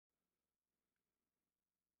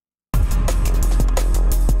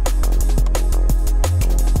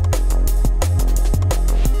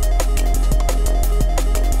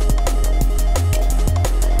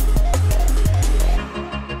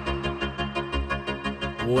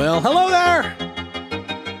Well, hello there!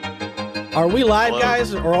 Are we live, Hello.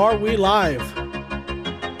 guys, or are we live?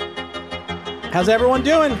 How's everyone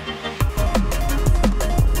doing?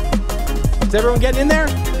 Is everyone getting in there?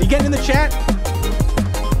 Are you getting in the chat?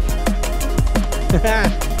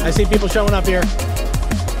 I see people showing up here.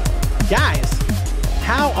 Guys,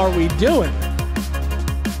 how are we doing?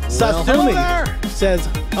 Well, hello there. Says,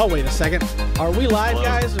 oh, wait a second. Are we live, Hello.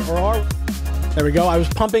 guys, or are... There we go. I was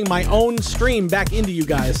pumping my own stream back into you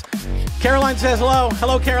guys. Caroline says hello.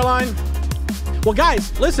 Hello, Caroline. Well,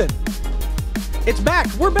 guys, listen. It's back.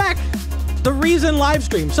 We're back. The Reason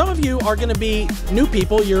Livestream. Some of you are going to be new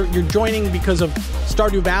people. You're joining because of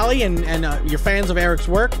Stardew Valley and you're fans of Eric's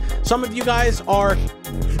work. Some of you guys are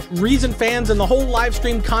Reason fans and the whole live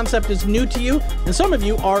stream concept is new to you. And some of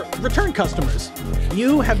you are return customers.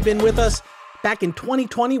 You have been with us back in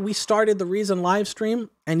 2020. We started the Reason Livestream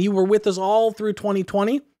and you were with us all through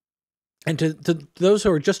 2020. And to those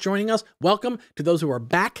who are just joining us, welcome. To those who are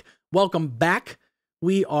back, welcome back.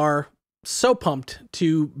 We are so pumped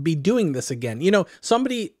to be doing this again. You know,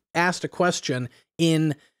 somebody asked a question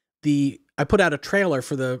I put out a trailer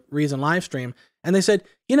for the Reason Livestream, and they said,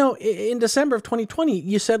 you know, in December of 2020,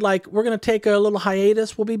 you said, like, we're going to take a little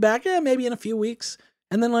hiatus. We'll be back, maybe in a few weeks.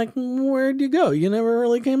 And then, like, where'd you go? You never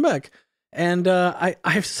really came back. And I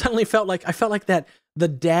suddenly felt like that the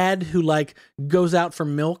dad who like goes out for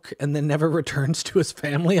milk and then never returns to his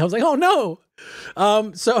family. I was like, oh no.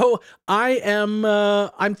 So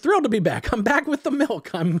I'm thrilled to be back. I'm back with the milk.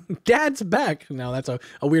 Dad's back. Now that's a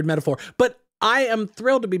weird metaphor, but I am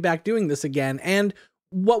thrilled to be back doing this again. And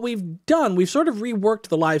what we've done, we've sort of reworked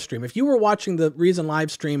the live stream. If you were watching the Reason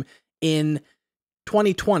live stream in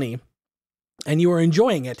 2020 and you were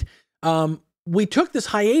enjoying it, we took this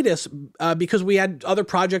hiatus because we had other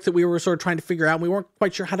projects that we were sort of trying to figure out. And we weren't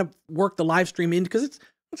quite sure how to work the live stream in because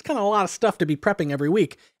it's kind of a lot of stuff to be prepping every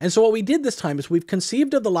week. And so what we did this time is we've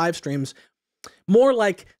conceived of the live streams more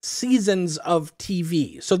like seasons of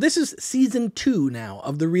TV. So this is season 2 now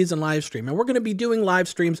of the Reason live stream. And we're going to be doing live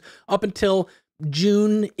streams up until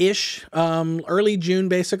June-ish, early June,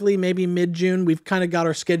 basically, maybe mid-June. We've kind of got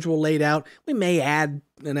our schedule laid out. We may add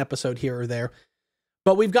an episode here or there.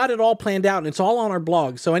 But we've got it all planned out, and it's all on our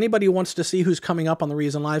blog. So anybody who wants to see who's coming up on the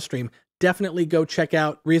Reason Livestream, definitely go check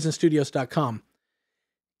out reasonstudios.com.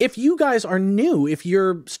 If you guys are new, if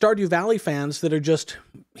you're Stardew Valley fans that are just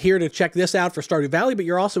here to check this out for Stardew Valley, but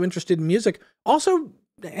you're also interested in music, also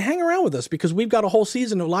hang around with us because we've got a whole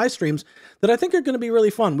season of live streams that I think are going to be really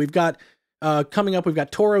fun. We've got, coming up, we've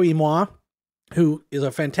got Toro y Moi, who is a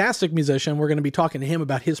fantastic musician. We're going to be talking to him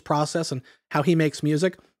about his process and how he makes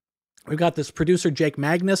music. We've got this producer, Jake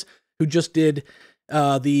Magnus, who just did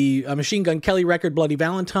the Machine Gun Kelly record, Bloody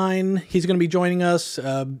Valentine. He's going to be joining us.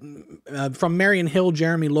 From Marion Hill,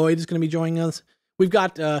 Jeremy Lloyd is going to be joining us. We've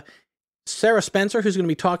got Sarah Spencer, who's going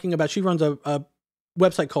to be talking about, she runs a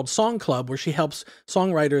website called Song Club, where she helps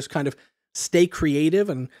songwriters kind of stay creative,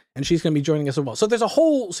 and she's going to be joining us as well. So there's a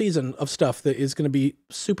whole season of stuff that is going to be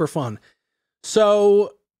super fun.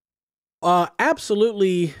 So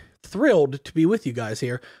absolutely thrilled to be with you guys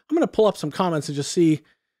here. I'm going to pull up some comments and just see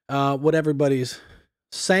what everybody's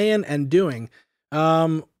saying and doing.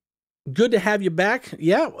 Good to have you back.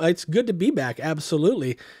 Yeah, it's good to be back.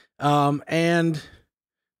 Absolutely. And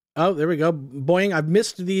oh, there we go. Boing, I've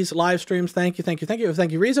missed these live streams. Thank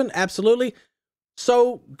you, Reason. Absolutely.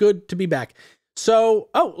 So good to be back. So,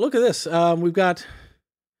 oh, look at this. We've got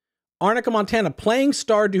Arnica, Montana, playing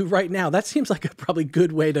Stardew right now. That seems like a probably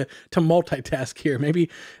good way to multitask here. Maybe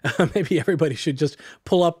everybody should just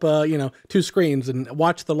pull up, 2 screens and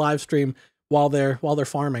watch the live stream while they're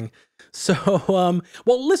farming. So,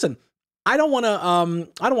 well, listen, I don't want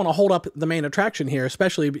to hold up the main attraction here,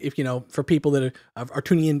 especially if, for people that are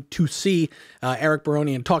tuning in to see Eric Barone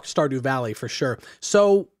and talk Stardew Valley for sure.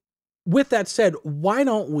 So with that said, why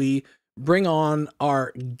don't we bring on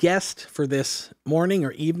our guest for this morning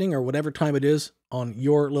or evening or whatever time it is on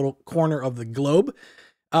your little corner of the globe,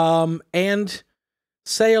 and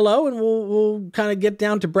say hello, and we'll kind of get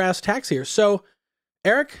down to brass tacks here. So,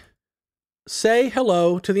 Eric, say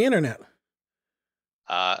hello to the internet.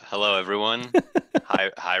 Hello, everyone.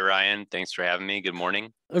 Hi, Ryan. Thanks for having me. Good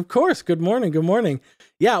morning. Of course. Good morning. Good morning.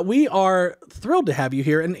 Yeah, we are thrilled to have you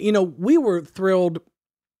here. And, we were thrilled,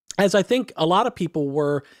 as I think a lot of people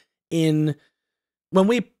were, when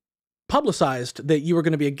we publicized that you were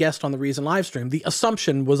going to be a guest on the Reason Livestream. The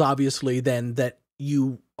assumption was obviously then that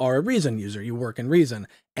you are a Reason user, you work in Reason,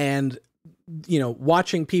 and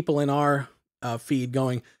watching people in our feed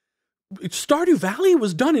going, Stardew Valley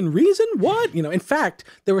was done in Reason? What? In fact,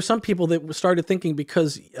 there were some people that started thinking,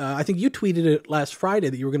 because I think you tweeted it last Friday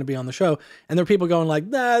that you were going to be on the show, and there were people going like,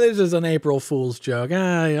 nah, this is an April Fool's joke.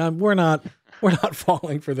 We're not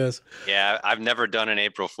falling for this. Yeah, I've never done an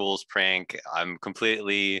April Fool's prank. I'm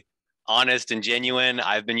completely honest and genuine.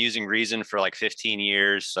 I've been using Reason for like 15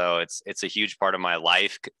 years, so it's a huge part of my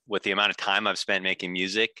life. With the amount of time I've spent making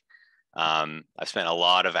music, I've spent a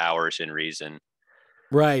lot of hours in Reason.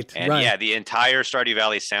 Right. And yeah, the entire Stardew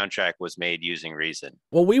Valley soundtrack was made using Reason.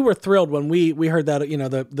 Well, we were thrilled when we heard that.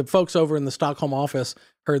 The folks over in the Stockholm office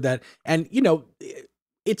heard that, and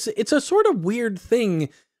it's a sort of weird thing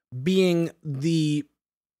being the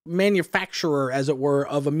manufacturer, as it were,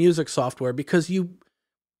 of a music software, because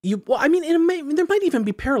well, I mean, there might even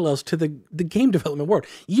be parallels to the game development world.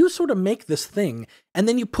 You sort of make this thing, and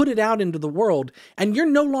then you put it out into the world, and you're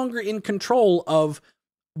no longer in control of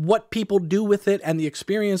what people do with it and the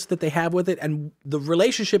experience that they have with it and the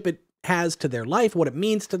relationship it has to their life, what it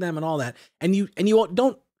means to them and all that. And you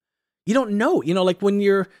don't know, like when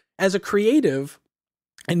you're as a creative,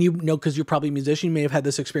 and because you're probably a musician, you may have had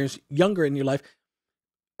this experience younger in your life,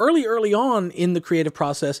 early on in the creative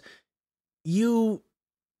process, you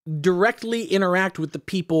directly interact with the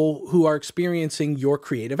people who are experiencing your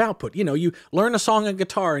creative output. You learn a song on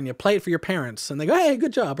guitar and you play it for your parents and they go, hey,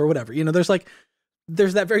 good job, or whatever.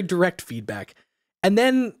 There's that very direct feedback. And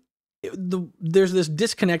then there's this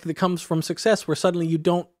disconnect that comes from success where suddenly you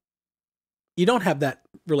don't have that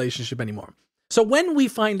relationship anymore. So when we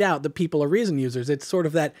find out that people are Reason users, it's sort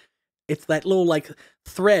of that little like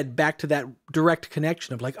thread back to that direct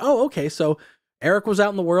connection of like, oh, okay, so Eric was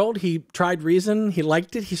out in the world, he tried Reason, he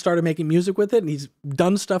liked it, he started making music with it, and he's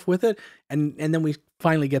done stuff with it, and then we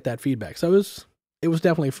finally get that feedback. So it was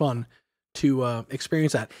definitely fun to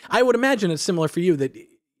experience that. I would imagine it's similar for you, that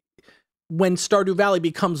when Stardew Valley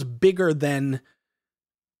becomes bigger than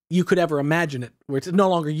you could ever imagine it, where it's no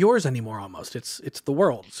longer yours anymore, almost it's the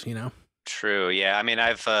world's. True. Yeah. I mean,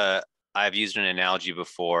 I've used an analogy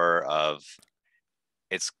before of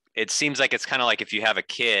it seems like it's kind of like if you have a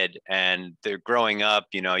kid and they're growing up,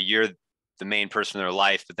 you're the main person in their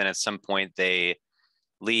life, but then at some point they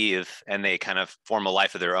leave and they kind of form a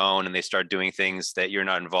life of their own and they start doing things that you're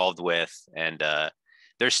not involved with. And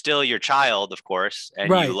they're still your child, of course, and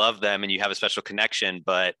right. You love them and you have a special connection,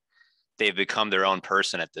 but they've become their own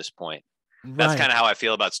person at this point. Right. That's kind of how I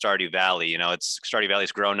feel about Stardew Valley. Stardew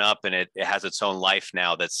Valley's grown up and it has its own life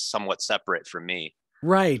now that's somewhat separate from me.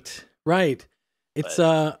 Right. It's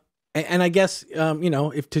and I guess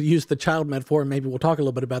if to use the child metaphor, maybe we'll talk a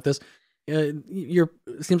little bit about this. It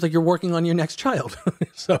seems like you're working on your next child.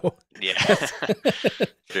 So yeah,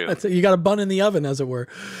 true. You got a bun in the oven, as it were.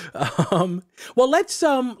 Well, let's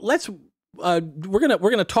we're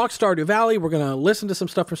gonna talk Stardew Valley. We're gonna listen to some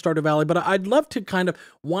stuff from Stardew Valley, but I'd love to kind of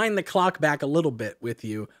wind the clock back a little bit with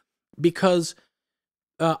you, because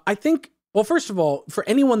I think, well, first of all, for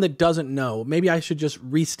anyone that doesn't know, maybe I should just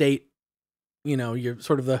restate, your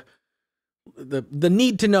sort of the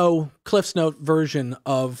need to know Cliff's Note version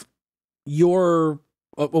of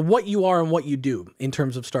what you are and what you do in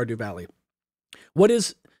terms of Stardew Valley. What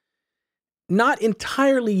is not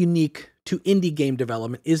entirely unique to indie game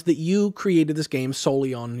development is that you created this game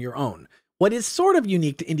solely on your own. What is sort of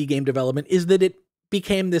unique to indie game development is that it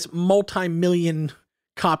became this multi-million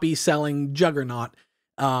copy selling juggernaut.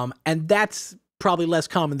 And that's probably less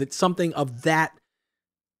common, that something of that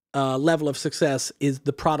level of success is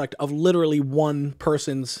the product of literally one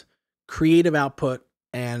person's creative output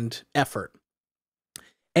and effort.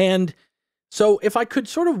 And so if I could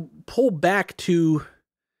sort of pull back to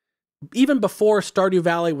even before Stardew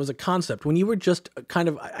Valley was a concept, when you were just kind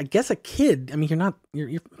of, I guess, a kid. I mean,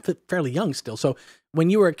 you're fairly young still. So when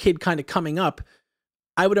you were a kid kind of coming up,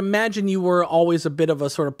 I would imagine you were always a bit of a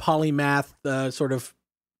sort of polymath, sort of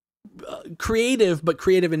creative, but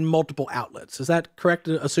creative in multiple outlets. Is that correct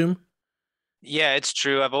to assume? Yeah, it's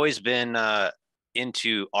true. I've always been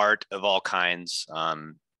into art of all kinds.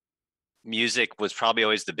 Music was probably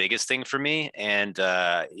always the biggest thing for me. And,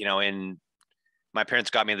 my parents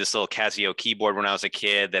got me this little Casio keyboard when I was a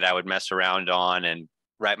kid that I would mess around on and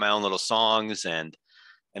write my own little songs. And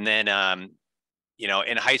then,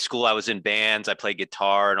 in high school, I was in bands, I played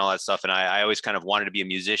guitar and all that stuff. And I always kind of wanted to be a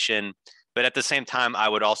musician, but at the same time, I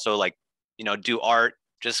would also do art,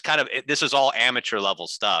 just kind of, this was all amateur level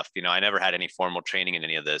stuff. I never had any formal training in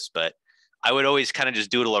any of this, but I would always kind of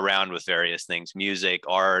just doodle around with various things, music,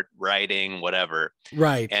 art, writing, whatever.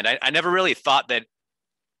 Right. And I never really thought that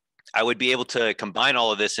I would be able to combine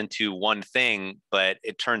all of this into one thing, but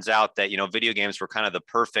it turns out that, video games were kind of the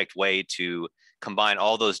perfect way to combine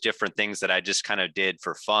all those different things that I just kind of did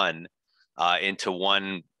for fun. into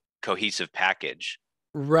one cohesive package.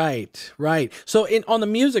 Right. So on the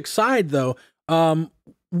music side, though,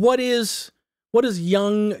 what is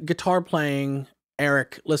young guitar playing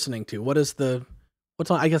Eric listening to? What's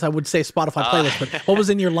on? I guess I would say Spotify playlist, but what was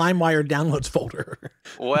in your LimeWire downloads folder?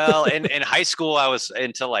 Well, in high school, I was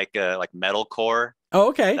into like metalcore. Oh,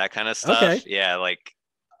 okay. That kind of stuff. Okay. Yeah, like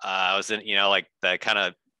I was in, like the kind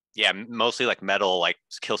of mostly like metal, like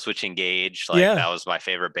Killswitch Engage. Like that was my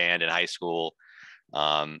favorite band in high school.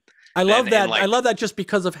 I love that. I love that just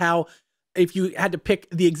because of how, if you had to pick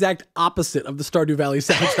the exact opposite of the Stardew Valley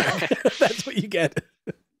soundtrack, that's what you get.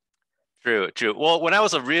 True. Well, when I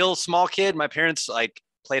was a real small kid, my parents like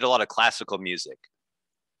played a lot of classical music.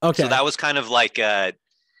 Okay. So that was kind of like, I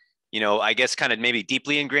guess kind of maybe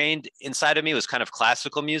deeply ingrained inside of me was kind of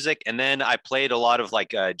classical music. And then I played a lot of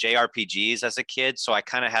like JRPGs as a kid. So I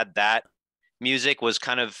kind of had that music was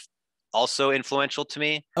kind of also influential to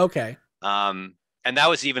me. Okay. And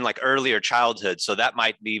that was even like earlier childhood. So that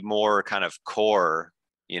might be more kind of core,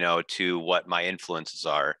 to what my influences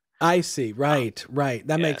are. I see. Right.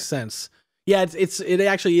 That makes sense. Yeah. It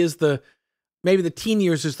actually is maybe the teen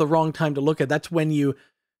years is the wrong time to look at. That's when you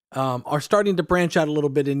are starting to branch out a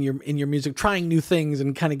little bit in your music, trying new things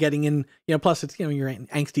and kind of getting in, plus it's, your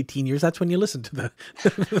angsty teen years. That's when you listen to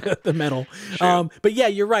the metal. Sure. But yeah,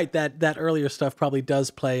 you're right. That earlier stuff probably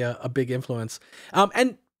does play a big influence.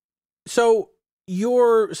 And so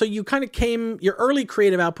you kind of your early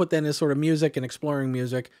creative output then is sort of music and exploring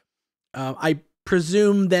music. I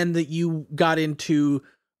presume then that you got into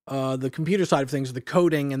the computer side of things, the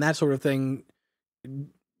coding and that sort of thing,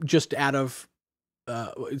 just out of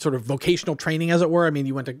sort of vocational training, as it were. I mean,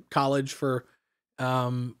 you went to college for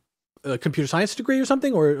a computer science degree or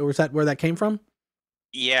something, or was that where that came from?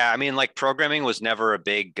 Yeah, I mean, like programming was never a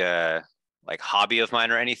big like hobby of mine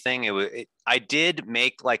or anything. I did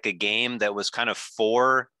make like a game that was kind of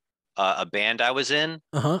for a band I was in.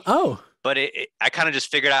 Oh. But I kind of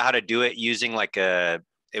just figured out how to do it using like it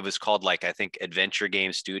was called like, I think Adventure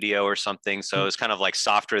Game Studio or something. So it was kind of like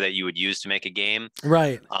software that you would use to make a game.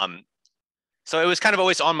 Right. So it was kind of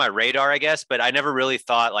always on my radar, I guess, but I never really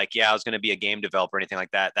thought like, I was going to be a game developer or anything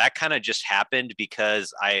like that. That kind of just happened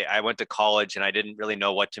because I went to college and I didn't really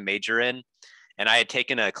know what to major in. And I had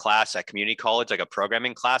taken a class at community college, like a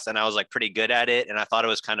programming class, and I was like pretty good at it. And I thought it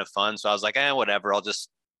was kind of fun. So I was like, whatever, I'll just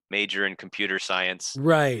major in computer science.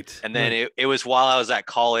 Right. And then it was while I was at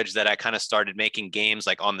college that I kind of started making games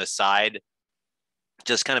like on the side,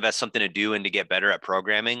 just kind of as something to do and to get better at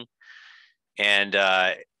programming. And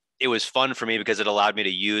it was fun for me because it allowed me to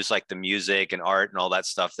use like the music and art and all that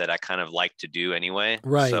stuff that I kind of like to do anyway.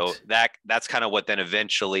 Right. So that's kind of what then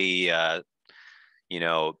eventually,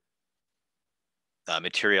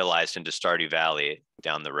 materialized into Stardew Valley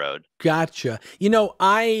down the road. Gotcha.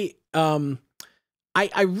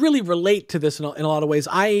 I really relate to this in a lot of ways.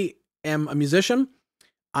 I am a musician.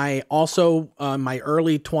 I also, in my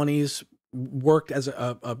early 20s, worked as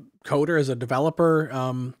a coder, as a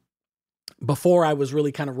developer, before I was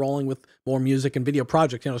really kind of rolling with more music and video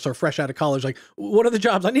projects, sort of fresh out of college, like, what are the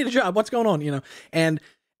jobs? I need a job. What's going on? And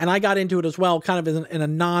I got into it as well, kind of in a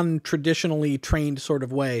non-traditionally trained sort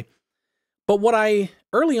of way. But what I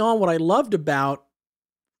loved about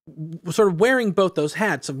sort of wearing both those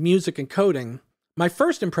hats of music and coding, my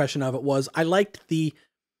first impression of it was I liked the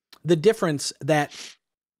difference that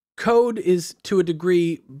code is to a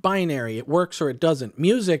degree binary. It works or it doesn't.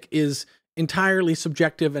 Music is entirely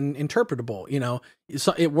subjective and interpretable.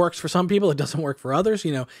 So it works for some people, it doesn't work for others,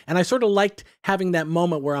 and I sort of liked having that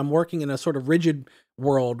moment where I'm working in a sort of rigid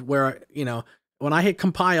world where, when I hit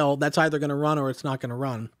compile, that's either going to run or it's not going to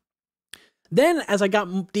run. Then as I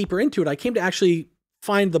got deeper into it, I came to actually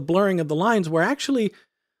find the blurring of the lines where actually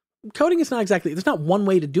coding is there's not one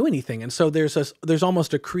way to do anything. And so there's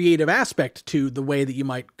almost a creative aspect to the way that you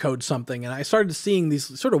might code something. And I started seeing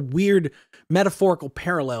these sort of weird metaphorical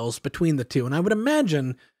parallels between the two. And I would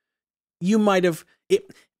imagine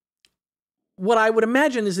what I would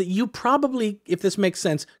imagine is that you probably, if this makes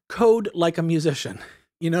sense, code like a musician,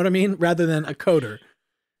 you know what I mean? Rather than a coder.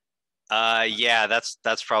 Yeah,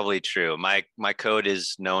 that's probably true. My code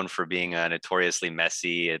is known for being notoriously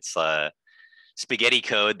messy. It's spaghetti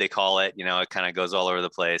code, they call it. It kind of goes all over the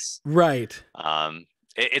place. Right.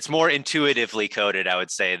 It's more intuitively coded, I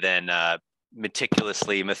would say, than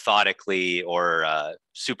meticulously, methodically, or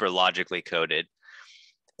super logically coded.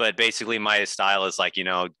 But basically, my style is like,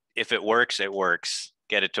 if it works, it works.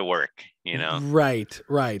 Get it to work. Right.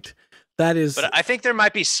 That is. But I think there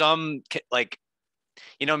might be some like.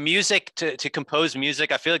 Music to compose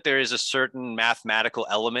music, I feel like there is a certain mathematical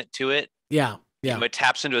element to it. Yeah. It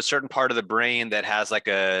taps into a certain part of the brain that has like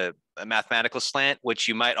a a mathematical slant, which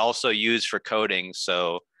you might also use for coding.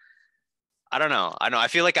 So I don't know. I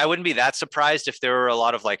feel like I wouldn't be that surprised if there were a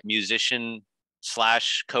lot of like musician /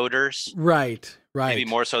 coders. Right. Maybe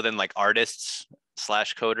more so than like artists /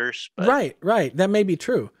 coders. But. Right. That may be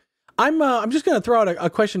true. I'm just going to throw out a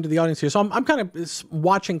question to the audience here. So I'm kind of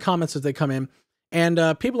watching comments as they come in,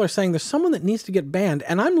 and people are saying there's someone that needs to get banned,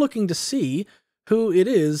 and I'm looking to see who it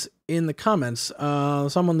is in the comments.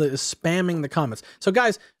 Someone that is spamming the comments. So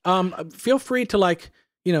guys, feel free to, like,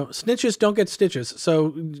 you know, snitches don't get stitches.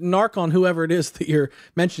 So narc on whoever it is that you're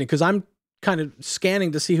mentioning, because I'm kind of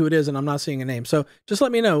scanning to see who it is, and I'm not seeing a name. So just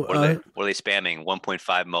let me know. What are they spamming?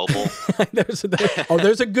 1.5 mobile?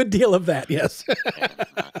 There's a good deal of that. Yes.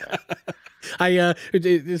 Okay.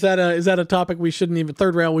 Is that a topic we shouldn't even,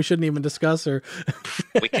 third rail we shouldn't even discuss, or?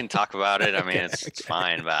 We can talk about it. I mean, it's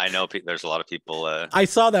fine, but I know there's a lot of people. I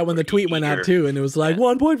saw that when the tweet went out too, and it was like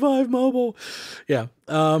 1.5 mobile. Yeah.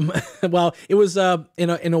 Well, it was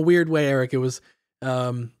in a weird way, Eric. It was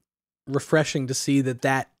refreshing to see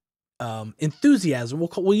that enthusiasm.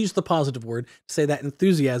 We'll use the positive word to say that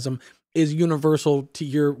enthusiasm is universal to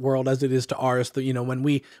your world as it is to ours. That, you know,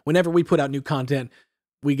 whenever we put out new content,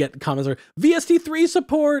 we get comments or VST3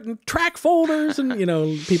 support and track folders, and, you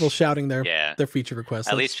know, people shouting their feature requests.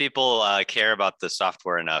 At least people care about the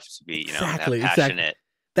software enough to be, you know, passionate.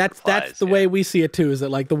 Exactly. That's the way we see it too. Is that,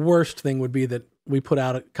 like, the worst thing would be that we put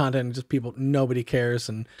out content and just nobody cares,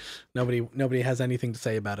 and nobody has anything to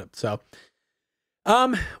say about it. So,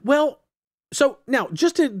 well, so now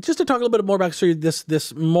just to talk a little bit more about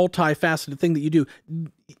this multifaceted thing that you do.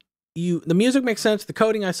 The music makes sense. The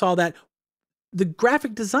coding, I saw that. The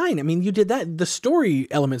graphic design, I mean, you did that. The story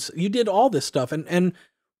elements, you did all this stuff. And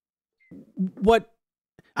what,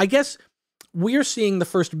 I guess we're seeing the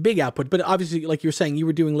first big output, but obviously, like you're saying, you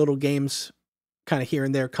were doing little games kind of here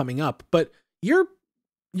and there coming up, but your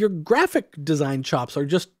graphic design chops are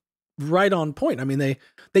just right on point. I mean,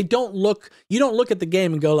 you don't look at the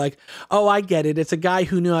game and go like, oh, I get it. It's a guy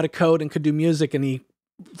who knew how to code and could do music, and he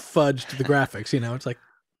fudged the graphics, you know. It's like,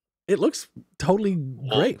 it looks totally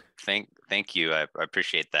great. Thank you. I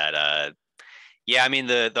appreciate that. Yeah, I mean,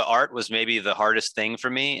 the art was maybe the hardest thing for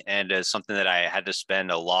me, and something that I had to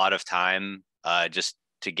spend a lot of time just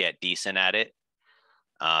to get decent at it.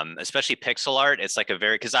 Especially pixel art. It's like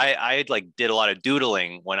because I like did a lot of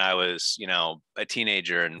doodling when I was, you know, a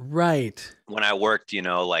teenager, and when I worked, you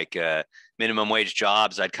know, like minimum wage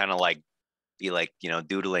jobs, I'd kind of like be like, you know,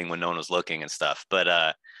 doodling when no one was looking and stuff.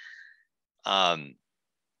 But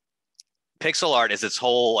pixel art is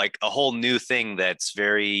a whole new thing that's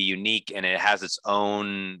very unique, and it has its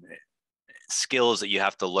own skills that you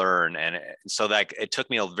have to learn. And so that it took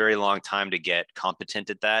me a very long time to get competent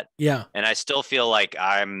at that. Yeah. And I still feel like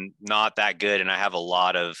I'm not that good, and I have a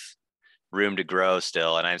lot of room to grow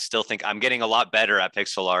still. And I still think I'm getting a lot better at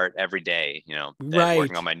pixel art every day, you know,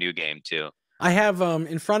 working on my new game too. I have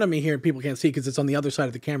in front of me here, and people can't see because it's on the other side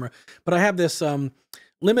of the camera, but I have this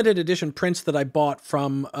limited edition prints that I bought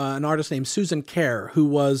from an artist named Susan Kerr, who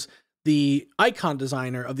was the icon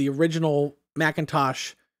designer of the original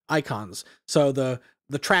Macintosh icons. So the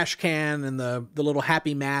trash can and the little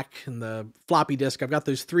Happy Mac and the floppy disk. I've got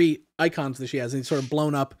those 3 icons that she has, and these sort of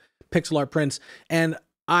blown up pixel art prints. And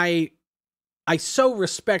I so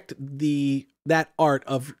respect that art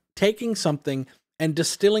of taking something and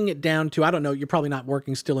distilling it down to, I don't know, you're probably not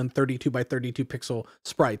working still in 32 by 32 pixel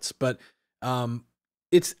sprites, but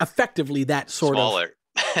it's effectively that sort Smaller.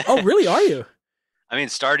 of. Oh, really? Are you? I mean,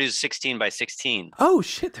 Stardew's 16 by 16. Oh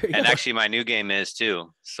shit! There you and go. Actually, my new game is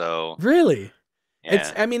too. So really,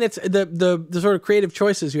 yeah. It's the sort of creative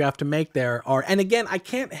choices you have to make there are. And again, I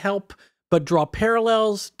can't help but draw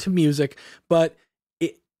parallels to music. But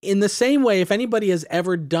in the same way, if anybody has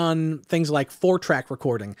ever done things like 4-track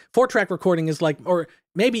recording is like, or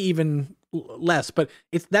maybe even less, but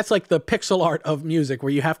that's like the pixel art of music,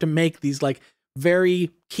 where you have to make these like very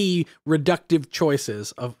key reductive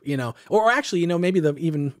choices of, you know, or actually, you know, maybe the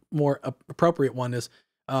even more appropriate one is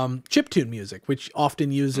chiptune music, which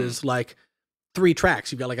often uses like 3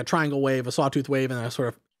 tracks. You've got like a triangle wave, a sawtooth wave, and a sort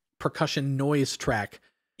of percussion noise track.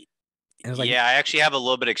 And like, yeah, I actually have a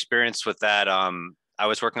little bit of experience with that. I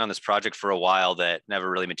was working on this project for a while that never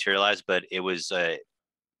really materialized, but it was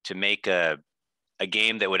to make a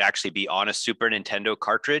game that would actually be on a Super Nintendo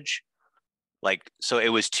cartridge. Like, so it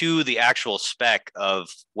was to the actual spec of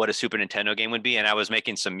what a Super Nintendo game would be. And I was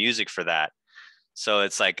making some music for that. So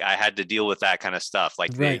it's like, I had to deal with that kind of stuff.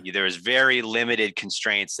 Like there was very limited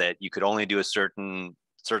constraints that you could only do a certain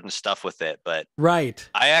stuff with it. But I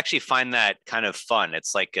actually find that kind of fun.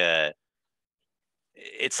 It's like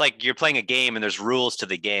it's like you're playing a game and there's rules to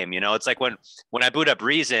the game. It's like when I boot up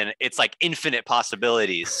Reason, it's like infinite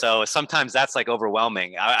possibilities. So sometimes that's like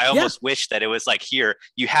overwhelming. I almost wish that it was like, here,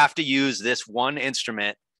 you have to use this one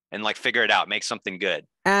instrument and like figure it out, make something good.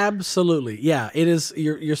 Absolutely. Yeah, it is.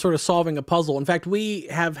 You're sort of solving a puzzle. In fact, we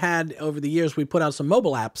have had over the years, we put out some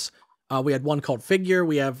mobile apps. We had one called Figure.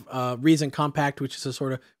 We have Reason Compact, which is a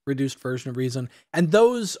sort of reduced version of Reason. And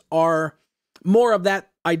those are more of that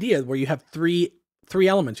idea where you have three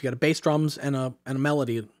elements. You got a bass drums and a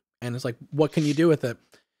melody. And it's like, what can you do with it?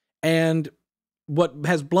 And what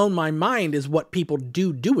has blown my mind is what people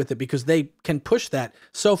do with it, because they can push that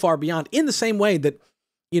so far beyond, in the same way that,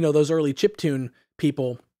 those early chiptune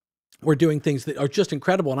people were doing things that are just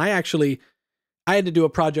incredible. And I had to do a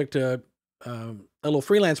project, a little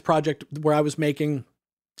freelance project where I was making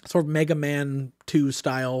sort of Mega Man 2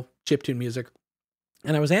 style chiptune music.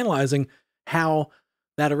 And I was analyzing how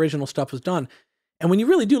that original stuff was done. And when you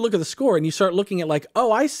really do look at the score and you start looking at like,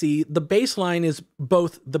 oh, I see, the bass line is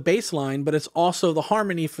both the bass line, but it's also the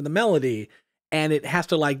harmony for the melody. And it has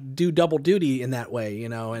to like do double duty in that way,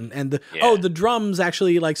 and the drums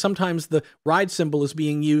actually, like sometimes the ride cymbal is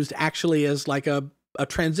being used actually as like a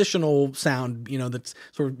transitional sound, that's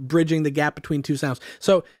sort of bridging the gap between two sounds.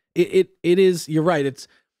 So it is, you're right. It's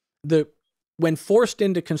when forced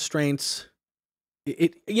into constraints,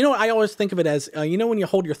 I always think of it as, when you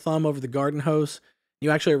hold your thumb over the garden hose, you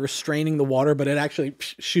actually are restraining the water, but it actually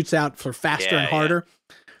shoots out for faster and harder.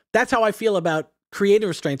 Yeah. That's how I feel about creative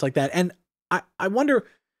restraints like that. And I wonder,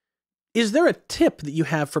 is there a tip that you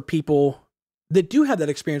have for people that do have that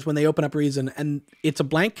experience when they open up Reason and it's a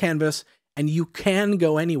blank canvas and you can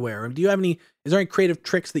go anywhere? Do you have is there any creative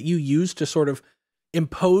tricks that you use to sort of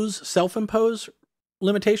self-impose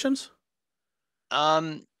limitations?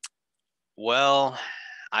 Well,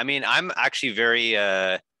 I mean, I'm actually very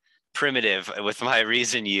primitive with my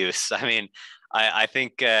Reason use. I mean, I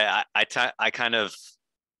think I kind of,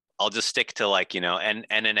 I'll just stick to like,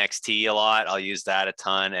 NNXT a lot. I'll use that a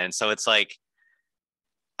ton. And so it's like,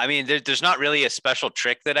 I mean, there's not really a special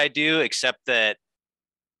trick that I do, except that,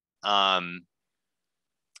 I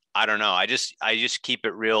don't know. I just keep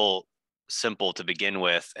it real simple to begin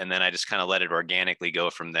with. And then I just kind of let it organically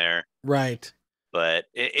go from there. Right. But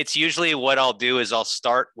it's usually what I'll do is I'll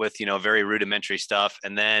start with, very rudimentary stuff,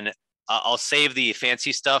 and then I'll save the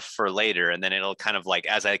fancy stuff for later. And then it'll kind of like,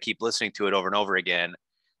 as I keep listening to it over and over again,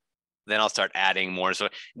 then I'll start adding more. So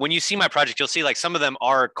when you see my project, you'll see like some of them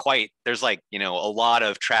are there's like, a lot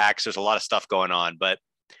of tracks, there's a lot of stuff going on. But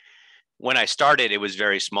when I started, it was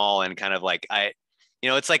very small and kind of like,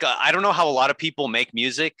 it's like, I don't know how a lot of people make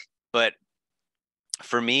music, but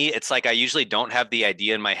for me, it's like, I usually don't have the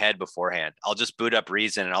idea in my head beforehand. I'll just boot up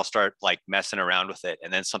Reason and I'll start like messing around with it.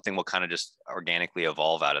 And then something will kind of just organically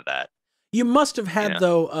evolve out of that. You must have had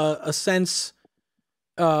though, a sense,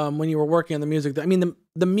 when you were working on the music. I mean,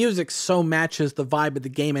 the music so matches the vibe of the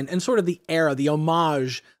game and sort of the era, the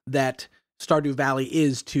homage that Stardew Valley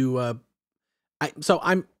is to. I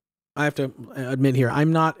have to admit here,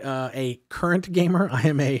 I'm not a current gamer. I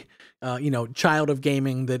am a child of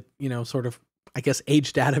gaming that sort of, I guess,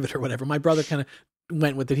 aged out of it or whatever. My brother kind of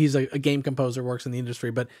went with it. He's a game composer, works in the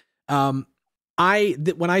industry, but when I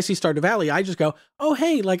see Stardew Valley, I just go, oh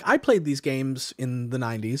hey, like I played these games in the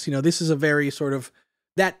 90s. This is a very sort of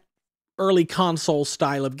that early console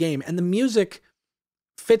style of game, and the music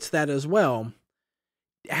fits that as well.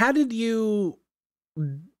 How did you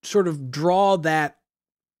sort of draw that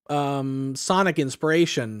sonic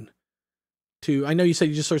inspiration to? I know you said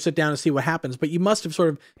you just sort of sit down and see what happens, but you must have sort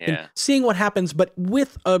of been seeing what happens, but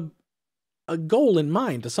with a goal in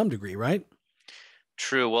mind to some degree, right?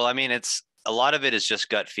 True. Well, I mean, a lot of it is just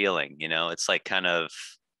gut feeling, it's like kind of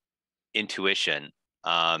intuition.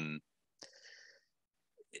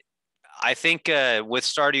 I think with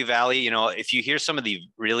Stardew Valley, if you hear some of the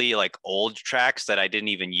really like old tracks that I didn't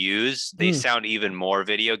even use, they sound even more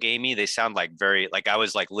video gamey. They sound like I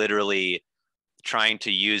was like literally trying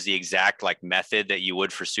to use the exact like method that you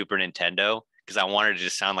would for Super Nintendo, because I wanted to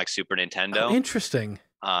just sound like Super Nintendo. Oh, interesting.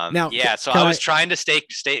 Now, so I was trying to stay.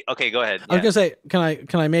 Okay, go ahead. I was gonna say,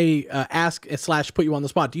 can I maybe ask / put you on the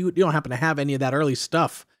spot? You don't happen to have any of that early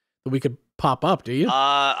stuff that we could pop up, do you?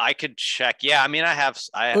 I could check. Yeah, I mean, I have.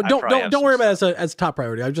 Don't worry about it as top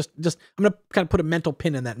priority. I'm gonna kind of put a mental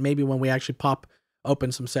pin in that. Maybe when we actually pop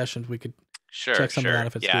open some sessions, we could check some of that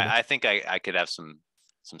if it's good. I think I could have some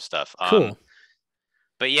stuff. Cool.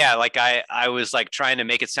 But yeah, like I was like trying to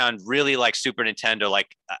make it sound really like Super Nintendo.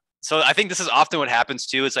 Like, so I think this is often what happens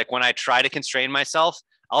too. It's like when I try to constrain myself,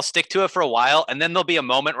 I'll stick to it for a while, and then there'll be a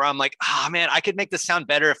moment where I'm like, oh man, I could make this sound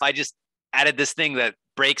better if I just added this thing that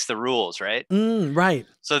breaks the rules, right? Right.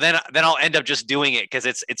 So then I'll end up just doing it because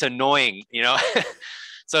it's annoying, you know.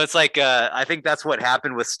 So it's like I think that's what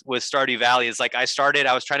happened with Stardew Valley. Is like I was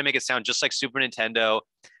trying to make it sound just like Super Nintendo.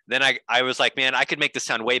 Then I was like, man, I could make this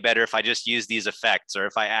sound way better if I just used these effects or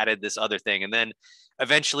if I added this other thing. And then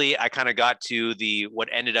eventually I kind of got to what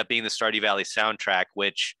ended up being the Stardew Valley soundtrack,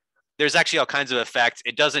 which there's actually all kinds of effects.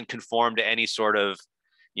 It doesn't conform to any sort of,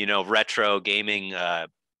 you know, retro gaming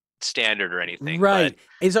standard or anything. Right.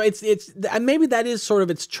 And so it's maybe that is sort of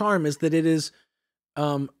its charm, is that it is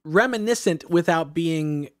reminiscent without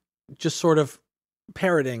being just sort of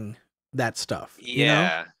parroting that stuff.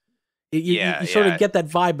 Yeah. You know? You sort of get that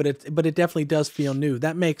vibe, but it definitely does feel new.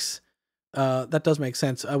 That does make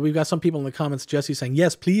sense. We've got some people in the comments. Jesse saying,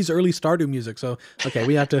 "Yes, please, early Stardew music." So okay,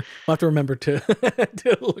 we'll have to remember to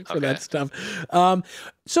to look for that stuff.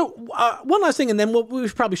 So one last thing, and then we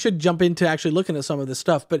probably should jump into actually looking at some of this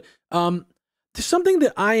stuff. But there's something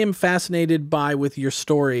that I am fascinated by with your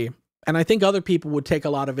story, and I think other people would take a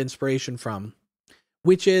lot of inspiration from,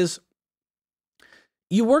 which is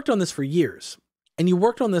you worked on this for years. And you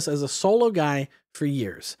worked on this as a solo guy for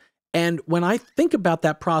years. And when I think about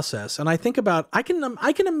that process, and I think about, I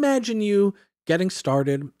can imagine you getting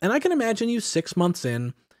started, and I can imagine you 6 months in,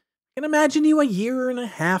 I can imagine you a year and a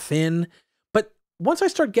half in. But once I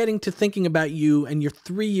start getting to thinking about you and you're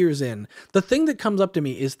 3 years in, the thing that comes up to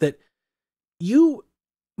me is that you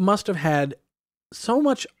must have had so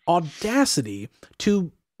much audacity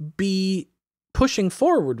to be pushing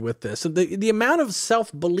forward with this. And the amount of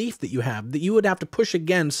self-belief that you have, that you would have to push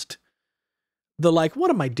against the, like, what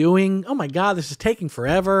am I doing? Oh my God, this is taking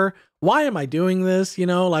forever. Why am I doing this? You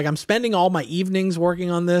know, like, I'm spending all my evenings working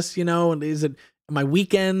on this, you know, and is it my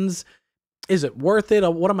weekends? Is it worth it?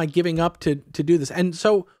 Or what am I giving up to do this? And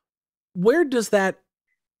so where does that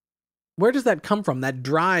come from? That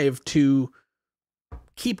drive to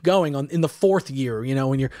keep going in the 4th year, you know,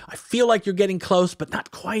 when I feel like you're getting close, but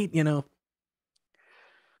not quite, you know?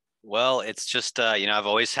 Well, it's just, you know, I've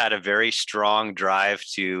always had a very strong drive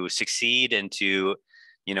to succeed and to,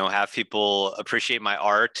 you know, have people appreciate my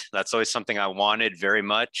art. That's always something I wanted very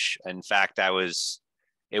much. In fact, it was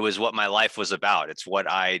what my life was about. It's what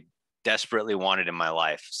I desperately wanted in my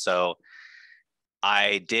life. So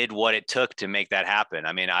I did what it took to make that happen.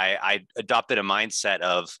 I mean, I adopted a mindset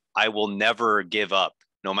of I will never give up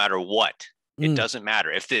no matter what. It doesn't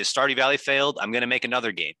matter. If the Stardew Valley failed, I'm going to make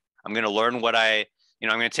another game. I'm going to learn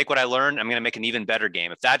I'm going to take what I learned. I'm going to make an even better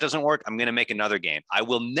game. If that doesn't work, I'm going to make another game. I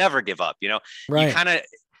will never give up. You know, right.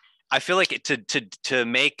 I feel like to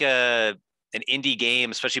make an indie game,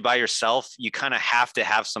 especially by yourself, you kind of have to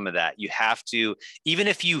have some of that. You have to, even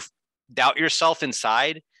if you doubt yourself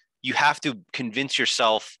inside, you have to convince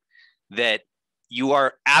yourself that you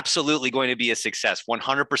are absolutely going to be a success.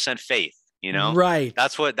 100% faith, you know, right.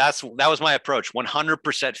 That was my approach.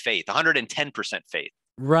 100% faith, 110% faith.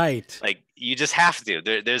 Right. Like, you just have to.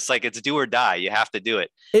 There's like, it's do or die. You have to do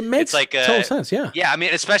it. It makes it's like total sense. Yeah. Yeah. I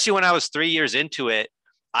mean, especially when I was 3 years into it,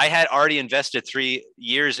 I had already invested 3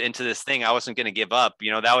 years into this thing. I wasn't going to give up.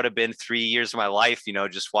 You know, that would have been 3 years of my life, you know,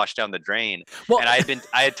 just washed down the drain. Well, and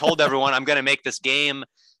I had told everyone, I'm going to make this game.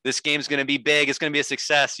 This game's going to be big. It's going to be a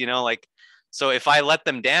success, you know, like, so if I let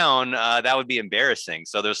them down, that would be embarrassing.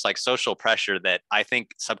 So there's like social pressure that I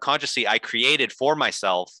think subconsciously I created for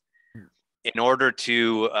myself in order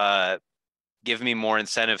to give me more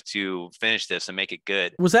incentive to finish this and make it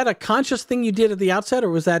good. Was that a conscious thing you did at the outset, or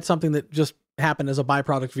was that something that just happened as a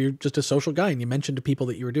byproduct of you just a social guy and you mentioned to people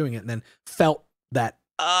that you were doing it and then felt that?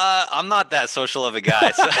 I'm not that social of a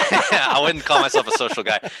guy, so I wouldn't call myself a social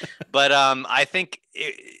guy, but I think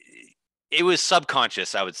it was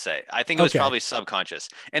subconscious, I would say. I think it was probably subconscious.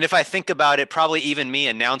 And if I think about it, probably even me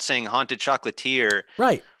announcing Haunted Chocolatier,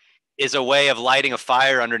 right, is a way of lighting a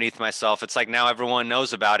fire underneath myself. It's like, now everyone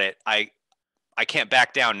knows about it. I can't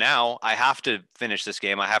back down now. I have to finish this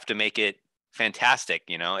game. I have to make it fantastic.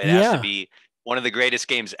 You know, it has to be one of the greatest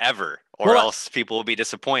games ever, or else people will be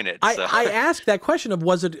disappointed. I asked that question of,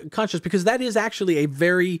 was it conscious? Because that is actually a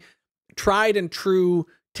very tried and true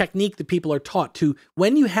technique that people are taught to.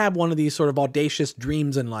 When you have one of these sort of audacious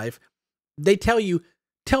dreams in life, they tell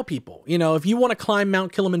people, you know, if you want to climb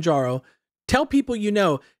Mount Kilimanjaro, tell people, you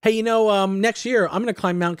know, hey, you know, next year I'm going to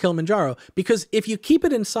climb Mount Kilimanjaro. Because if you keep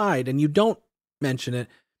it inside and you don't mention it,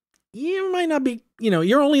 you might not be, you know,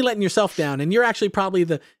 you're only letting yourself down, and you're actually probably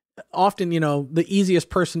often, you know, the easiest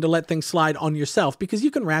person to let things slide on yourself, because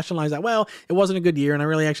you can rationalize that, well, it wasn't a good year, and there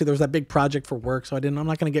was that big project for work, so I'm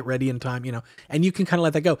not going to get ready in time, you know, and you can kind of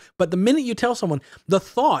let that go. But the minute you tell someone the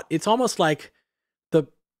thought, it's almost like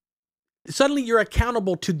suddenly you're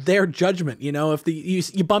accountable to their judgment. You know, if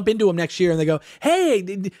you bump into them next year and they go,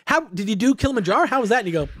 "Hey, how did you do Kilimanjaro? How was that?" And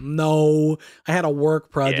you go, "No, I had a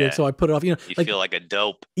work project, so I put it off." You know, you feel like a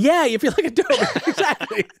dope. Yeah, you feel like a dope.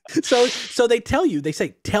 Exactly. So they tell you, they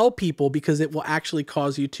say, tell people because it will actually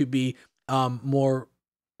cause you to be more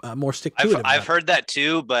stick to it. I've heard that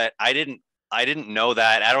too, but I didn't know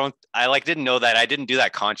that. I didn't know that. I didn't do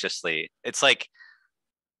that consciously. It's like,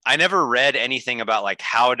 I never read anything about like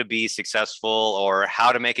how to be successful or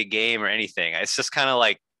how to make a game or anything. It's just kind of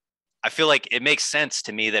like, I feel like it makes sense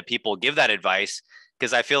to me that people give that advice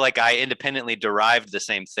because I feel like I independently derived the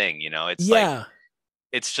same thing. You know, it's like,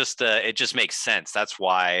 it's just, it just makes sense. That's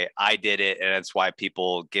why I did it. And that's why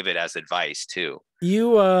people give it as advice too.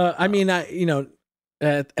 You, I mean, you know,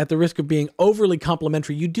 at the risk of being overly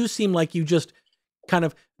complimentary, you do seem like you just kind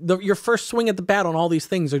of your first swing at the bat on all these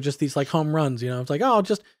things are just these like home runs. You know, it's like, oh,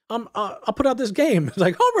 I'll put out this game. It's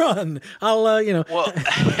like home run. You know. Well,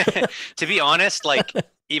 to be honest, like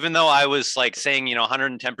even though I was like saying, you know,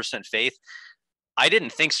 110% faith, I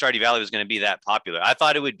didn't think Stardew Valley was going to be that popular. I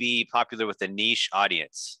thought it would be popular with a niche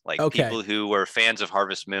audience, like people who were fans of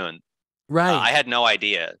Harvest Moon. Right. I had no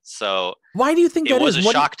idea. So why do you think that was a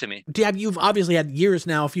shock to me? You've obviously had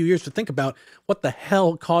a few years to think about what the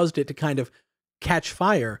hell caused it to kind of catch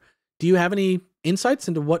fire. Do you have any insights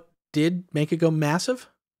into what did make it go massive?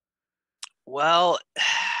 Well,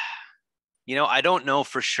 you know, I don't know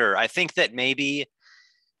for sure. I think that maybe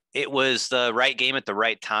it was the right game at the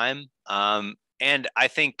right time. And I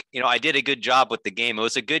think, you know, I did a good job with the game. It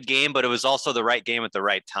was a good game, but it was also the right game at the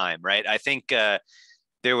right time, right? I think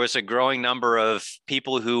there was a growing number of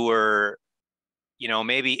people who were, you know,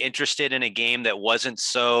 maybe interested in a game that wasn't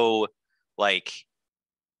so like,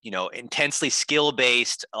 you know, intensely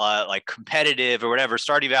skill-based, like competitive or whatever.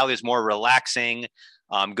 Stardew Valley is more relaxing,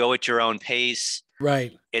 go at your own pace.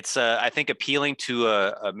 Right. It's, I think, appealing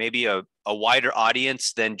to maybe a wider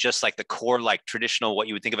audience than just like the core, like traditional, what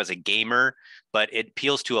you would think of as a gamer, but it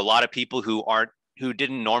appeals to a lot of people who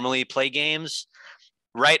didn't normally play games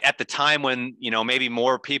right at the time when, you know, maybe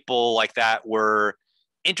more people like that were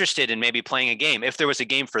interested in maybe playing a game if there was a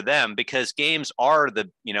game for them, because games are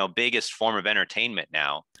the, you know, biggest form of entertainment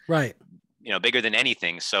now. Right. You know, bigger than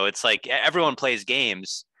anything. So it's like everyone plays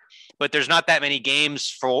games, but there's not that many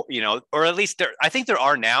games for, you know, or at least I think there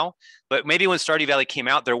are now, but maybe when Stardew Valley came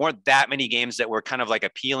out, there weren't that many games that were kind of like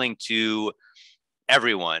appealing to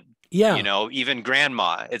everyone. Yeah. You know, even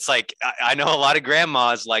grandma. It's like, I know a lot of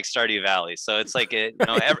grandmas like Stardew Valley. So it's like, you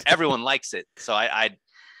know, everyone likes it. So I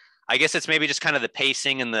guess it's maybe just kind of the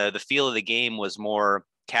pacing and the feel of the game was more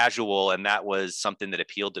casual, and that was something that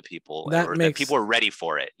appealed to people. That people were ready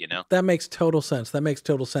for it, you know? That makes total sense.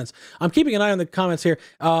 I'm keeping an eye on the comments here.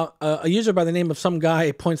 A user by the name of some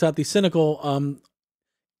guy points out the cynical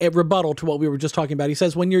a rebuttal to what we were just talking about. He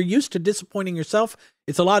says, when you're used to disappointing yourself,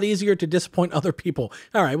 it's a lot easier to disappoint other people.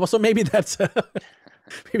 All right. Well, so maybe that's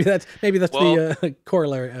maybe that's the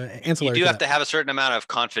corollary ancillary. You do have to have a certain amount of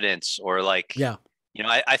confidence, or like, you know,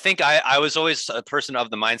 I think I was always a person of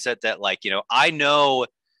the mindset that, like, you know, I know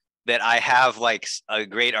that I have like a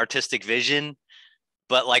great artistic vision,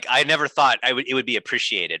 but like, I never thought it would be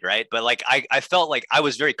appreciated. Right. But like, I felt like I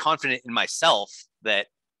was very confident in myself that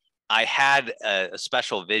I had a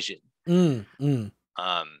special vision. And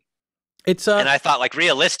I thought, like,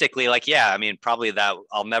 realistically, like, yeah, I mean, probably that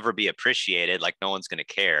I'll never be appreciated. Like, no one's going to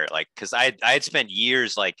care. Like, cause I had spent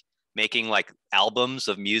years like making like albums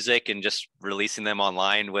of music and just releasing them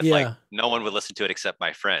online with like, no one would listen to it except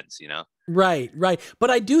my friends, you know? Right. But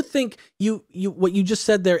I do think what you just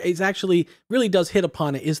said there is actually really does hit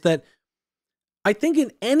upon it, is that I think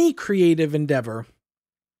in any creative endeavor,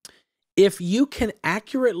 if you can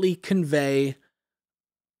accurately convey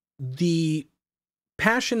the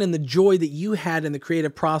passion and the joy that you had in the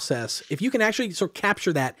creative process, if you can actually sort of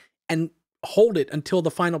capture that and hold it until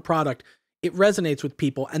the final product, it resonates with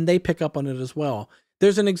people and they pick up on it as well.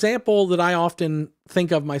 There's an example that I often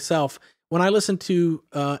think of myself when I listen to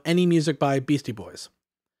any music by Beastie Boys.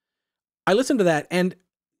 I listen to that, and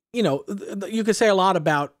you know, you could say a lot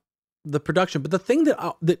about the production, but the thing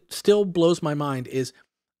that still blows my mind is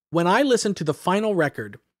when I listen to the final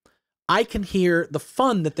record, I can hear the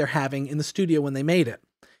fun that they're having in the studio when they made it.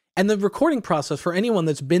 And the recording process, for anyone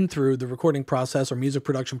that's been through the recording process or music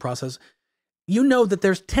production process, you know that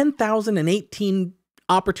there's 10,018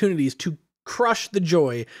 opportunities to crush the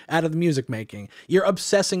joy out of the music making. You're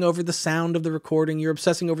obsessing over the sound of the recording. You're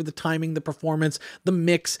obsessing over the timing, the performance, the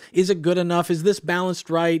mix. Is it good enough? Is this balanced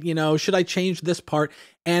right? You know, should I change this part?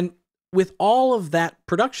 And with all of that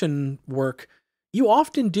production work, you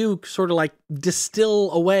often do sort of like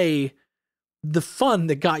distill away the fun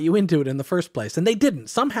that got you into it in the first place. And they didn't.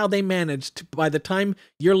 Somehow they managed to, by the time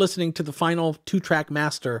you're listening to the final 2-track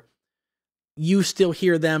master, you still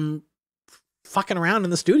hear them fucking around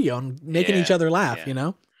in the studio and making each other laugh, you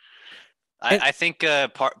know? I think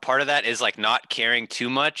part of that is like not caring too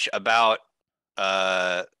much about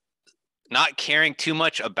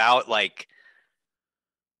like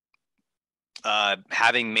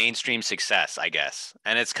having mainstream success, I guess.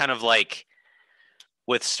 And it's kind of like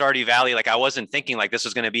with Stardew Valley, like I wasn't thinking like this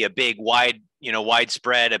was going to be a big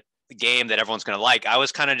widespread game that everyone's going to like. I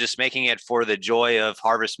was kind of just making it for the joy of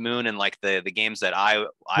Harvest Moon and like the games that I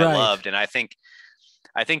loved. And I think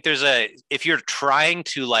there's if you're trying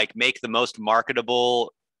to like make the most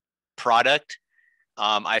marketable product,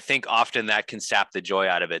 I think often that can sap the joy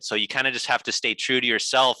out of it. So you kind of just have to stay true to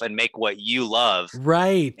yourself and make what you love.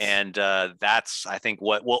 Right. And that's, I think,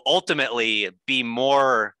 what will ultimately be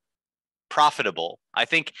more profitable. I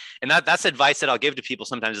think, and that's advice that I'll give to people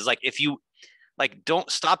sometimes is like, if you like, don't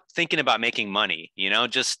stop thinking about making money, you know,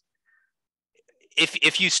 just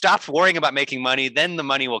if you stop worrying about making money, then the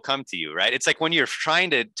money will come to you, right? It's like when you're trying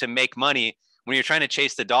to make money, when you're trying to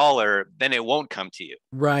chase the dollar, then it won't come to you.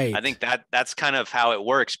 Right. I think that's kind of how it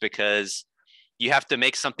works, because you have to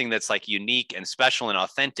make something that's like unique and special and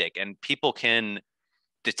authentic, and people can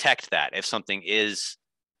detect that if something is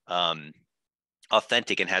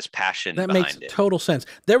authentic and has passion behind it. That makes total sense.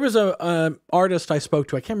 There was a artist I spoke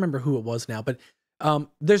to. I can't remember who it was now, but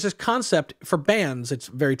there's this concept for bands. It's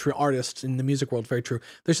very true. Artists in the music world, very true.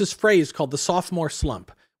 There's this phrase called the sophomore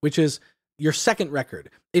slump, which is your second record.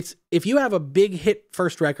 It's if you have a big hit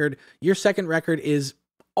first record, your second record is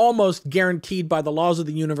almost guaranteed by the laws of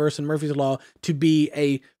the universe and Murphy's Law to be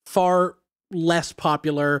a far less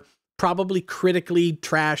popular, probably critically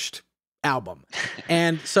trashed album.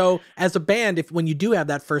 And so as a band, when you do have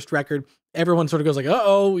that first record, everyone sort of goes like,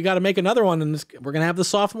 uh-oh, we got to make another one, and we're going to have the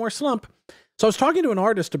sophomore slump. So I was talking to an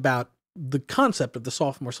artist about the concept of the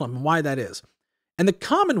sophomore slump and why that is. And the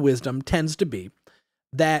common wisdom tends to be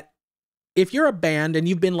that if you're a band and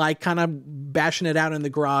you've been like kind of bashing it out in the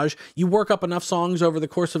garage, you work up enough songs over the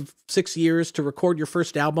course of 6 years to record your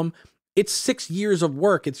first album. It's 6 years of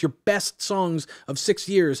work. It's your best songs of 6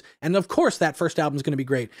 years. And of course that first album is going to be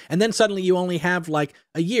great. And then suddenly you only have like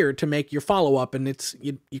a year to make your follow-up, and it's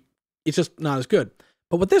just not as good.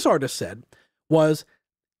 But what this artist said was,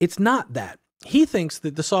 it's not that. He thinks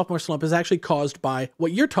that the sophomore slump is actually caused by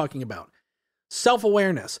what you're talking about.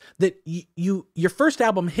 Self-awareness, that your first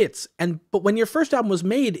album hits, but when your first album was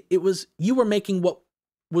made, you were making what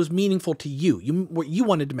was meaningful to you, what you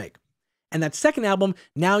wanted to make. And that second album,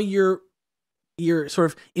 now you're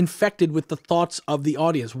sort of infected with the thoughts of the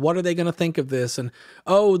audience. What are they going to think of this? And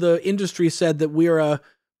oh, the industry said that we're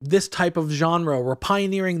this type of genre, we're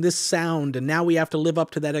pioneering this sound, and now we have to live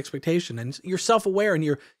up to that expectation. And you're self-aware, and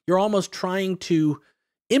you're almost trying to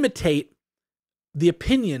imitate the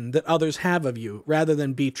opinion that others have of you rather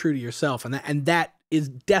than be true to yourself. And that is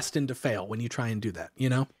destined to fail when you try and do that, you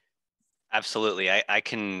know? Absolutely. I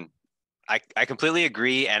completely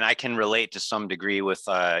agree. And I can relate to some degree with,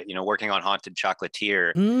 working on Haunted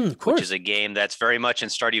Chocolatier, which is a game that's very much in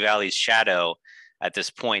Stardew Valley's shadow at this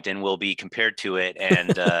point and will be compared to it. And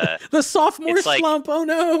the sophomore slump. Oh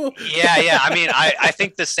no. Yeah. I mean, I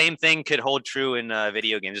think the same thing could hold true in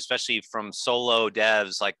video games, especially from solo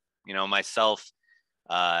devs like, myself.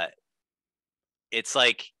 It's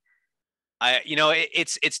like,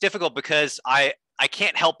 it's difficult because I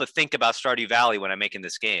can't help but think about Stardew Valley when I'm making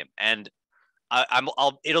this game, and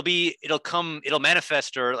it'll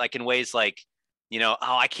manifest or like in ways like, oh,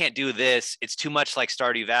 I can't do this. It's too much like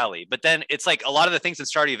Stardew Valley. But then it's like a lot of the things in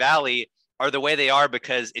Stardew Valley are the way they are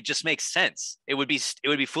because it just makes sense. It would be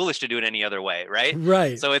foolish to do it any other way, right?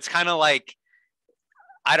 Right. So it's kind of like,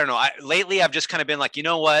 I don't know. Lately I've just kind of been like, you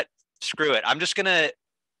know what? Screw it. I'm just gonna,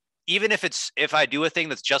 even if I do a thing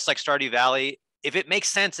that's just like Stardew Valley, if it makes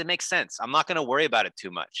sense, it makes sense. I'm not gonna worry about it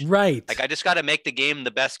too much. Right. Like I just got to make the game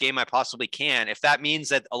the best game I possibly can. If that means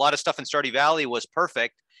that a lot of stuff in Stardew Valley was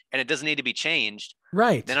perfect and it doesn't need to be changed,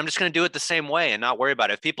 right, then I'm just going to do it the same way and not worry about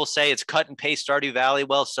it. If people say it's cut and paste Stardew Valley,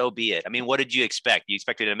 well, so be it. I mean, what did you expect? You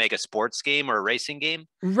expected to make a sports game or a racing game?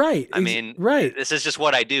 Right. I mean, right. This is just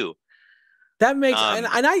what I do. That makes, and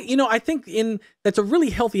I think that's a really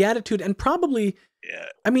healthy attitude, and probably, yeah.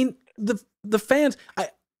 I mean, the fans, I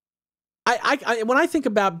when I think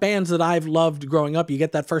about bands that I've loved growing up, you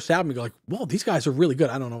get that first album, you go like, whoa, these guys are really good.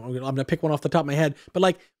 I don't know, I'm going to pick one off the top of my head, but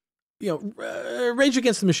like, Rage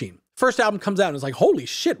Against the Machine. First album comes out and it's like, holy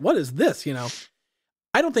shit, what is this?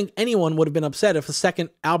 I don't think anyone would have been upset if a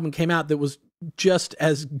second album came out that was just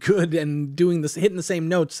as good and hitting the same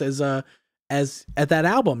notes as at that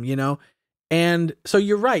album, And so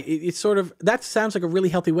you're right. It's sort of, that sounds like a really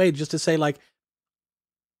healthy way just to say like,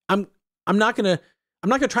 I'm not gonna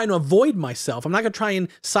try and avoid myself. I'm not gonna try and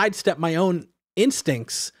sidestep my own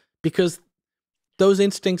instincts because those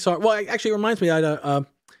instincts are, well, it actually reminds me, I had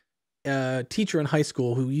a teacher in high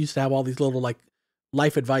school who used to have all these little like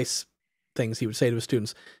life advice things he would say to his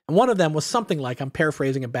students. And one of them was something like, I'm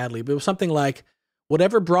paraphrasing it badly, but it was something like,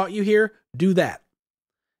 whatever brought you here, do that.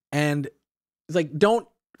 And it's like, don't,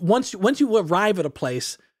 once you arrive at a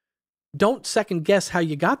place, don't second guess how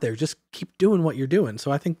you got there. Just keep doing what you're doing.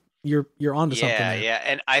 So I think you're onto something there. Yeah.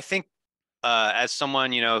 And I think as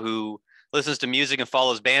someone, who listens to music and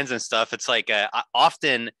follows bands and stuff, it's like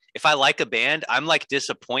often if I like a band, I'm like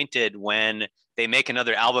disappointed when they make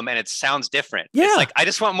another album and it sounds different. Yeah. It's like, I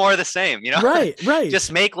just want more of the same, Right.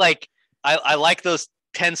 Just make like, I like those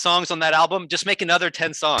 10 songs on that album. Just make another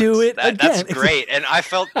 10 songs. Do it again. That's great. And I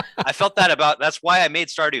felt that about, that's why I made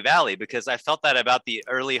Stardew Valley, because I felt that about the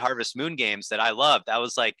early Harvest Moon games that I loved. I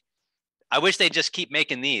was like, I wish they just keep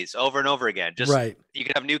making these over and over again. Just right. You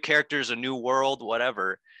can have new characters, a new world,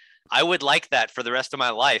 whatever. I would like that for the rest of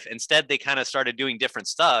my life. Instead, they kind of started doing different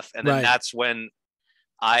stuff. And then that's when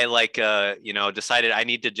I decided I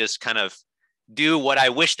need to just kind of do what I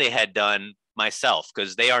wish they had done myself,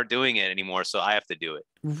 because they aren't doing it anymore. So I have to do it.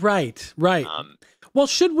 Right. Well,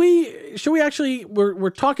 should we actually, we're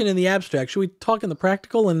talking in the abstract. Should we talk in the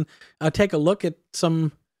practical and take a look at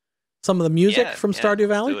some of the music from Stardew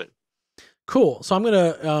Valley? Let's do it. Cool. So I'm going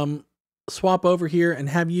to swap over here and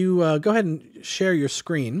have you go ahead and share your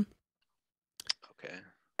screen. Okay.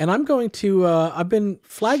 And I'm going to, I've been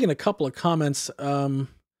flagging a couple of comments that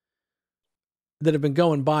have been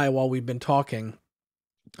going by while we've been talking.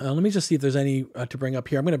 Let me just see if there's any to bring up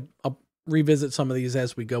here. I'll revisit some of these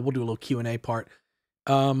as we go. We'll do a little Q&A part.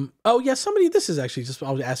 Oh yeah, this is actually just,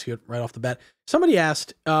 I'll ask you it right off the bat. Somebody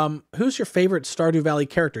asked, who's your favorite Stardew Valley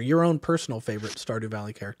character? Your own personal favorite Stardew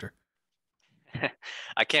Valley character?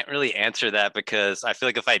 I can't really answer that because I feel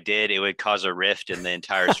like if I did, it would cause a rift in the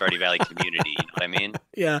entire Stardew Valley community. You know what I mean?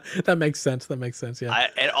 Yeah, that makes sense. Yeah.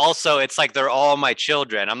 And also, it's like they're all my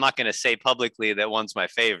children. I'm not going to say publicly that one's my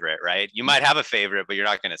favorite, right? You might have a favorite, but you're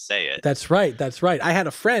not going to say it. That's right. I had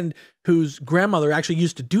a friend whose grandmother actually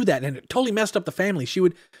used to do that, and it totally messed up the family. She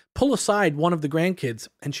would pull aside one of the grandkids,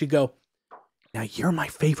 and she'd go, "Now you're my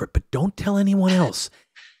favorite, but don't tell anyone else."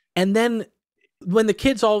 And then when the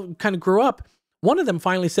kids all kind of grew up, one of them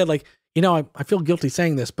finally said, like, I feel guilty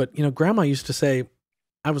saying this, but, grandma used to say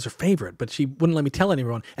I was her favorite, but she wouldn't let me tell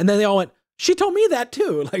anyone. And then they all went, she told me that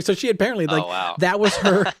too. Like, so she apparently, like, that was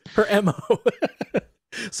her MO.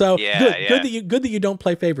 So good that you don't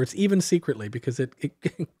play favorites, even secretly, because it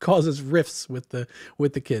causes rifts with the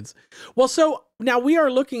kids. Well, so now we are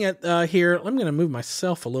looking at here. I'm going to move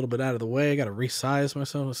myself a little bit out of the way. I got to resize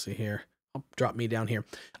myself. Let's see here. I'll drop me down here.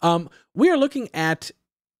 We are looking at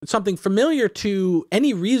something familiar to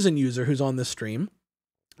any Reason user who's on this stream,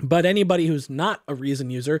 but anybody who's not a Reason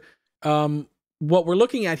user, what we're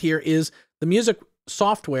looking at here is the music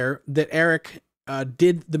software that Eric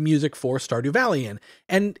did the music for Stardew Valley in.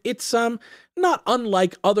 And it's not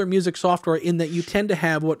unlike other music software in that you tend to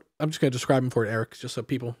have what, I'm just going to describe them for Eric, just so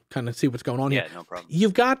people kind of see what's going on here. Yeah, no problem.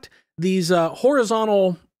 You've got these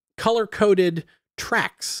horizontal color-coded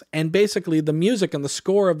tracks, and basically the music and the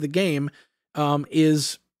score of the game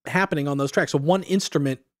is happening on those tracks. So one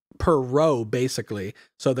instrument per row, basically.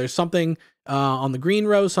 So there's something on the green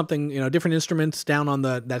row, something, different instruments down on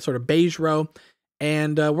that sort of beige row.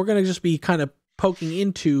 And we're going to just be kind of poking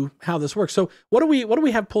into how this works. So what do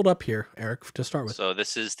we have pulled up here, Eric, to start with? So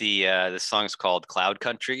this is this song's called Cloud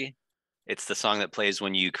Country. It's the song that plays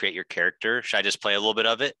when you create your character. Should I just play a little bit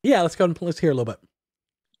of it? Yeah, let's go and let's hear a little bit.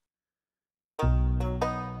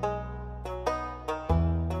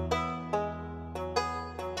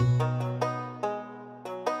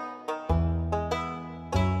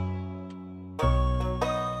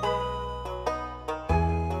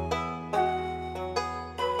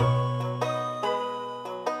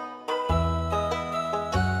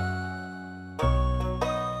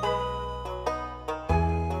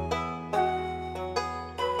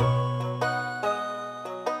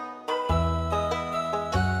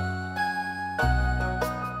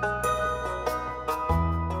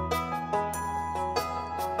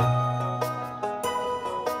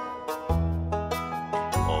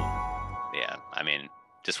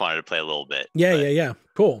 Just wanted to play a little bit. Yeah.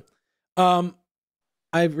 Cool.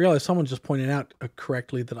 I realized someone just pointed out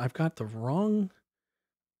correctly that I've got the wrong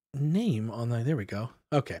name on there we go.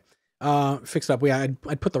 Okay. Fixed up.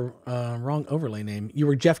 I'd put the wrong overlay name. You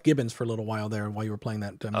were Jeff Gibbons for a little while there while you were playing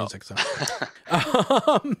that music. So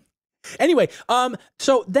anyway,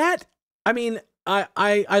 so that I mean,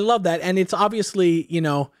 I love that, and it's obviously, you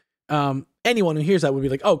know, anyone who hears that would be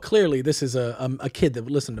like, oh, clearly this is a kid that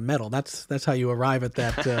would listen to metal. That's how you arrive at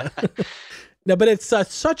that. No, but it's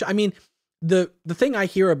such. I mean, the thing I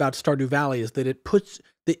hear about Stardew Valley is that it puts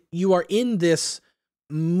that you are in this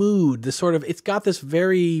mood, this sort of. It's got this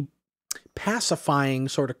very pacifying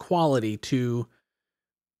sort of quality to.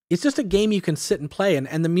 It's just a game you can sit and play,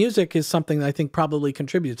 and the music is something that I think probably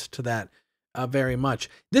contributes to that very much.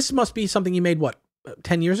 This must be something you made, what,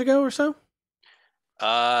 10 years ago or so?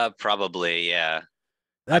 Probably, yeah.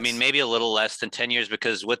 I mean, maybe a little less than 10 years,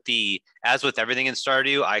 because as with everything in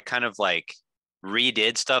Stardew, I kind of like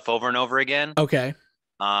redid stuff over and over again. Okay.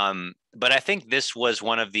 But I think this was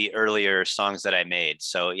one of the earlier songs that I made.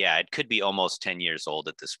 So yeah, it could be almost 10 years old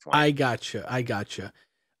at this point. I gotcha.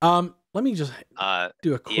 Let me just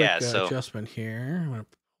do a quick adjustment here.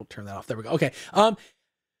 We'll turn that off. There we go. Okay.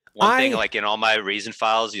 One thing, like in all my Reason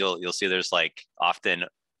files, you'll see there's like often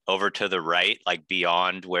over to the right, like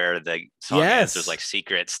beyond where the song is, there's like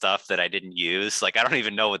secret stuff that I didn't use. Like I don't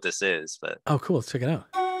even know what this is, but oh, cool. Let's check it out.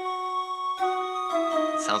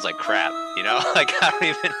 It sounds like crap, you know. Like I don't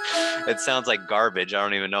even. It sounds like garbage. I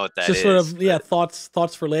don't even know what that is. Just sort of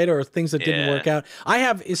thoughts for later, or things that didn't work out. I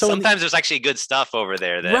have sometimes there's actually good stuff over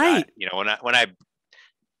there that you know, when I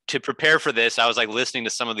to prepare for this, I was like listening to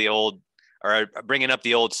some of the old, or bringing up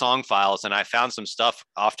the old song files, and I found some stuff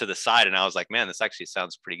off to the side, and I was like, man, this actually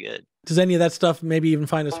sounds pretty good. Does any of that stuff maybe even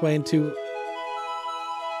find its way into?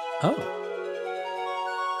 Oh.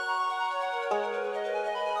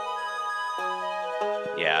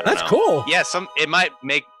 Yeah, I don't That's know. cool. Yeah, some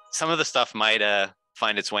of the stuff might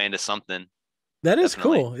find its way into something. That is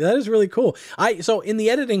cool. That is really cool. So in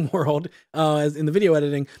the editing world, as in the video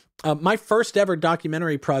editing, my first ever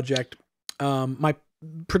documentary project, my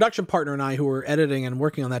production partner and I, who were editing and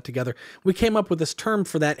working on that together, we came up with this term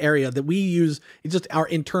for that area that we use. It's just our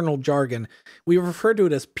internal jargon. We refer to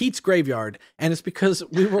it as Pete's Graveyard, and it's because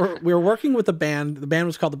we were working with a band. The band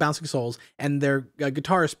was called the Bouncing Souls, and their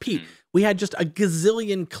guitarist Pete. We had just a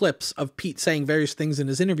gazillion clips of Pete saying various things in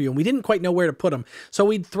his interview, and we didn't quite know where to put them. So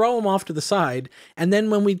we'd throw them off to the side, and then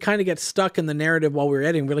when we'd kind of get stuck in the narrative while we were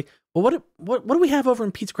editing, we're like, well, what do we have over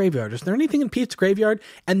in Pete's Graveyard? Is there anything in Pete's Graveyard?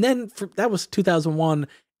 And then that was 2001,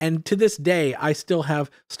 and to this day, I still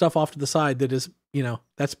have stuff off to the side that is, you know,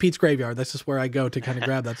 that's Pete's Graveyard. That's just where I go to kind of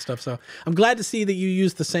grab that stuff. So I'm glad to see that you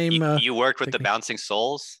used the same. You worked with technique. The Bouncing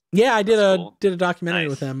Souls? Yeah, I did did a documentary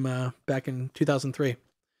with them back in 2003.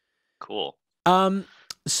 Cool.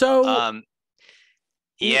 So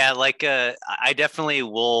yeah, like I definitely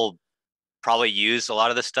will probably use a lot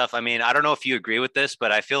of this stuff. I mean, I don't know if you agree with this,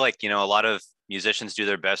 but I feel like, you know, a lot of musicians do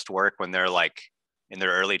their best work when they're like in their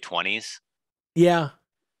early 20s. Yeah.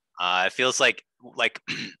 It feels like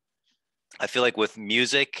I feel like with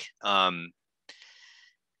music, and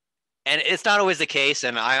it's not always the case,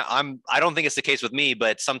 and I don't think it's the case with me,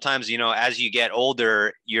 but sometimes, you know, as you get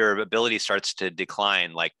older, your ability starts to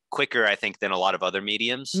decline, like quicker, I think, than a lot of other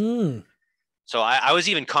mediums. So I was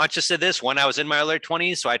even conscious of this when I was in my early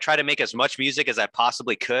 20s. So I try to make as much music as I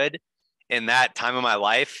possibly could in that time of my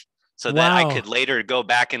life, so that I could later go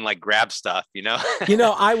back and like grab stuff, you know. You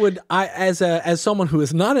know, as someone who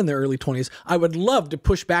is not in their early 20s, I would love to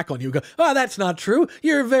push back on you. Go, oh, that's not true.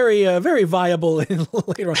 You're very, very viable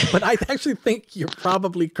later on. But I actually think you're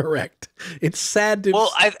probably correct. It's sad to.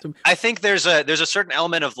 Well, I think there's a certain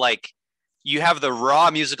element of like, you have the raw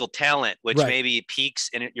musical talent, which maybe peaks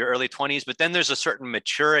in your early 20s, but then there's a certain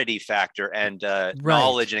maturity factor and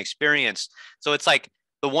knowledge and experience. So it's like,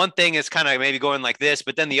 the one thing is kind of maybe going like this,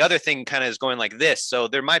 but then the other thing kind of is going like this. So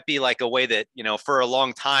there might be like a way that, you know, for a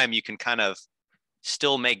long time, you can kind of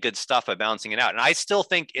still make good stuff by balancing it out. And I still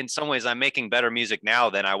think in some ways I'm making better music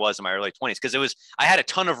now than I was in my early 20s. Cause I had a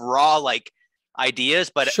ton of raw like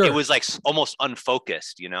ideas, but it was like almost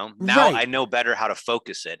unfocused, you know. Now I know better how to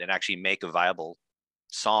focus it and actually make a viable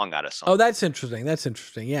song out of something. Oh, that's interesting. That's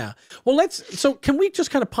interesting. Yeah. Well, so can we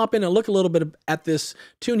just kind of pop in and look a little bit at this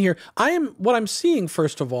tune here? What I'm seeing,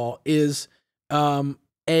 first of all, is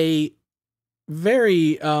a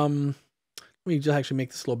very, let me just actually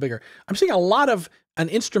make this a little bigger. I'm seeing a lot of an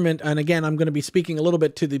instrument. And again, I'm going to be speaking a little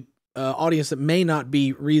bit to the audience that may not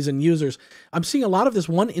be Reason users. I'm seeing a lot of this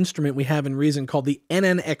one instrument we have in Reason called the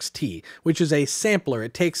NNXT, which is a sampler.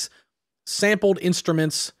 It takes sampled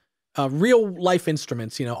instruments, real life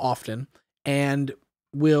instruments, you know, often, and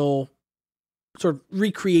will sort of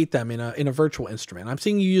recreate them in a virtual instrument. I'm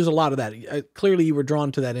seeing you use a lot of that. Clearly you were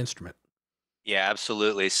drawn to that instrument. Yeah,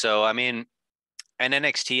 absolutely. So, I mean, an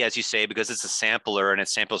NXT, as you say, because it's a sampler and it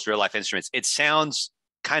samples real life instruments, it sounds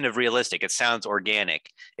kind of realistic. It sounds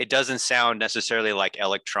organic. It doesn't sound necessarily like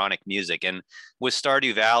electronic music. And with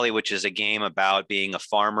Stardew Valley, which is a game about being a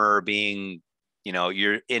farmer, being, you know,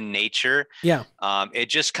 you're in nature. Yeah. It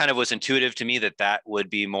just kind of was intuitive to me that that would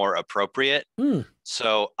be more appropriate.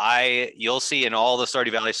 So you'll see in all the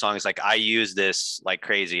Stardew Valley songs, like I use this like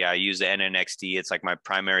crazy. I use the NNXT. It's like my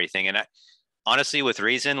primary thing. And honestly, with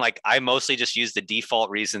Reason, like I mostly just use the default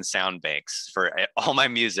Reason sound banks for all my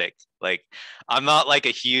music. Like I'm not like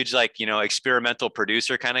a huge, like, you know, experimental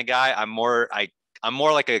producer kind of guy. I'm more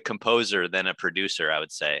like a composer than a producer, I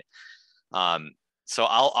would say. So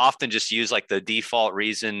I'll often just use like the default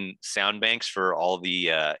Reason sound banks for all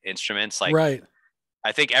the instruments. Like, right.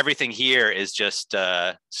 I think everything here is just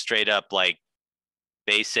straight up like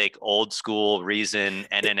basic old school Reason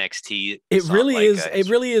NNXT. It really is. It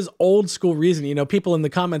really is old school Reason. You know, people in the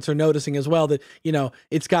comments are noticing as well that, you know,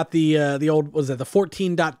 it's got the old, was it the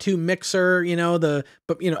 14.2 mixer, you know,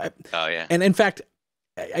 but you know, oh yeah. And in fact,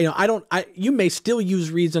 you know, you may still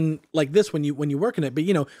use Reason like this when you work in it, but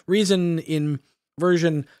you know, Reason in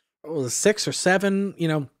version 6 or 7, you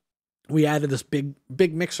know, we added this big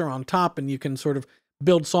mixer on top, and you can sort of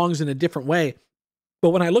build songs in a different way. But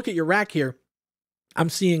when I look at your rack here, I'm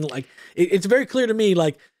seeing like it's very clear to me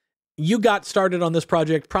like you got started on this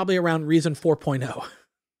project probably around Reason 4.0.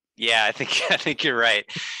 Yeah, I think you're right.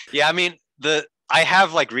 Yeah, I mean I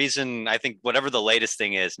have like Reason, I think whatever the latest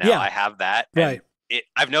thing is now, I have that. Right.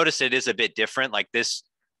 I've noticed it is a bit different. Like this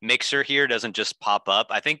mixer here doesn't just pop up.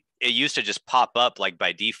 I think it used to just pop up like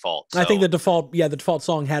by default. So, I think the default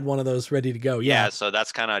song had one of those ready to go. Yeah. So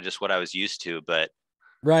that's kind of just what I was used to. But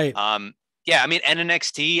right. Yeah, I mean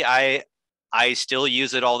NNXT, I still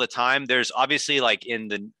use it all the time. There's obviously like in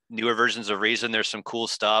the newer versions of Reason, there's some cool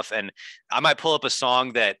stuff. And I might pull up a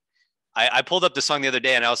song that I pulled up the song the other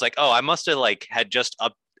day and I was like, oh, I must have like had just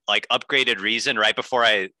upgraded Reason right before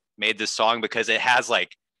I made this song, because it has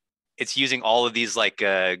like, it's using all of these like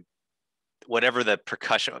whatever the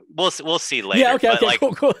percussion. We'll see later. Yeah. Okay. But, like,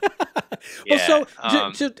 cool. Yeah,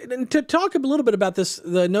 well, so to talk a little bit about this,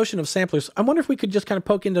 the notion of samplers, I wonder if we could just kind of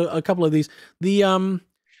poke into a couple of these.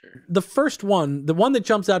 The first one, the one that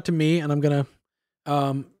jumps out to me, and I'm gonna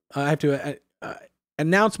I have to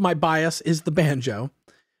announce my bias, is the banjo.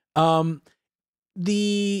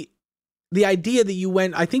 The idea that you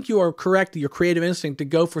went, I think you are correct, your creative instinct to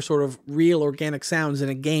go for sort of real organic sounds in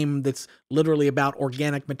a game that's literally about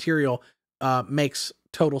organic material makes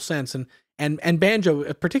total sense. And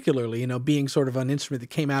banjo particularly, you know, being sort of an instrument that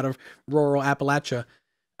came out of rural Appalachia,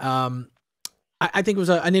 I think it was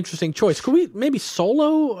an interesting choice. Could we maybe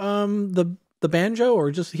solo the banjo,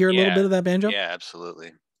 or just hear a little bit of that banjo? Yeah,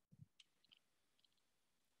 absolutely.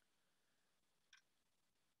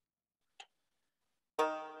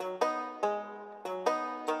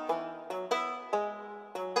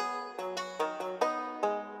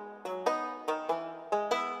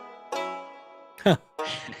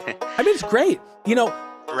 I mean, it's great. You know,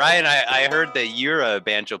 Ryan, I heard that you're a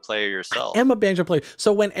banjo player yourself. I am a banjo player.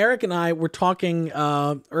 So when Eric and I were talking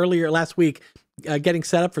earlier last week, getting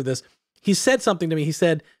set up for this, he said something to me. He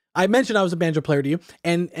said, I mentioned I was a banjo player to you,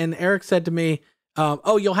 and Eric said to me,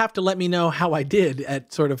 oh, you'll have to let me know how I did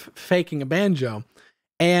at sort of faking a banjo.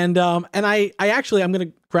 And I actually, I'm going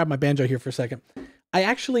to grab my banjo here for a second. I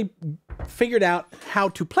actually figured out how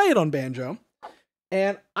to play it on banjo,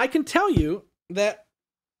 and I can tell you that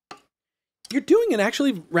you're doing an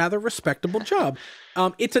actually rather respectable job.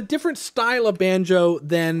 It's a different style of banjo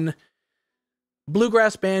than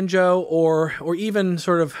bluegrass banjo or even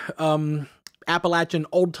sort of Appalachian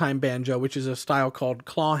old-time banjo, which is a style called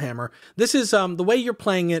clawhammer. This is the way you're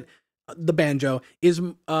playing it, the banjo, is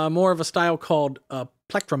more of a style called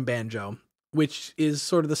plectrum banjo, which is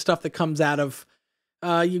sort of the stuff that comes out of,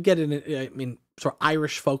 you get in, I mean, sort of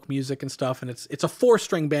Irish folk music and stuff, and it's a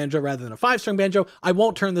 4-string banjo rather than a 5-string banjo. I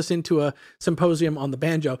won't turn this into a symposium on the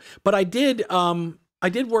banjo, but I did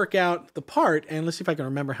work out the part, and let's see if I can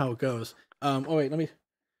remember how it goes. Oh wait,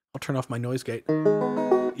 I'll turn off my noise gate.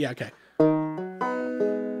 Yeah, okay.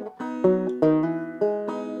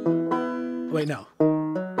 Wait, no.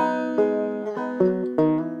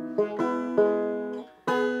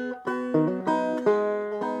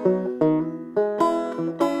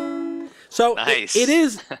 So nice. it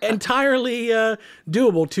is entirely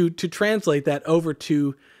doable to translate that over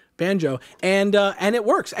to banjo, and it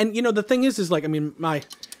works. And you know, the thing is like, I mean, my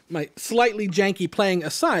slightly janky playing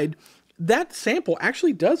aside, that sample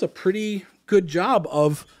actually does a pretty good job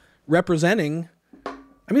of representing. I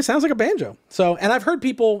mean, it sounds like a banjo. So, and I've heard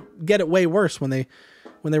people get it way worse when they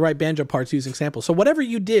write banjo parts using samples. So whatever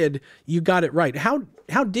you did, you got it right. How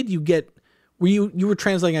did you get? You were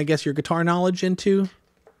translating, I guess, your guitar knowledge into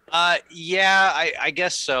Yeah, I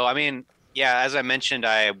guess so. I mean, yeah, as I mentioned,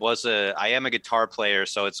 I am a guitar player,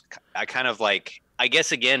 so I kind of like, I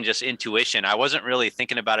guess again, just intuition. I wasn't really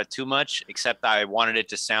thinking about it too much, except I wanted it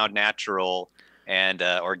to sound natural and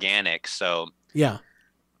organic. So, Yeah.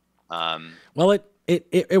 um, Well,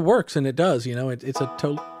 it works, and it does. You know, it's a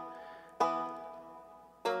total.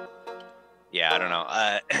 yeah, I don't know.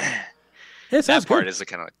 It sounds That part good. is the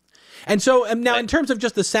kind of like, And so now, in terms of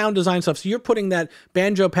just the sound design stuff, so you're putting that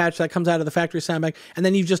banjo patch that comes out of the factory sound bag, and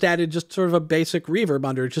then you've just added just sort of a basic reverb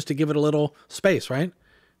under it just to give it a little space, right?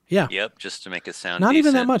 Yeah. yep, just to make it sound Not decent.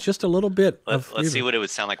 even that much, just a little bit. Let's reverb. see what it would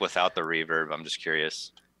sound like without the reverb. I'm just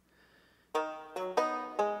curious.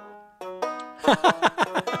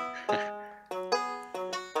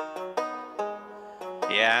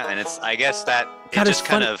 Yeah, and I guess that God, it just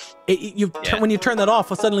kind of when you turn that off,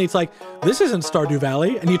 suddenly it's like, this isn't Stardew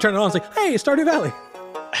Valley, and you turn it on, it's like, hey, Stardew Valley.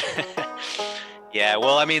 Yeah,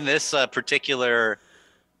 well, I mean, this particular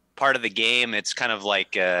part of the game, it's kind of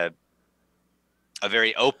like a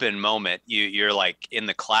very open moment. You're like in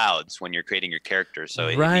the clouds when you're creating your character, so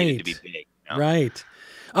it needed to be big. You know? Right.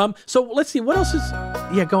 So let's see, what else is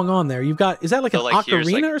going on there? You've got, is that like an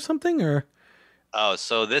ocarina or something, or? Oh,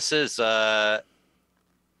 so this is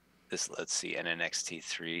let's see,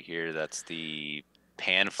 NNXT3 here. That's the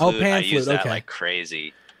pan flute. Oh, pan I flute. use that Okay. like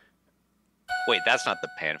crazy. Wait, that's not the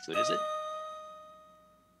pan flute, is it?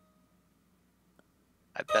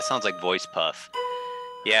 That sounds like voice puff.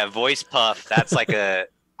 Yeah, voice puff. That's like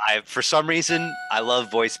for some reason, I love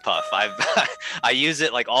voice puff. I use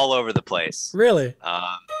it like all over the place. Really?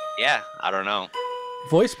 Yeah, I don't know.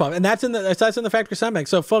 Voice puff, and that's in the factory sound bank.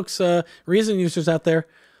 So, folks, Reason users out there,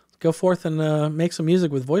 go forth and make some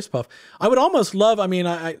music with voice puff. I would almost love. I mean,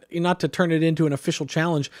 I not to turn it into an official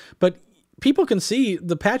challenge, but people can see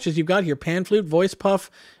the patches you've got here: pan flute, voice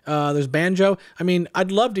puff. There's banjo. I mean,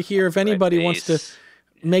 I'd love to hear if anybody wants to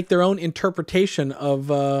make their own interpretation of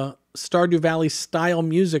Stardew Valley style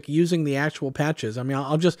music using the actual patches. I mean,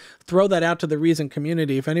 I'll just throw that out to the Reason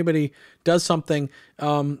community. If anybody does something,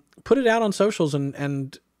 put it out on socials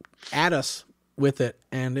and add us with it.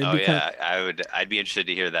 And I'd be interested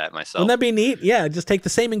to hear that myself. Wouldn't that be neat? Yeah, just take the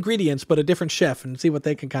same ingredients but a different chef and see what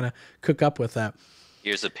they can kind of cook up with that.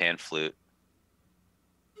 Here's a pan flute.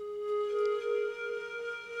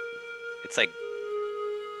 It's like,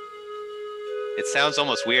 it sounds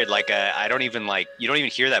almost weird. Like you don't even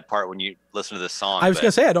hear that part when you listen to the song. I was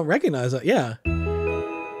gonna say I don't recognize it. Yeah.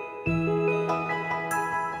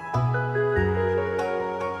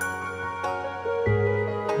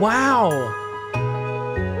 Wow.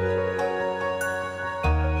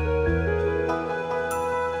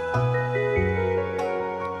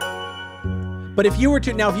 But if you were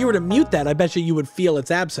to mute that, I bet you would feel its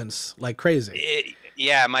absence like crazy.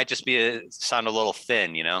 It might just sound a little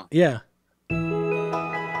thin, you know? Yeah.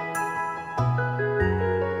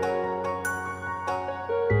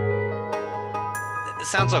 It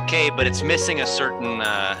sounds okay, but it's missing a certain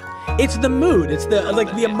It's the mood. It's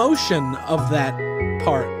the emotion of that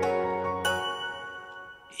part.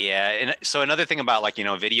 Yeah, and so another thing about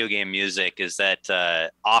video game music is that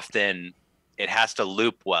often it has to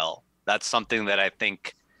loop well. That's something that I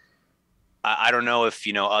think I don't know if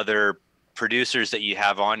other producers that you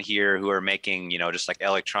have on here who are making just like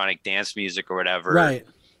electronic dance music or whatever. Right.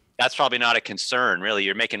 That's probably not a concern, really.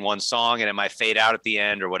 You're making one song and it might fade out at the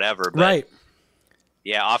end or whatever. But right.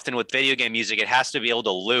 Yeah, often with video game music, it has to be able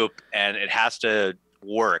to loop and it has to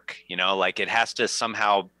work. Like it has to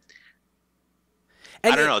somehow.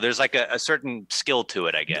 And I don't know. There's like a certain skill to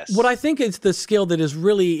it, I guess. What I think is the skill that is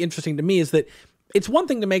really interesting to me is that it's one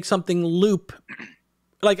thing to make something loop.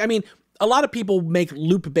 A lot of people make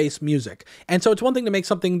loop-based music. And so it's one thing to make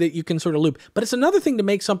something that you can sort of loop. But it's another thing to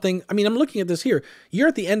make something. I mean, I'm looking at this here. You're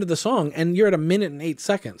at the end of the song and you're at 1 minute and 8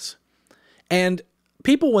 seconds. And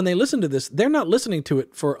people, when they listen to this, they're not listening to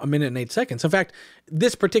it for 1 minute and 8 seconds. In fact,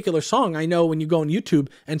 this particular song, I know when you go on YouTube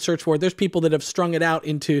and search for it, there's people that have strung it out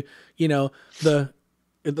into, the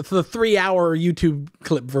 3-hour YouTube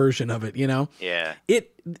clip version of it, Yeah.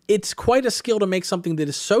 It's quite a skill to make something that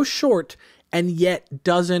is so short and yet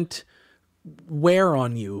doesn't wear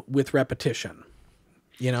on you with repetition,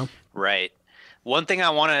 Right. One thing I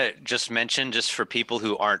want to just mention, just for people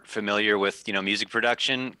who aren't familiar with, music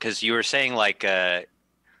production, because you were saying that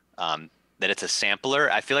it's a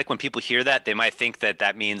sampler. I feel like when people hear that, they might think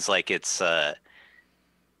that means like it's the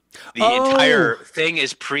entire thing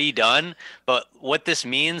is pre-done. But what this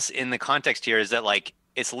means in the context here is that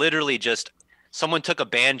it's literally just someone took a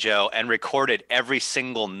banjo and recorded every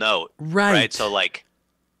single note. Right. So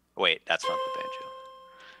wait, that's not the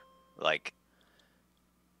banjo.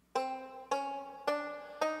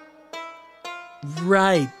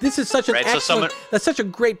 Right. This is such an Right, so excellent, that's such a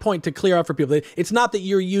great point to clear up for people. It's not that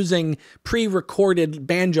you're using pre-recorded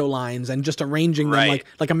banjo lines and just arranging them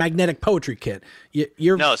like a magnetic poetry kit.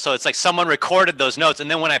 No, so it's like someone recorded those notes, and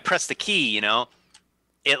then when I press the key,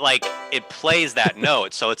 it plays that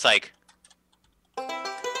note. So it's like,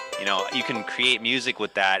 you can create music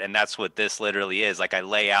with that, and that's what this literally is. Like, I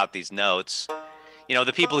lay out these notes.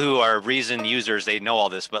 The people who are Reason users, they know all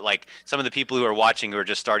this, but like some of the people who are watching who are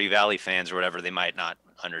just Stardew Valley fans or whatever, they might not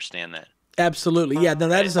understand that. Absolutely. Yeah, no,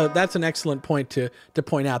 that's an excellent point to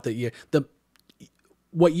point out, that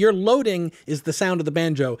what you're loading is the sound of the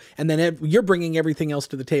banjo, and then you're bringing everything else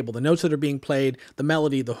to the table. The notes that are being played, the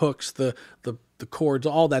melody, the hooks, the chords,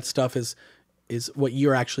 all that stuff is what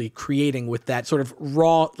you're actually creating with that sort of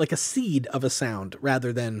raw, like a seed of a sound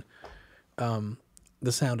rather than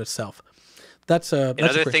the sound itself. That's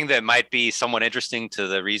another thing that might be somewhat interesting to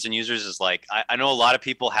the Reason users is like, I know a lot of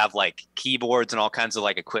people have like keyboards and all kinds of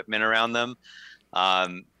like equipment around them.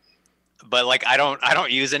 But like, I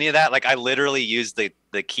don't use any of that. Like, I literally use the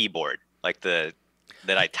keyboard, like that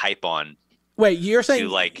I type on. Wait, you're saying,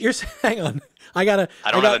 hang on. I don't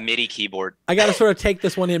have a MIDI keyboard. I got to sort of take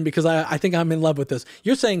this one in because I think I'm in love with this.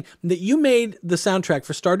 You're saying that you made the soundtrack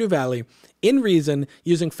for Stardew Valley in Reason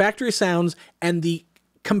using factory sounds and the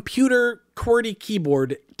computer QWERTY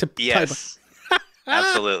keyboard to type.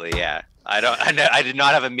 Absolutely, yeah. I did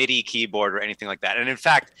not have a MIDI keyboard or anything like that. And in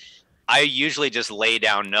fact, I usually just lay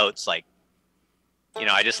down notes, like,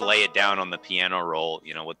 I just lay it down on the piano roll,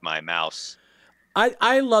 with my mouse.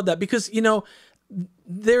 I love that because,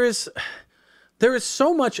 there is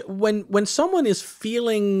so much when someone is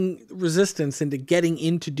feeling resistance into getting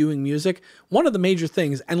into doing music. One of the major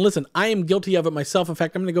things, and listen, I am guilty of it myself. In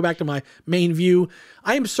fact, I'm going to go back to my main view.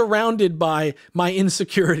 I am surrounded by my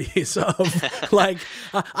insecurities of like,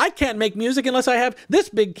 I can't make music unless I have this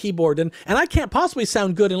big keyboard, and I can't possibly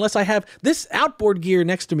sound good unless I have this outboard gear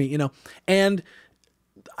next to me, and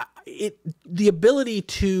the ability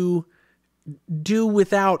to do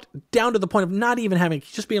without, down to the point of not even having,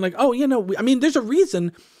 just being like, there's a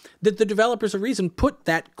reason that the developers of Reason put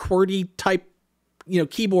that QWERTY type,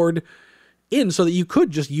 keyboard in so that you could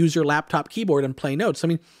just use your laptop keyboard and play notes. I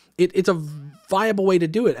mean, it's a viable way to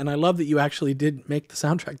do it, and I love that you actually did make the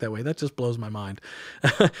soundtrack that way. That just blows my mind.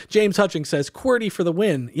 James Hutchings says, QWERTY for the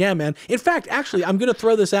win. Yeah, man. In fact, actually, I'm going to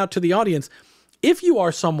throw this out to the audience. If you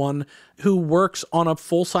are someone who works on a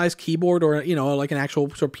full-size keyboard or, like an actual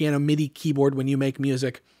sort of piano MIDI keyboard when you make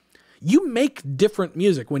music, you make different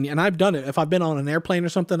music. And I've done it. If I've been on an airplane or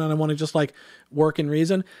something and I want to just like work in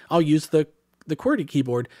Reason, I'll use the QWERTY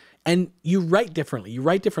keyboard, and you write differently. You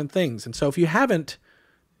write different things. And so if you haven't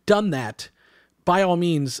done that, by all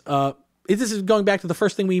means, this is going back to the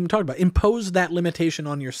first thing we even talked about. Impose that limitation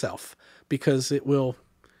on yourself, because it will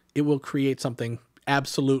create something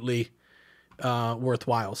absolutely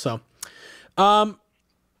worthwhile. So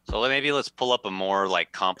maybe let's pull up a more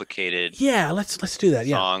like complicated let's do that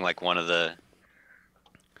song, like one of the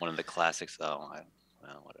classics. Whatever.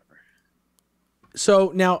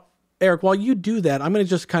 So now, Eric, while you do that, I'm going to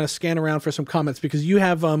just kind of scan around for some comments, because you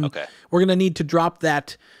have we're going to need to drop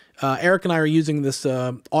that. Eric and I are using this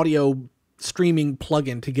audio streaming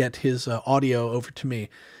plugin to get his audio over to me.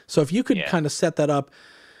 So if you could kind of set that up.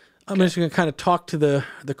 I'm just going to kind of talk to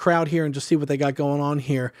the crowd here and just see what they got going on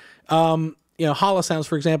here. Hollow Sounds,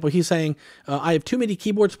 for example, he's saying, I have too many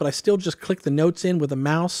keyboards, but I still just click the notes in with a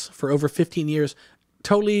mouse for over 15 years. A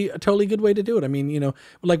totally good way to do it. I mean,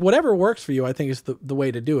 like whatever works for you, I think is the way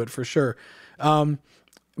to do it for sure.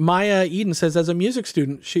 Maya Eden says, as a music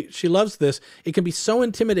student, she loves this. It can be so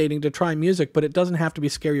intimidating to try music, but it doesn't have to be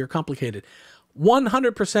scary or complicated.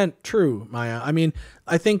 100% true, Maya. I mean,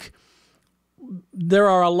 I think there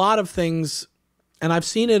are a lot of things, and I've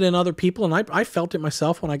seen it in other people, and I felt it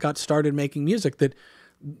myself when I got started making music, that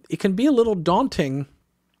it can be a little daunting,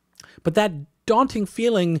 but that daunting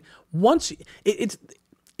feeling, once it's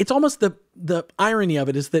almost the irony of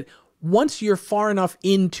it is that once you're far enough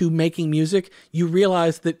into making music, you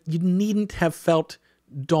realize that you needn't have felt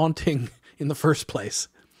daunting in the first place.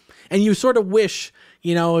 And you sort of wish,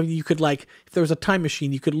 you could, like, if there was a time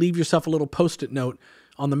machine, you could leave yourself a little Post-it note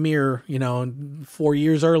on the mirror, 4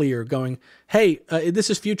 years earlier, going, "Hey, this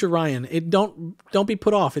is future Ryan. Don't be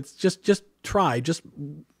put off. It's just try, just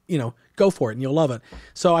go for it, and you'll love it."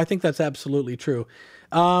 So I think that's absolutely true.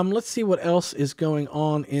 Let's see what else is going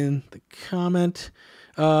on in the comment.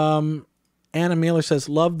 Anna Mailer says,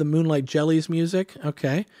 "Love the Moonlight Jellies music."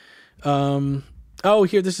 Okay.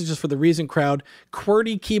 Here, this is just for the Reason crowd.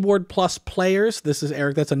 QWERTY keyboard plus players. This is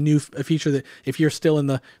Eric. That's a feature that if you're still in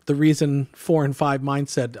the Reason 4 and 5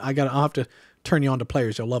 mindset, I'll have to turn you on to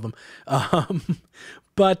players. You'll love them.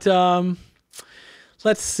 But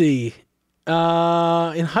let's see.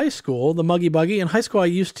 In high school, the Muggy Buggy. In high school, I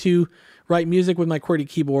used to write music with my QWERTY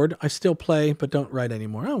keyboard. I still play, but don't write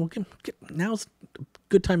anymore. Oh, now's a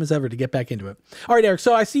good time as ever to get back into it. All right, Eric.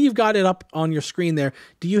 So I see you've got it up on your screen there.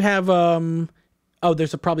 Do you have? Oh,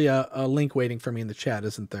 there's probably a link waiting for me in the chat,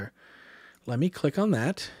 isn't there? Let me click on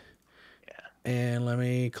that. Yeah. And let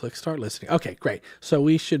me click start listening. Okay, great. So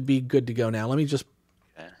we should be good to go now. Let me just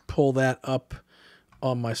pull that up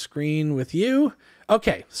on my screen with you.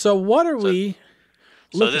 Okay, so what are we?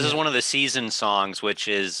 So this is one of the season songs, which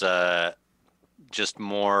is just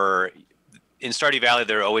more. In Stardew Valley,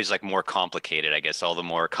 they're always like more complicated. I guess all the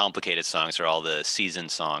more complicated songs are all the season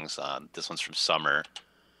songs. This one's from summer.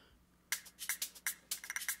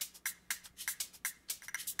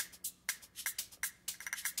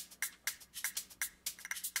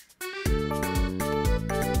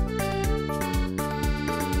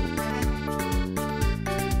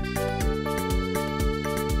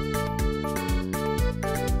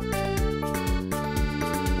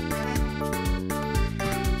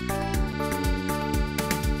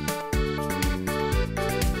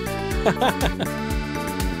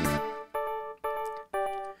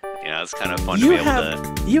 Yeah, it's kind of fun to be able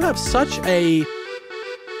to. You have such a.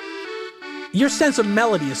 Your sense of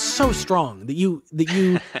melody is so strong that you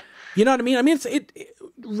you know what I mean. I mean,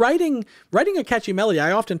 writing a catchy melody.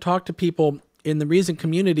 I often talk to people in the Reason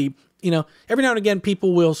community. You know, every now and again,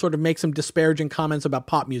 people will sort of make some disparaging comments about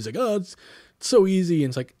pop music. Oh, it's so easy,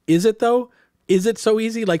 and it's like, is it though? Is it so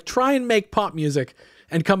easy? Like, try and make pop music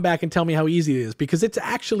and come back and tell me how easy it is, because it's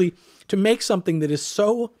actually to make something that is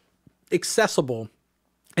so accessible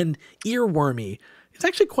and earwormy. It's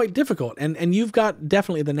actually quite difficult, and you've got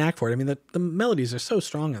definitely the knack for it. I mean, the melodies are so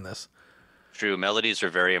strong in this. True, melodies are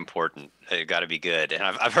very important. They got to be good, and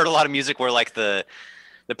I've heard a lot of music where like the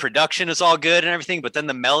production is all good and everything, but then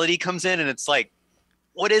the melody comes in and it's like,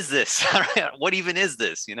 what is this? What even is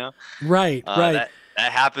this? You know? Right, right.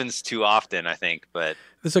 That happens too often, I think. But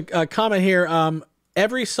there's a comment here.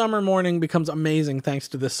 Every summer morning becomes amazing thanks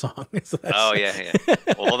to this song. So oh, yeah.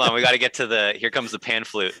 Well, hold on. We got to get to the... Here comes the pan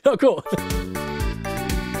flute. Oh, cool.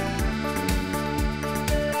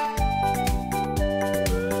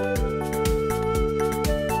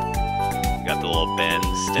 Got the little bend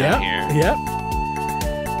stem here. Yep.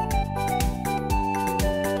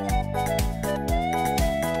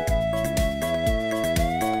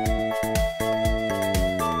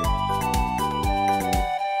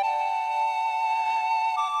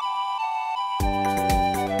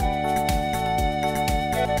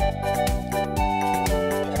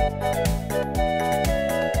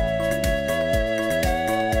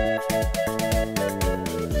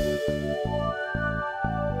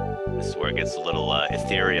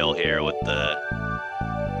 Ethereal here with the.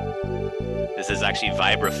 This is actually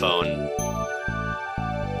vibraphone.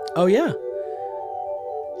 Oh yeah.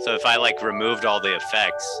 So if I like removed all the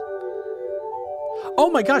effects. Oh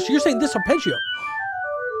my gosh, you're saying this arpeggio?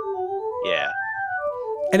 Yeah.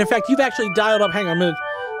 And in fact, you've actually dialed up. Hang on a minute,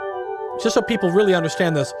 just so people really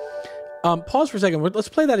understand this. Pause for a second. Let's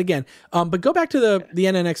play that again. But go back to the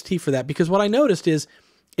NNXT for that, because what I noticed is.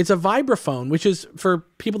 It's a vibraphone, which is, for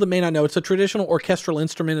people that may not know, it's a traditional orchestral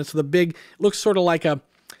instrument. It's the big, looks sort of like a,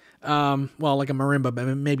 well, like a marimba, but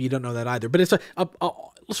maybe you don't know that either. But it's a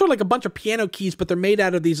sort of like a bunch of piano keys, but they're made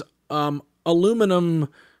out of these aluminum,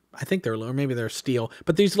 I think they're aluminum, maybe they're steel,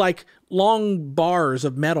 but these like long bars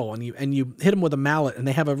of metal, and you hit them with a mallet, and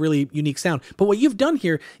they have a really unique sound. But what you've done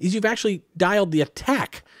here is you've actually dialed the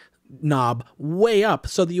attack knob way up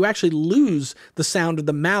so that you actually lose the sound of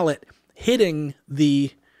the mallet hitting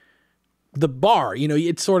the bar. You know,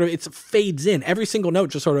 it fades in. Every single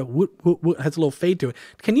note just sort of has a little fade to it.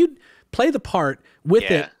 Can you play the part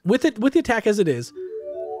with with the attack as it is,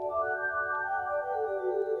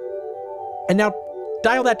 and now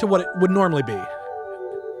dial that to what it would normally be?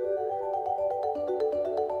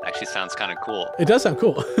 Actually sounds kind of cool. It does sound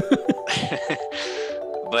cool.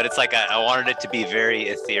 But it's like I wanted it to be very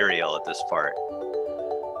ethereal at this part.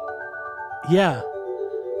 Yeah.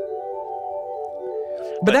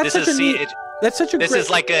 But that's such a neat, that's such a this great...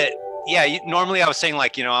 is like a, yeah, normally I was saying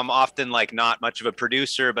like, you know, I'm often like not much of a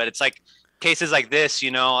producer, but it's like cases like this,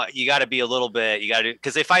 you know, you got to be a little bit, you got to,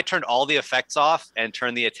 because if I turned all the effects off and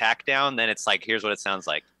turn the attack down, then it's like, here's what it sounds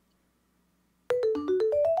like.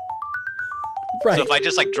 Right. So if I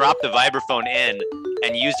just like drop the vibraphone in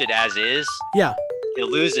and used it as is, yeah, it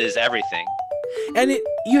loses everything. And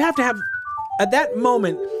you have to have, at that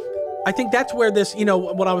moment, I think that's where this, you know,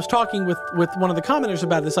 what I was talking with one of the commenters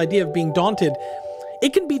about, this idea of being daunted,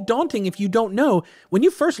 it can be daunting if you don't know. When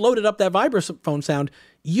you first loaded up that vibraphone sound,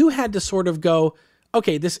 you had to sort of go,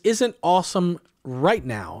 okay, this isn't awesome right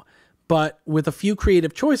now, but with a few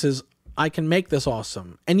creative choices, I can make this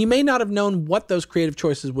awesome. And you may not have known what those creative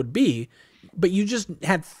choices would be, but you just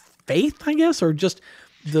had faith, I guess, or just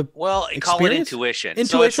the call it intuition.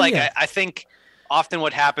 So it's like, I think often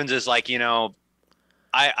what happens is like, you know,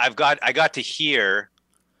 I got to hear,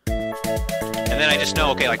 and then I just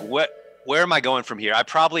know, okay, like where am I going from here? I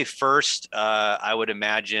probably first, I would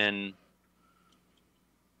imagine,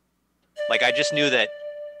 like I just knew that,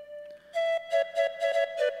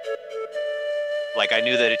 like I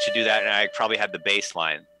knew that it should do that, and I probably had the bass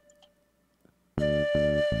line. And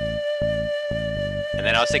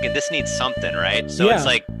then I was thinking, this needs something, right? So it's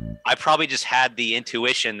like, I probably just had the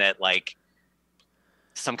intuition that like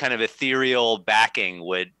some kind of ethereal backing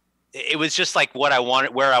it was just like what I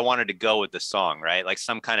wanted, where I wanted to go with the song, right? Like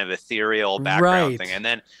some kind of ethereal background thing. And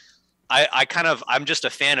then I'm just a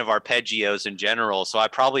fan of arpeggios in general. So I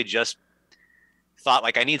probably just thought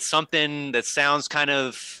like, I need something that sounds kind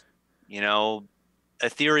of, you know,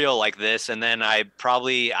 ethereal like this. And then I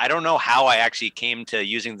don't know how I actually came to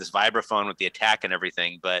using this vibraphone with the attack and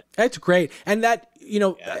everything, but that's great. And that, you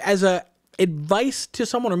know, as a advice to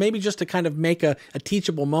someone, or maybe just to kind of make a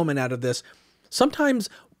teachable moment out of this, sometimes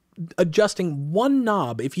adjusting one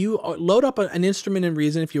knob, if you load up an instrument in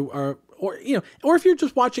Reason, if you are, or if you're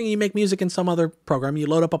just watching and you make music in some other program, you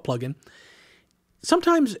load up a plugin,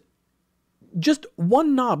 sometimes just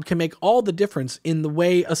one knob can make all the difference in the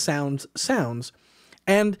way a sound sounds.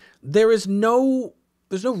 And there's no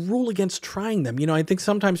rule against trying them. You know, I think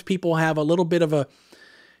sometimes people have a little bit of a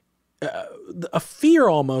fear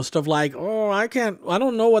almost of like, oh, I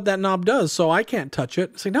don't know what that knob does, so I can't touch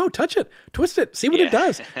it. Say, no, touch it, twist it, see what it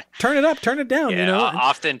does. Turn it up, turn it down, you know?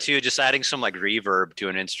 Often too, just adding some like reverb to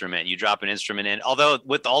an instrument. You drop an instrument in, although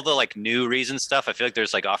with all the like new Reason stuff, I feel like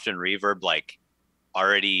there's like often reverb like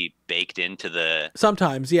already baked into the...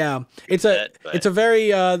 Sometimes, yeah. It's a very,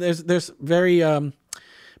 there's very...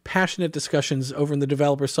 passionate discussions over in the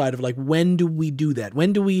developer side of like, when do we do that?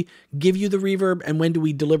 When do we give you the reverb, and when do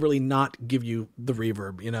we deliberately not give you the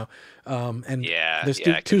reverb? You know, and there's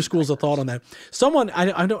two schools of thought on that. Someone,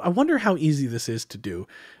 I wonder how easy this is to do.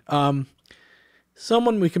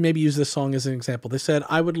 Someone, we can maybe use this song as an example. They said,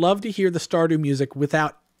 I would love to hear the Stardew music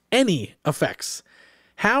without any effects.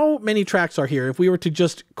 How many tracks are here if we were to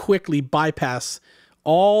just quickly bypass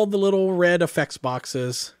all the little red effects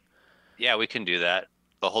boxes? Yeah, we can do that.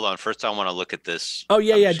 But hold on, first I want to look at this. Oh,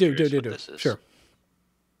 yeah, do. Sure.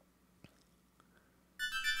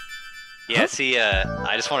 Yeah, see,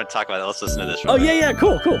 I just want to talk about it. Let's listen to this. Oh, yeah,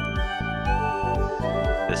 cool.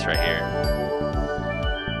 This right here.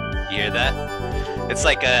 You hear that? It's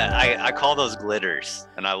like, I call those glitters,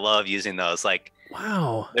 and I love using those. Like,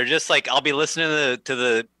 wow. They're just like, I'll be listening to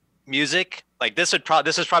the music. Like, this is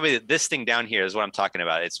probably this thing down here is what I'm talking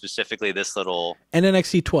about. It's specifically this little...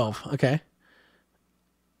 NNXT 12, okay.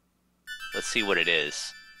 Let's see what it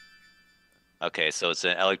is. Okay, so it's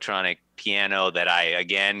an electronic piano that I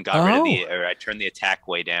again got rid of I turned the attack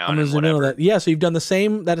way down. I'm gonna zoom in on that. Yeah, so you've done the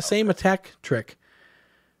same attack trick.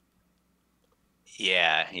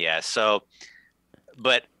 Yeah. So,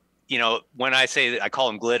 but you know, when I say I call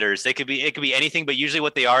them glitters, it could be anything, but usually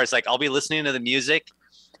what they are is like I'll be listening to the music,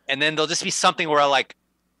 and then there'll just be something where I like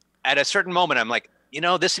at a certain moment I'm like, you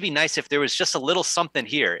know, this would be nice if there was just a little something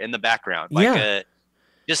here in the background, like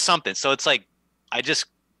just something. So it's like, it's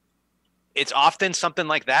often something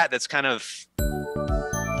like that. That's kind of,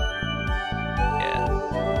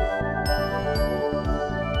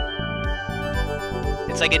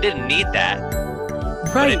 it's like, it didn't need that,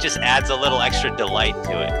 but it just adds a little extra delight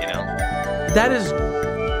to it, you know?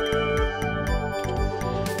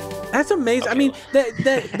 That's amazing. Okay. I mean,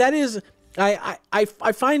 that is, I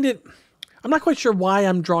find it, I'm not quite sure why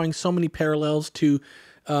I'm drawing so many parallels to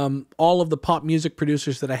all of the pop music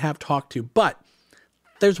producers that I have talked to, but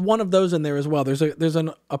there's one of those in there as well. There's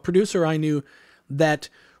a producer I knew that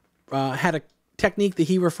had a technique that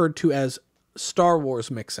he referred to as Star Wars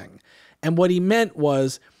mixing. And what he meant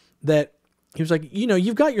was that he was like, you know,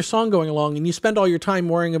 you've got your song going along and you spend all your time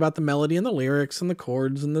worrying about the melody and the lyrics and the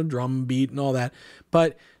chords and the drum beat and all that.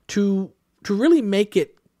 But to really make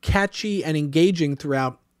it catchy and engaging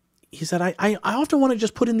throughout, he said, I often want to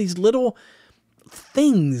just put in these little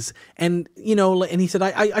things, and you know, and he said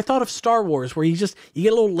I thought of Star Wars, where you get a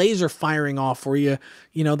little laser firing off, where you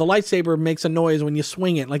know the lightsaber makes a noise when you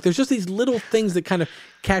swing it. Like there's just these little things that kind of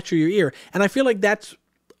capture your ear, and I feel like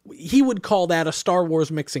he would call that a Star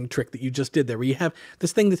Wars mixing trick that you just did there, where you have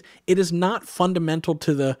this thing that it is not fundamental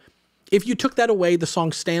to if you took that away, the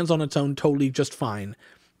song stands on its own totally just fine.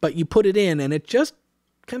 But you put it in, and it just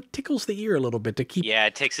kind of tickles the ear a little bit to keep. Yeah,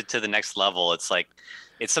 it takes it to the next level. It's like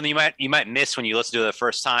it's something you might miss when you listen to it the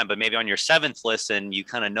first time, but maybe on your 7th listen, you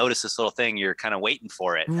kind of notice this little thing. You're kind of waiting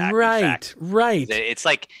for it. Right. It's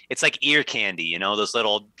like ear candy, you know, those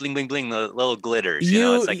little bling bling bling, the little glitters. You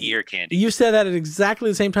know, it's like ear candy. You said that at exactly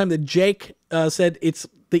the same time that Jake said it's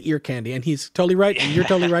the ear candy, and he's totally right, and you're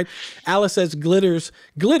totally right. Alice says glitters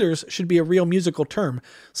should be a real musical term.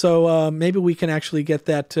 So maybe we can actually get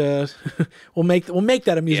that. We'll make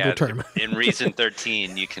that a musical term. In Reason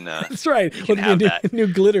 13, you can. That's right. You can have that new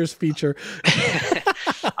glitters feature.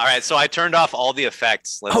 All right, so I turned off all the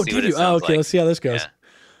effects. Let's see what it sounds okay, like. let's see how this goes. Yeah.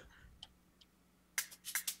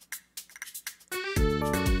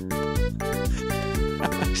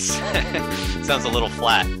 Sounds a little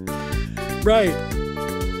flat. Right.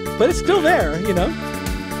 But it's still there, you know.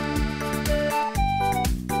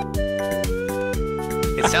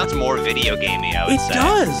 It sounds more video gamey, I would say. It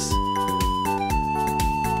does.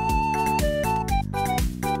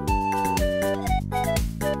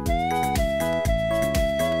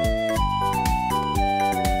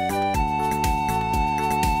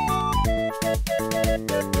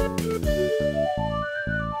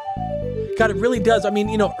 God, it really does. I mean,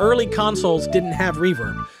 you know, early consoles didn't have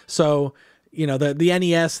reverb. So, you know, the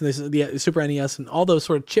NES and the Super NES and all those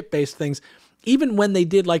sort of chip-based things, even when they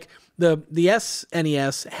did, like, the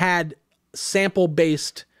SNES had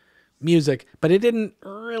sample-based music, but it didn't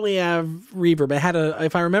really have reverb. It had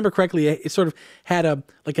if I remember correctly, it sort of had a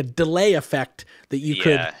delay effect that you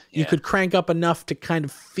could crank up enough to kind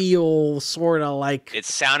of feel sort of like... It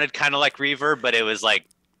sounded kind of like reverb, but it was like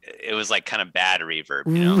kind of bad reverb,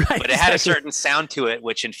 you know. Right, but it had a certain sound to it,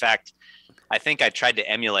 which in fact I think I tried to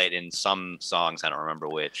emulate in some songs. I don't remember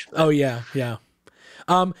which. Oh yeah.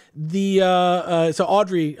 So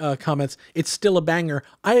Audrey comments, it's still a banger.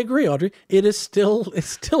 I agree, Audrey. It's still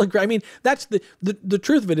a great. I mean, that's the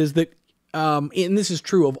truth of it is that, and this is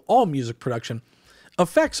true of all music production,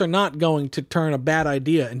 effects are not going to turn a bad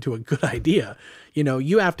idea into a good idea. You know,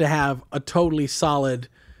 you have to have a totally solid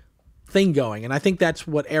thing going, and I think that's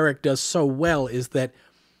what Eric does so well, is that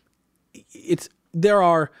there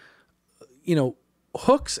are, you know,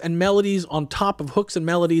 hooks and melodies on top of hooks and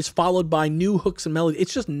melodies followed by new hooks and melodies.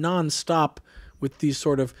 It's just nonstop with these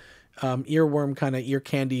sort of earworm kind of ear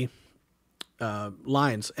candy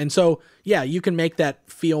lines, and so yeah, you can make that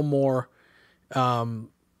feel more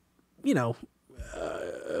you know,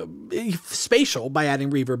 spatial by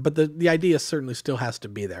adding reverb, but the idea certainly still has to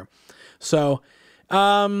be there. So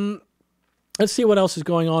let's see what else is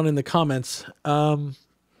going on in the comments.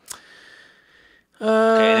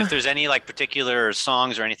 Okay, and if there's any like particular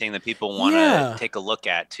songs or anything that people want to take a look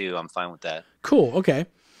at too, I'm fine with that. Cool. Okay.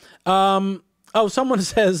 Oh, someone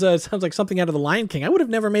says it sounds like something out of The Lion King. I would have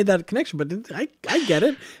never made that connection, but I get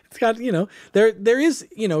it. It's got, you know, there is,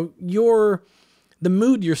 you know, the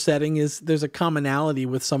mood you're setting there's a commonality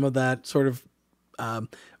with some of that sort of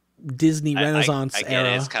Disney Renaissance I get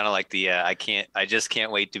era. it. It's kind of like the I just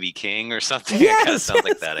can't wait to be king or something. Yes, it kind of sounds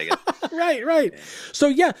like that, I guess. Right. So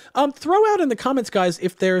yeah, throw out in the comments, guys,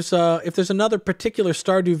 if there's another particular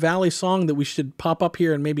Stardew Valley song that we should pop up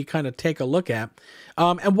here and maybe kind of take a look at.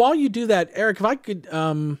 And while you do that, Eric, if I could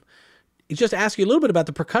just ask you a little bit about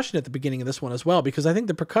the percussion at the beginning of this one as well, because I think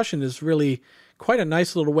the percussion is really quite a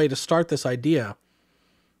nice little way to start this idea.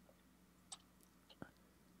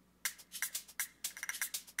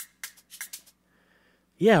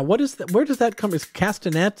 Yeah, what is that? Where does that come? Is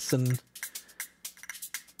castanets and...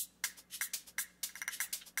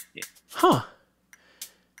 Yeah. Huh.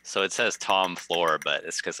 So it says Tom Floor, but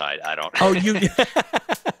it's because I don't... Oh, you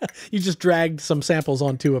you just dragged some samples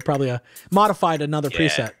onto modified another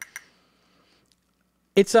preset.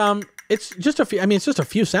 It's just a few, I mean, it's just a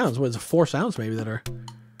few sounds. What is it, 4 sounds maybe that are...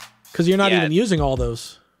 Because you're not even using all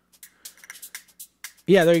those.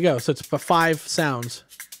 Yeah, there you go. So it's 5 sounds.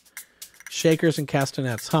 Shakers and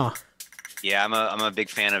castanets, huh? Yeah, I'm a big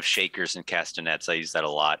fan of shakers and castanets. I use that a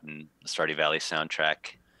lot in the Stardew Valley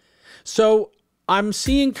soundtrack. So I'm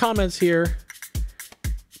seeing comments here.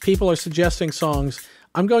 People are suggesting songs.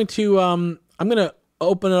 I'm going to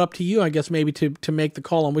open it up to you, I guess, maybe to make the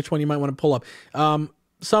call on which one you might want to pull up.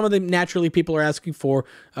 Some of them, naturally, people are asking for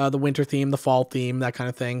the winter theme, the fall theme, that kind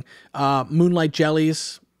of thing. Moonlight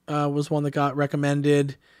Jellies was one that got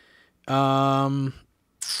recommended.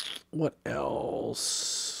 What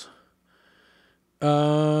else?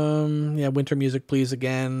 Yeah, winter music, please,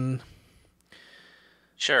 again.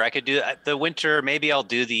 Sure, I could do the winter. Maybe I'll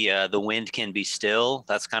do the wind can be still.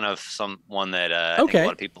 That's kind of one that I think a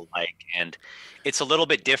lot of people like, and it's a little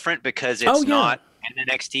bit different because it's not and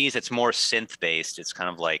NXTs, it's more synth based. It's kind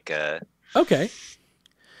of like Okay.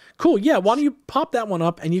 Cool. Yeah. Why don't you pop that one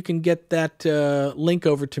up and you can get that link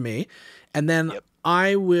over to me, and then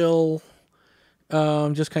I will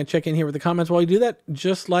just kind of check in here with the comments while you do that.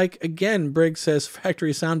 Just like, again, Briggs says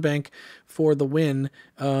factory sound bank for the win.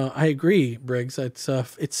 I agree, Briggs. It's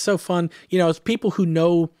so fun. You know, it's people who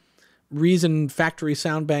know Reason factory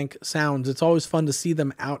sound bank sounds. It's always fun to see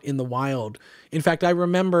them out in the wild. In fact, I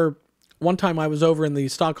remember one time I was over in the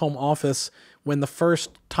Stockholm office when the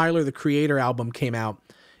first Tyler, the Creator album came out.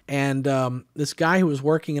 And this guy who was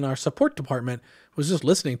working in our support department was just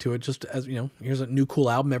listening to it, just as, you know, here's a new cool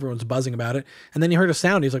album. Everyone's buzzing about it. And then he heard a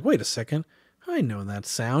sound. He's like, wait a second. I know that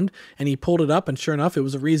sound. And he pulled it up, and sure enough, it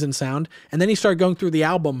was a Reason sound. And then he started going through the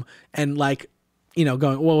album and, like, you know,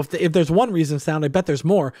 going, well, if there's one Reason sound, I bet there's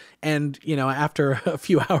more. And, you know, after a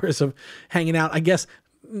few hours of hanging out, I guess,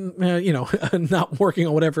 you know, not working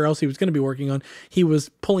on whatever else he was going to be working on, he was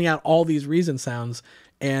pulling out all these Reason sounds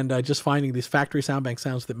and just finding these factory sound bank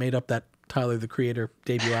sounds that made up that Tyler, the Creator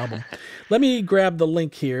debut album. Let me grab the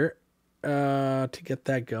link here to get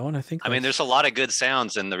that going. I mean, there's a lot of good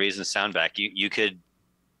sounds in the Reason sound bank. You could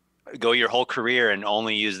go your whole career and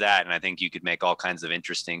only use that, and I think you could make all kinds of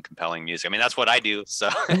interesting, compelling music. I mean, that's what I do. So,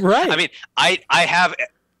 right. I mean, I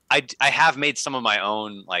have made some of my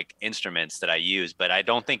own like instruments that I use, but I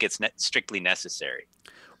don't think it's strictly necessary.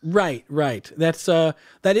 Right. That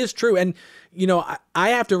is true. And, you know, I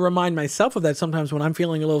have to remind myself of that sometimes when I'm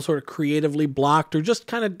feeling a little sort of creatively blocked or just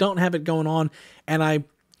kind of don't have it going on. And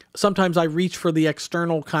sometimes I reach for the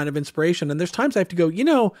external kind of inspiration. And there's times I have to go, you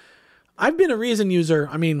know, I've been a Reason user.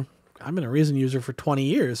 I mean, I've been a Reason user for 20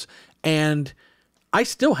 years, and I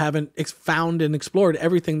still haven't found and explored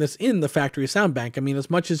everything that's in the factory sound bank. I mean, as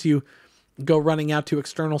much as you go running out to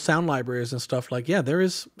external sound libraries and stuff, like, yeah, there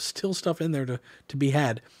is still stuff in there to be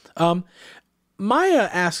had. Maya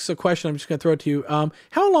asks a question. I'm just going to throw it to you.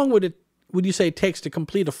 How long would you say it takes to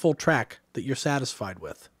complete a full track that you're satisfied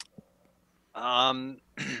with?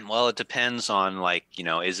 Well, it depends on, like, you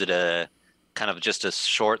know, is it a kind of just a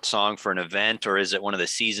short song for an event, or is it one of the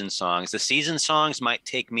season songs? The season songs might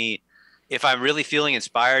take me, if I'm really feeling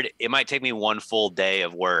inspired, it might take me one full day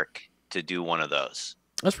of work to do one of those.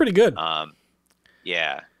 That's pretty good.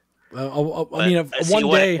 Yeah. I mean, one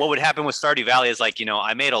day. What would happen with Stardew Valley is, like, you know,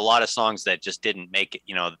 I made a lot of songs that just didn't make it.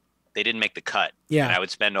 You know, they didn't make the cut. Yeah. And I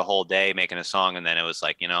would spend a whole day making a song, and then it was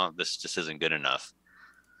like, you know, this just isn't good enough.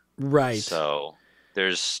 Right. So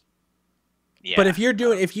there's. Yeah. But if you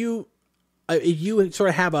sort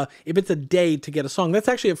of have if it's a day to get a song, that's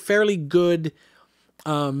actually a fairly good.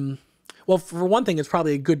 Well, for one thing, it's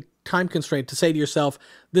probably a good time constraint to say to yourself,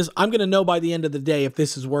 I'm going to know by the end of the day if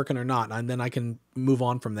this is working or not, and then I can move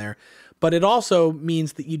on from there. But it also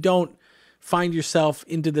means that you don't find yourself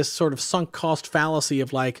into this sort of sunk cost fallacy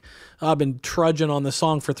of, like, I've been trudging on the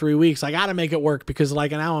song for 3 weeks. I got to make it work because,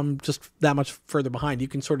 like, now I'm just that much further behind. You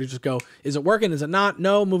can sort of just go, is it working? Is it not?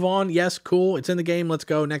 No, move on. Yes, cool. It's in the game. Let's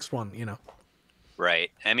go. Next one, you know.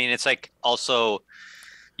 Right. I mean, it's like, also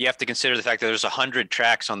you have to consider the fact that there's 100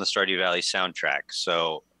 tracks on the Stardew Valley soundtrack.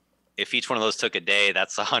 So if each one of those took a day,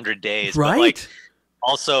 that's 100 days. Right. But, like,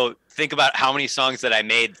 also think about how many songs that I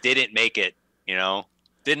made didn't make it, you know,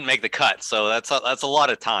 didn't make the cut. So that's a lot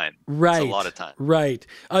of time. Right. That's a lot of time. Right.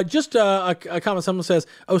 Just a comment. Someone says,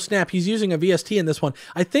 oh, snap, he's using a VST in this one.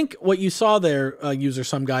 I think what you saw there, user,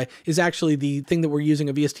 some guy, is actually the thing that we're using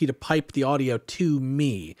a VST to pipe the audio to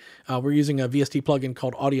me. We're using a VST plugin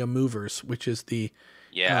called Audio Movers, which is the...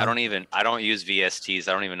 Yeah, I don't use VSTs.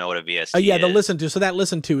 I don't even know what a VST is. Yeah, the listen to. So that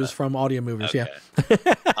listen to is from Audio Movers. Okay.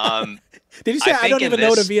 Yeah. Did you say I don't even know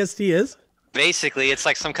what a VST is? Basically, it's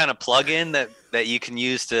like some kind of plugin that you can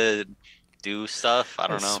use to do stuff. I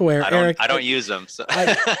don't know. Swear, Eric, I don't use them. So.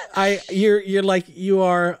 You're like, you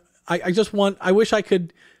are. I wish I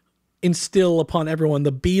could instill upon everyone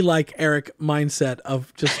the be like Eric mindset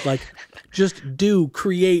of just like, just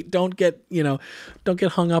create. Don't get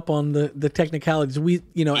hung up on the technicalities.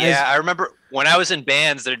 I remember when I was in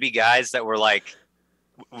bands, there'd be guys that were like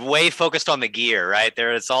way focused on the gear, right?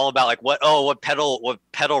 It's all about like what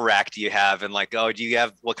pedal rack do you have, and like, oh,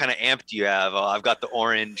 what kind of amp do you have? Oh, I've got the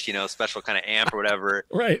orange, special kind of amp or whatever.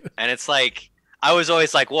 Right. And it's like, I was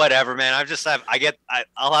always like, whatever, man. I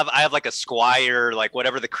have like a Squire, like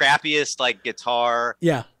whatever, the crappiest like guitar,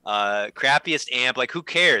 crappiest amp. Like, who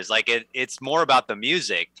cares? Like, it's more about the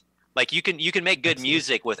music. Like, you can make good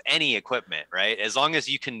music with any equipment, right? As long as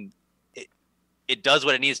you can. It does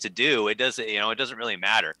what it needs to do. It doesn't really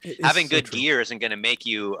matter. Having good gear isn't going to make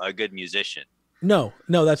you a good musician. No,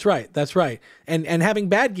 that's right. That's right. And having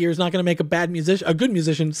bad gear is not going to make a good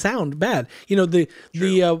musician sound bad. You know, the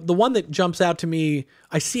one that jumps out to me,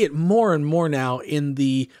 I see it more and more now in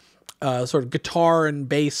the sort of guitar and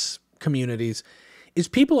bass communities, is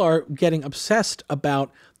people are getting obsessed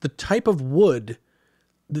about the type of wood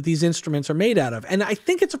that these instruments are made out of. And I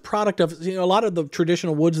think it's a product of, you know, a lot of the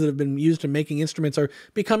traditional woods that have been used in making instruments are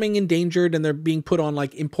becoming endangered and they're being put on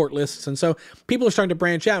like import lists. And so people are starting to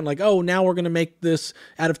branch out and like, oh, now we're going to make this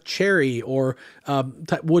out of cherry or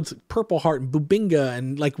woods, purple heart and bubinga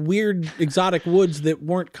and like weird exotic woods that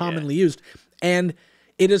weren't commonly used. And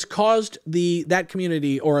it has caused that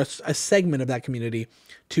community or a segment of that community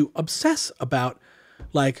to obsess about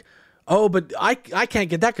like, oh, but I can't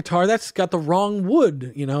get that guitar. That's got the wrong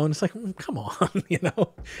wood, you know? And it's like, come on, you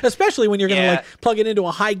know? Especially when you're going to like plug it into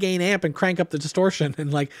a high gain amp and crank up the distortion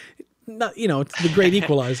and like, not, you know, it's the great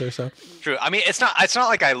equalizer. So true. I mean, it's not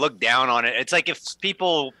like I look down on it. It's like if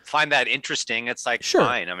people find that interesting, it's like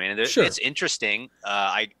fine. I mean, it's interesting,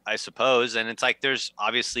 I suppose. And it's like there's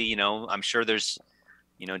obviously, you know, I'm sure there's,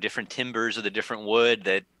 you know, different timbers of the different wood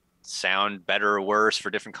that sound better or worse for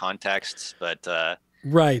different contexts, but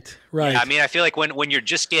Right. Yeah, I mean, I feel like when you're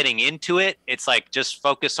just getting into it, it's like just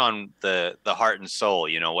focus on the heart and soul,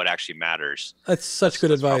 you know, what actually matters. That's such good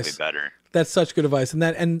advice. Probably better. That's such good advice.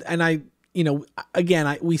 And I, you know,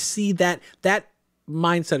 again, we see that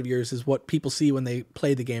mindset of yours is what people see when they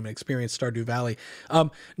play the game and experience Stardew Valley.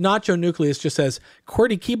 Nacho Nucleus just says,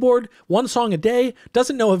 QWERTY keyboard, 1 song a day,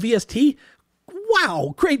 doesn't know a VST.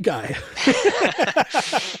 Wow, great guy.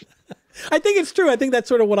 I think it's true. I think that's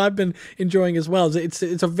sort of what I've been enjoying as well. It's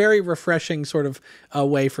a very refreshing sort of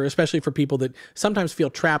way especially for people that sometimes feel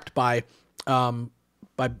trapped by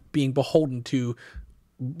being beholden to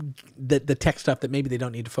the tech stuff that maybe they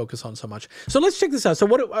don't need to focus on so much. So let's check this out. So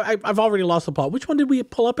I've already lost the plot. Which one did we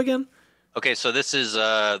pull up again? Okay, so this is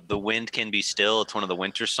The Wind Can Be Still. It's one of the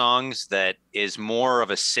winter songs that is more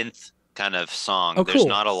of a synth kind of song. Oh, there's cool.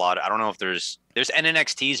 not a lot. I don't know if there's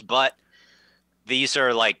NNXTs, but these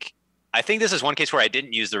are like, I think this is one case where I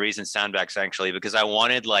didn't use the Reason soundbacks actually because I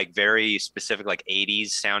wanted like very specific like 80s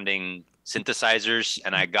sounding synthesizers,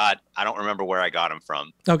 and I don't remember where I got them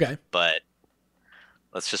from. Okay. But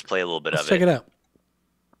let's just play a little bit Let's of check it out.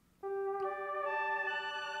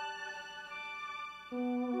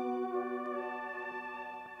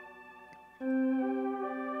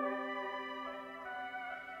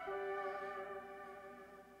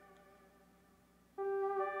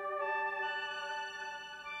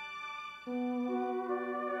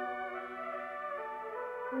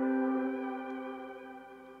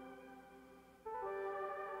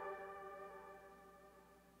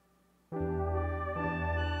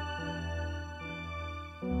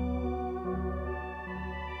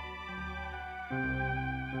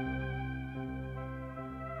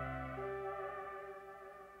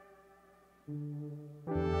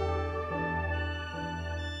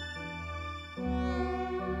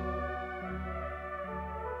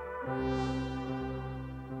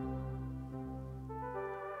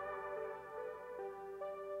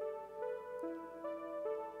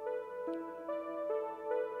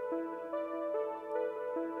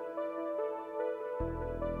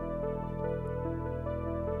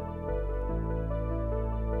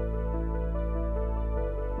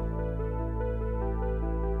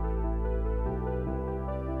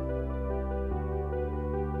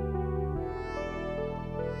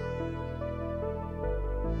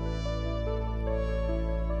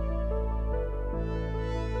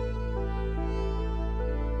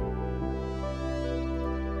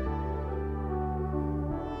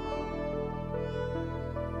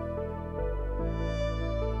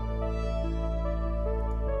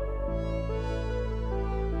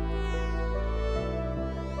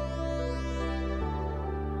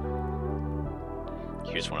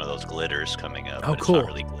 Here's one of those glitters coming up. Oh, but cool. It's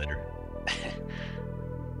not really glitter.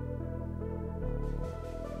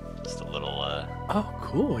 Just a little oh,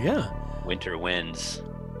 cool, yeah. winter winds.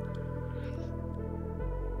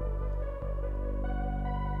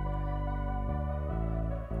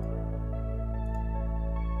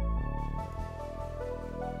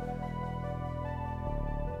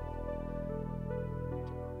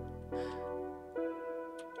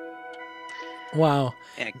 Wow.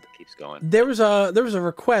 And it keeps going. There was a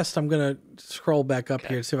request. I'm gonna scroll back up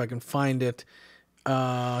here to see if I can find it.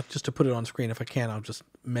 Just to put it on screen. If I can, I'll just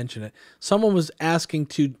mention it. Someone was asking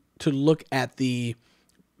to look at the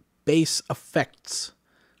bass effects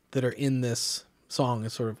that are in this song.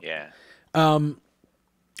 It's sort of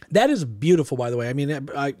that is beautiful, by the way. I mean,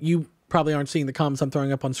 you probably aren't seeing the comments I'm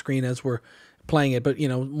throwing up on screen as we're playing it, but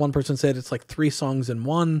one person said it's like 3 songs in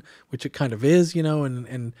one, which it kind of is,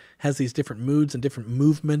 and has these different moods and different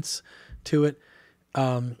movements to it.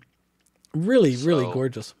 Really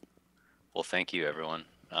gorgeous. Well, thank you, everyone.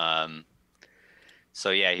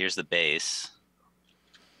 So yeah, here's the bass.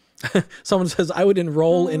 Someone says I would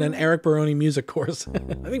enroll in an Eric Barone music course.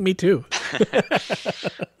 I think me too.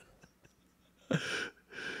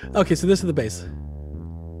 Okay, so this is the bass.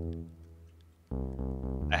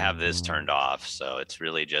 I have this turned off, so it's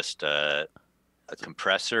really just a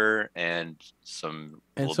compressor and a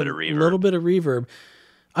little bit of reverb. A little bit of reverb.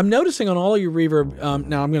 I'm noticing on all of your reverb,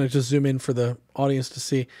 now I'm going to just zoom in for the audience to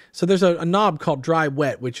see. So there's a knob called dry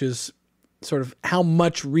wet, which is sort of how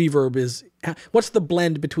much reverb is, what's the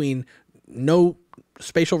blend between no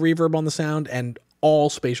spatial reverb on the sound and all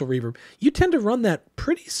spatial reverb. You tend to run that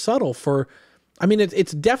pretty subtle for, I mean,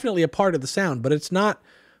 it's definitely a part of the sound, but it's not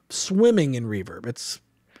swimming in reverb. It's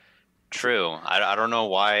true. I don't know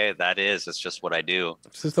why that is. It's just what I do.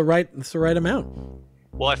 It's just the right amount.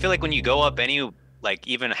 Well, I feel like when you go up like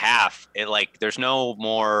even half, it like there's no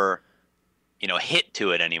more, hit to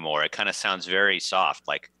it anymore. It kind of sounds very soft,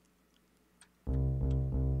 like.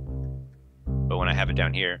 But when I have it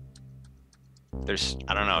down here, there's,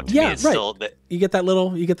 I don't know. To me, it's still you get the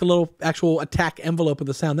little actual attack envelope of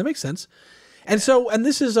the sound. That makes sense. And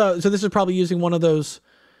this is probably using one of those.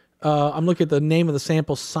 I'm looking at the name of the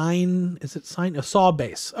sample. Sine? Is it sine? A saw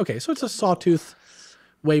bass. Okay, so it's a sawtooth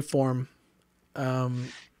waveform.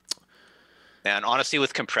 And honestly,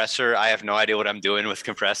 with compressor, I have no idea what I'm doing with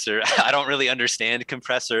compressor. I don't really understand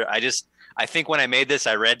compressor. I think when I made this,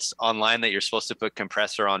 I read online that you're supposed to put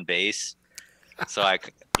compressor on bass. So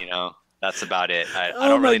that's about it. I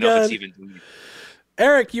don't really know if it's even doing it.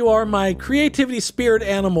 Eric, you are my creativity spirit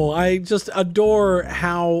animal. I just adore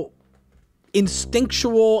how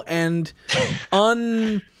instinctual and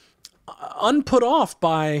unput off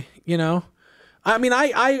by, I mean,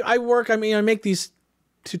 I make these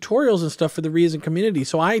tutorials and stuff for the Reason community.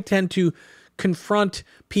 So I tend to confront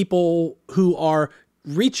people who are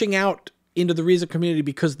reaching out into the Reason community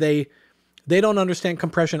because they don't understand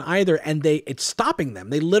compression either, and it's stopping them.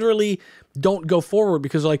 They literally don't go forward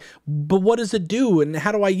because like, but what does it do, and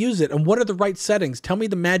how do I use it, and what are the right settings? Tell me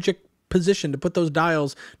the magic position to put those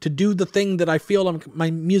dials to do the thing that I feel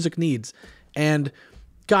my music needs. And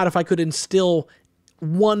God, if I could instill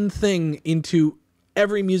one thing into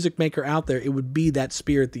every music maker out there, it would be that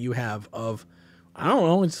spirit that you have of, I don't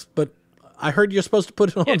know, but I heard you're supposed to put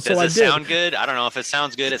it on, so I did. Does it sound good? I don't know. If it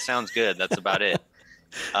sounds good, it sounds good. That's about it.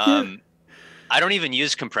 I don't even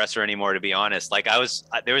use compressor anymore, to be honest. Like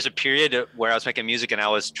there was a period where I was making music and I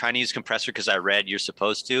was trying to use compressor because I read you're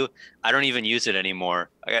supposed to. I don't even use it anymore.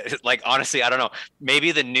 Like, honestly, I don't know.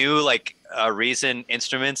 Maybe the new Reason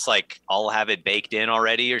instruments, like I'll have it baked in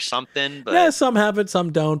already or something. But yeah, some have it,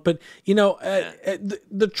 some don't. But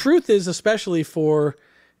the truth is, especially for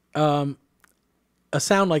a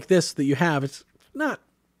sound like this that you have, it's not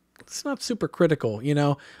super critical,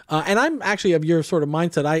 And I'm actually of your sort of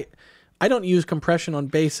mindset. I don't use compression on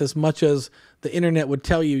bass as much as the internet would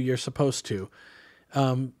tell you you're supposed to.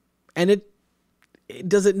 And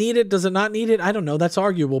does it need it? Does it not need it? I don't know. That's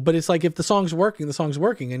arguable. But it's like, if the song's working, the song's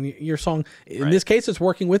working. And your song, in this case, it's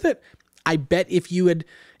working with it. I bet if you had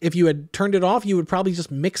turned it off, you would probably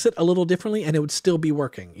just mix it a little differently and it would still be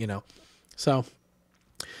working, So,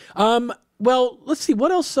 well, let's see.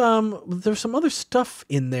 What else? There's some other stuff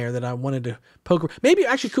in there that I wanted to poke. Maybe,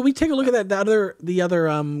 actually, could we take a look at that? The other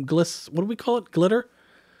gliss. What do we call it? Glitter.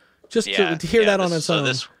 Just to hear that on its own.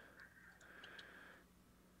 It's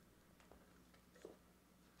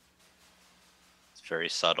very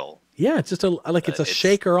subtle. Yeah, it's just it's a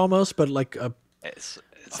shaker almost, but like it's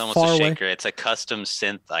almost a shaker. It's a custom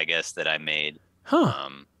synth, I guess, that I made. Huh.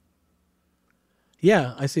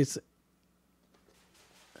 Yeah, I see. It's.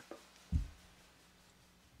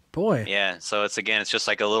 Boy. Yeah, so it's just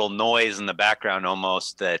like a little noise in the background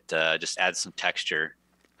almost that just adds some texture.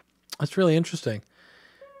 That's really interesting.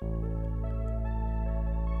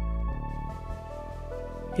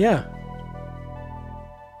 Yeah.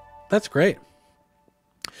 That's great.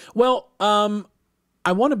 Well,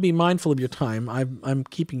 I want to be mindful of your time. I'm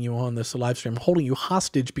keeping you on this live stream. I'm holding you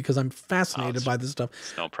hostage because I'm fascinated by this stuff.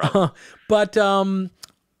 It's no problem. But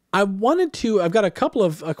I've got a couple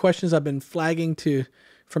of questions I've been flagging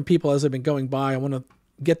from people as I've been going by. I want to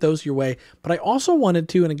get those your way. But I also wanted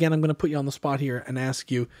to, and again, I'm going to put you on the spot here and ask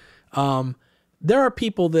you, there are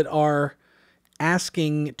people that are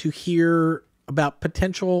asking to hear about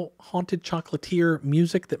potential Haunted Chocolatier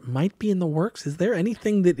music that might be in the works. Is there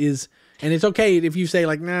anything that is, and it's okay if you say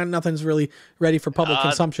like, nah, nothing's really ready for public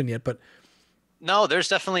consumption yet, but No, there's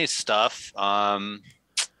definitely stuff.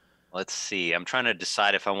 Let's see. I'm trying to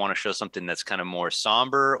decide if I want to show something that's kind of more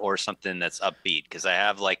somber or something that's upbeat, because I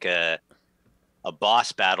have like a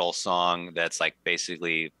boss battle song that's like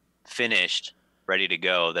basically finished, ready to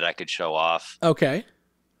go, that I could show off. Okay.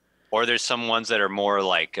 Or there's some ones that are more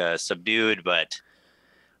like subdued, but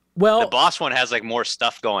well, the boss one has like more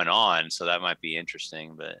stuff going on, so that might be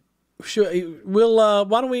interesting. But we'll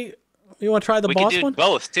why don't we? You want to try the boss can do one?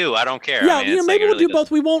 Both too. I don't care. Yeah, I mean, maybe like, we'll do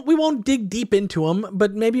both. We won't dig deep into them,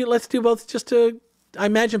 but maybe let's do both. Just to, I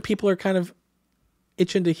imagine people are kind of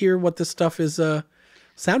itching to hear what this stuff is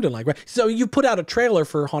sounding like, right? So you put out a trailer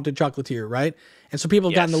for Haunted Chocolatier, right? And so people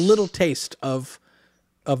have gotten a little taste of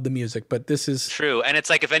the music, but this is true. And it's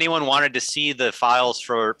like, if anyone wanted to see the files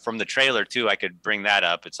from the trailer too, I could bring that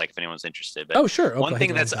up. It's like if anyone's interested. But oh, sure. One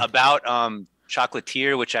thing that's about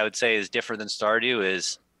Chocolatier, which I would say is different than Stardew,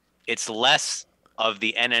 is it's less of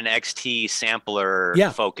the NNXT sampler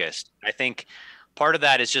focused. I think part of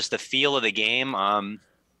that is just the feel of the game.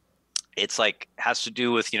 It's like has to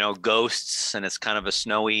do with, ghosts, and it's kind of a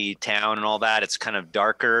snowy town and all that. It's kind of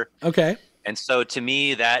darker. Okay. And so to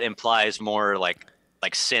me, that implies more like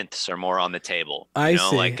synths are more on the table. I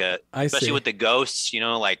see. Especially with the ghosts,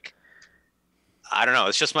 like, I don't know.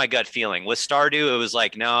 It's just my gut feeling. With Stardew, it was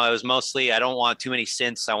like, no, it was mostly, I don't want too many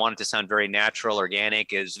synths. I want it to sound very natural, organic.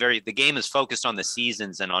 The game is focused on the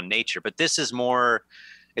seasons and on nature, but this is more,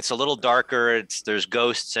 it's a little darker. There's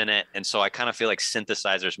ghosts in it. And so I kind of feel like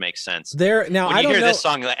synthesizers make sense. Now, when you hear this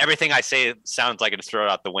song, everything I say sounds like it's thrown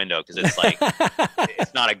out the window, because it's like,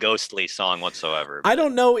 it's not a ghostly song whatsoever. I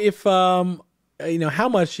don't know if, how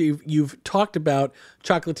much you've talked about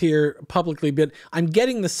Chocolatier publicly, but I'm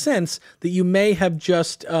getting the sense that you may have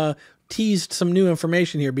just teased some new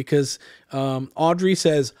information here, because Audrey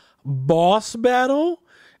says boss battle,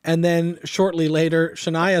 and then shortly later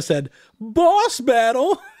Shania said boss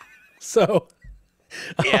battle. So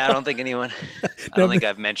yeah, I don't think anyone. I don't think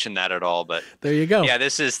I've mentioned that at all. But there you go. Yeah,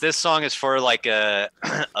 this song is for like a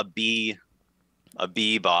bee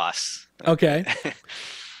boss. Okay.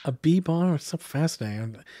 A bee bomb? It's so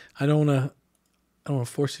fascinating. I don't want to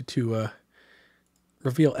force you to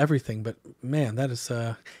reveal everything, but man, that is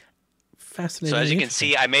fascinating. So as you can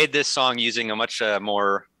see, I made this song using a much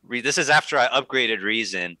more. This is after I upgraded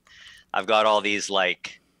Reason. I've got all these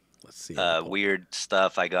like weird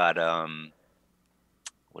stuff. I got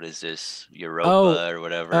what is this? Europa or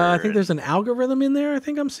whatever. I think there's an algorithm in there. I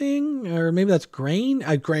think I'm seeing, or maybe that's grain.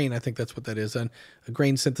 Grain. I think that's what that is. A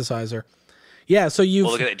grain synthesizer. Yeah, so you've...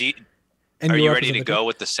 Well, look at that. Are you ready to go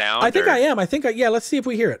with the sound? I think I am. Yeah, let's see if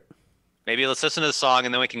we hear it. Maybe let's listen to the song,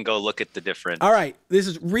 and then we can go look at the different... All right, this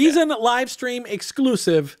is Reason Livestream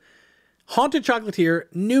exclusive, Haunted Chocolatier,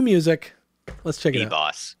 new music. Let's check it out.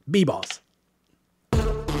 B-Boss. B-Boss.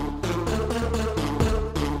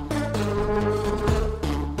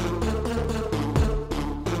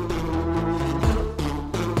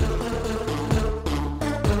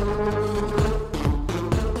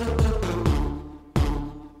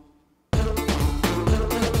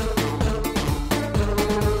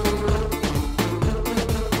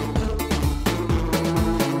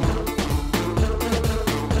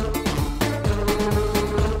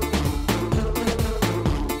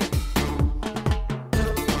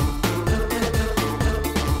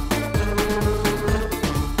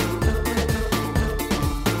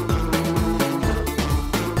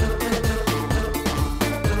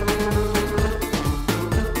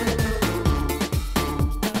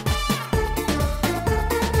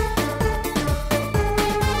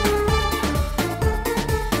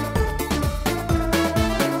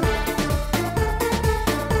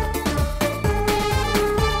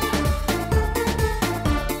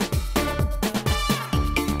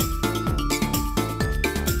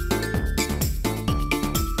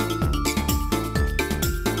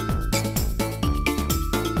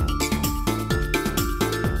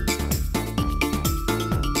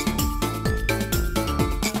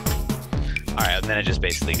 Then it just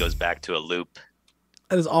basically goes back to a loop.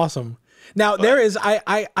 That is awesome. Now there is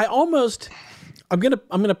I almost I'm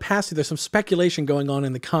gonna pass you. There's some speculation going on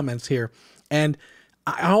in the comments here, and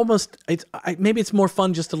maybe it's more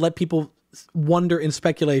fun just to let people wonder in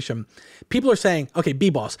speculation. People are saying, okay, B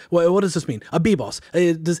boss. What does this mean? A B boss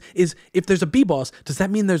if there's a B boss, does that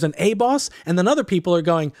mean there's an A boss? And then other people are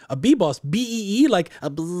going, a B boss, BEE, like a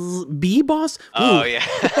B boss. Ooh. Oh yeah.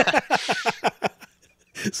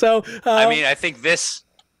 So I mean, I think this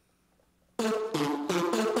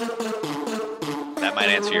that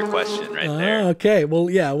might answer your question right there. Okay. Well,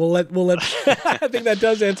 yeah, we'll let I think that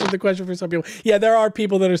does answer the question for some people. Yeah, there are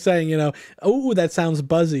people that are saying, you know, oh, that sounds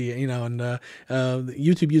buzzy, you know, and the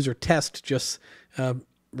YouTube user Test just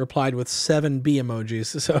replied with 7 B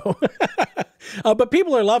emojis. So, but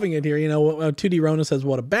people are loving it here. You know, 2D Rona says,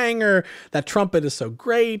 what a banger. That trumpet is so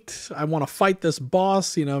great. I want to fight this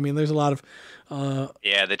boss. You know, I mean, there's a lot of...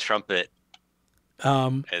 yeah, the trumpet is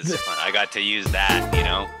fun. I got to use that, you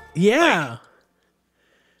know? Yeah.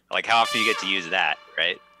 Like how often you get to use that,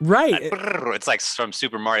 right? Right. It's like from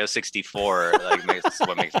Super Mario 64. Like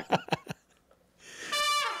what makes it cool.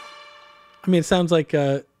 I mean, it sounds like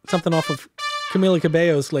something off of Camila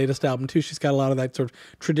Cabello's latest album too. She's got a lot of that sort of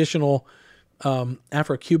traditional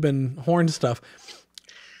Afro-Cuban horn stuff.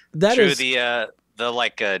 That True, is the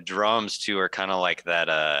like drums too are kind of like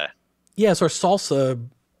that. Yeah, sort of salsa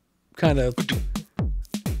kind of.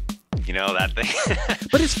 You know that thing.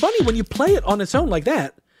 But it's funny when you play it on its own like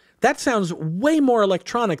that. That sounds way more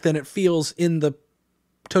electronic than it feels in the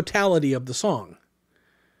totality of the song.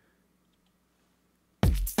 I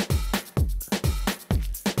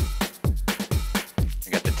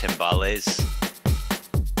got the timbales.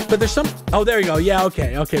 But there's some... Oh, there you go. Yeah,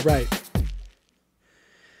 okay, right.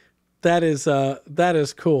 That is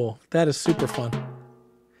cool. That is super fun.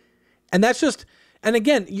 And that's just... And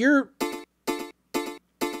again, you're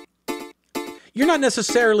not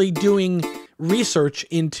necessarily doing research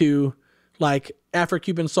into like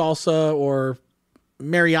Afro-Cuban salsa or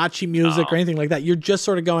mariachi music or anything like that. You're just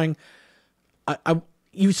sort of going,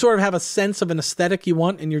 you sort of have a sense of an aesthetic you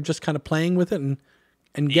want, and you're just kind of playing with it and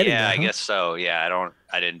getting Yeah, that, huh? I guess so. Yeah,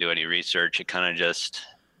 I didn't do any research. It kind of just,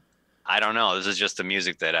 I don't know. This is just the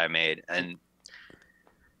music that I made, and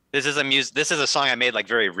this is a song I made like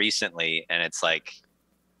very recently, and it's like,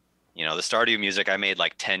 you know, the Stardew music I made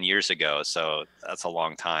like 10 years ago, so that's a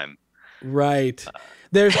long time. Right.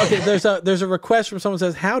 There's a request from someone who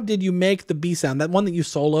says, how did you make the B sound? That one that you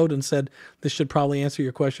soloed and said this should probably answer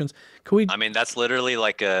your questions. Can we? I mean, that's literally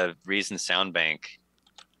like a Reason sound bank.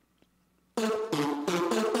 Let's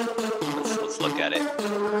look at it.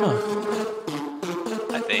 Huh.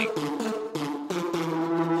 I think.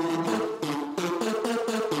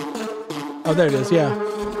 Oh, there it is. Yeah.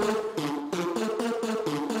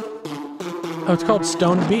 Oh, it's called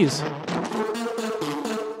Stoned Bees.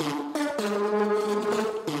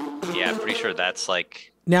 Yeah, I'm pretty sure that's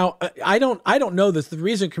like. Now, I don't know this. The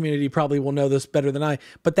Reason community probably will know this better than I.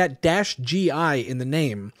 But that -GI in the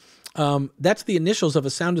name, that's the initials of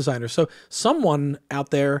a sound designer. So someone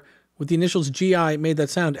out there with the initials GI made that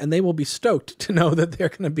sound, and they will be stoked to know that they're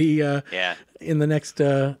going to be in the next.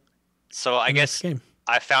 So I guess game.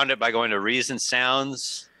 I found it by going to Reason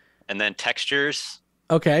Sounds and then Textures.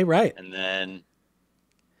 Okay, right. And then.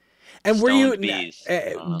 And were you bees.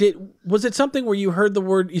 Was it something where you heard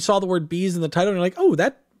you saw the word bees in the title, and you're like, oh,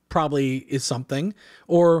 that probably is something?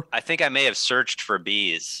 Or I think I may have searched for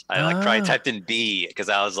bees. I like probably typed in bee because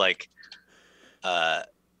I was like,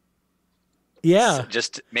 yeah,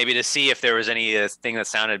 just maybe to see if there was any thing that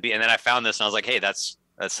sounded bee. And then I found this, and I was like, hey, that's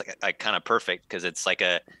like kind of perfect because it's like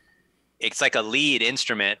a lead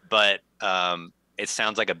instrument, but it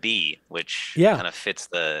sounds like a bee, which kind of fits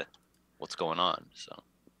what's going on. So.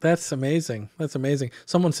 That's amazing. That's amazing.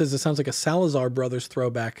 Someone says it sounds like a Salazar Brothers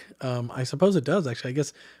throwback. I suppose it does, actually. I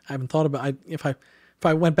guess I haven't thought about it. If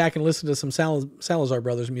I went back and listened to some Salazar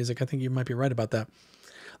Brothers music, I think you might be right about that.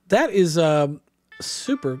 That is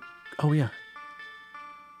super. Oh, yeah.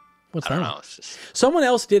 What's that? I don't know. It's just... Someone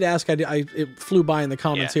else did ask. It flew by in the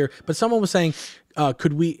comments here, but someone was saying, are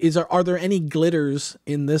there any glitters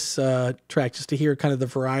in this track, just to hear kind of the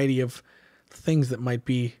variety of things that might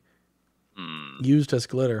be used as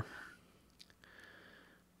glitter?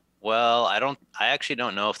 Well, I actually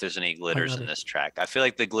don't know if there's any glitters in this track. I feel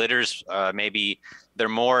like the glitters maybe they're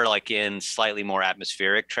more like in slightly more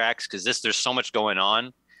atmospheric tracks, because there's so much going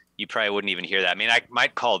on, you probably wouldn't even hear that. I mean, I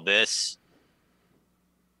might call this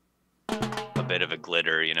a bit of a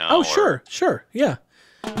glitter, you know? Oh, sure, yeah.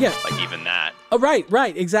 Like even that. Oh,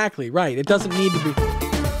 right, exactly, right. It doesn't need to be.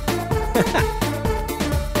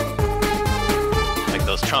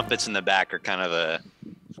 Those trumpets in the back are kind of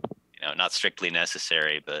not strictly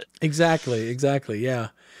necessary, but exactly, yeah.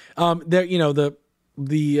 There, the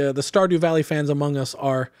Stardew Valley fans among us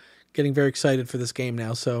are getting very excited for this game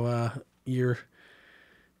now. So your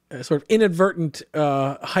sort of inadvertent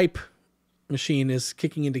hype machine is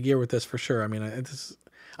kicking into gear with this for sure. I mean,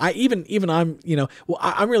 I'm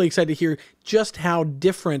really excited to hear just how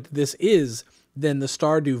different this is than the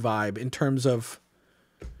Stardew vibe in terms of.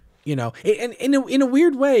 And in a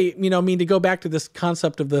weird way, to go back to this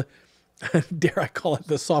concept of the dare I call it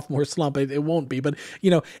the sophomore slump? It won't be, but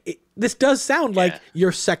this does sound like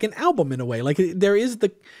your second album in a way. Like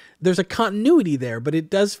there's a continuity there, but it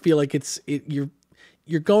does feel like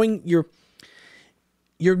you're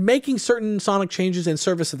making certain sonic changes in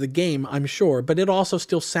service of the game, I'm sure, but it also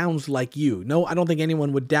still sounds like you. No, I don't think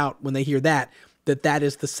anyone would doubt when they hear that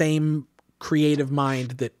is the same creative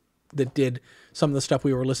mind that did some of the stuff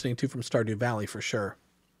we were listening to from Stardew Valley for sure.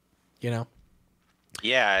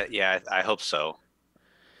 Yeah, I hope so.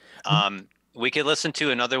 We could listen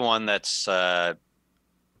to another one that's a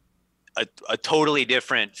totally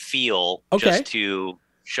different feel, just to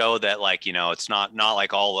show that, like, it's not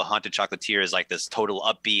like all the Haunted Chocolatier is like this total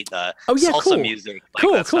upbeat salsa music.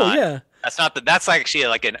 Like, that's actually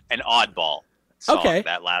like an oddball song,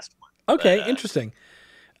 that last one. Okay, interesting.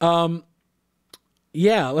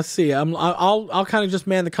 Yeah, let's see. I'll kind of just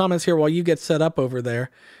man the comments here while you get set up over there.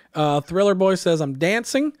 Thriller Boy says I'm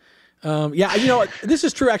dancing. This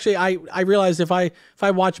is true. Actually, I realized if I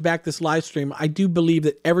watch back this live stream, I do believe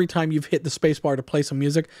that every time you've hit the space bar to play some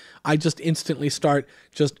music, I just instantly start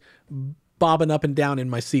just bobbing up and down in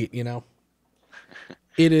my seat.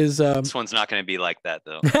 It is. This one's not going to be like that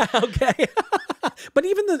though. Okay. But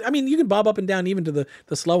even you can bob up and down even to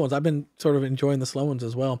the slow ones. I've been sort of enjoying the slow ones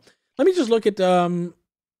as well. Let me just look at a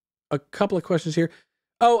couple of questions here.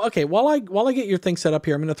 Oh, okay. While I get your thing set up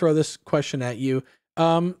here, I'm going to throw this question at you.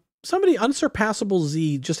 Somebody, Unsurpassable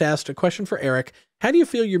Z, just asked a question for Eric. How do you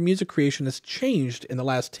feel your music creation has changed in the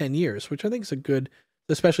last 10 years? Which I think is a good,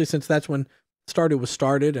 especially since that's when Stardew was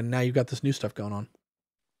started, and now you've got this new stuff going on.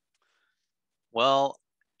 Well,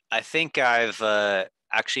 I think I've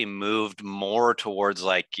actually moved more towards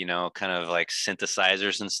like, kind of like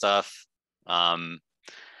synthesizers and stuff.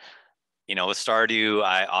 With Stardew,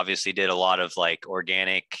 I obviously did a lot of like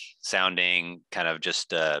organic sounding, kind of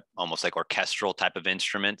just almost like orchestral type of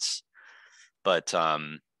instruments. But I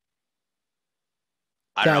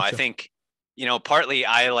don't know. I think, partly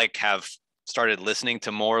I like have started listening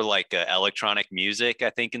to more like electronic music, I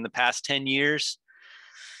think, in the past 10 years,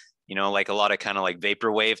 like a lot of kind of like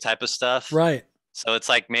vaporwave type of stuff. Right. So it's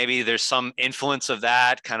like maybe there's some influence of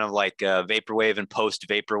that kind of like vaporwave and post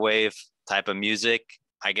vaporwave type of music,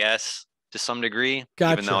 I guess, to some degree.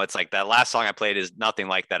 Gotcha. Even though it's like that last song I played is nothing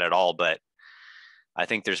like that at all, but I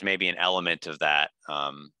think there's maybe an element of that.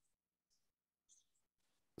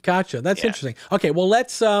 Gotcha. That's interesting. Okay, well,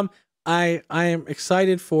 let's I am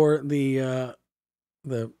excited for the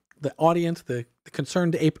audience, the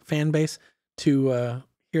ConcernedApe fan base to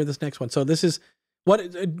hear this next one. So this is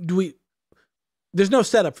what do we? There's no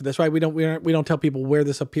setup for this, right? We don't tell people where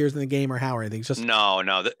this appears in the game or how or anything. It's just no.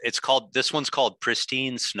 This one's called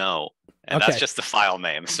Pristine Snow, and that's just the file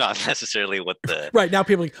name. It's not necessarily what the right now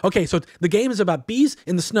people are like, okay, so the game is about bees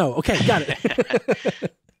in the snow. Okay, got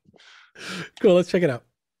it. Cool. Let's check it out.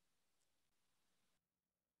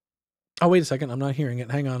 Oh, wait a second. I'm not hearing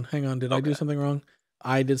it. Hang on. Did I do something wrong?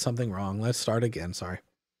 I did something wrong. Let's start again. Sorry.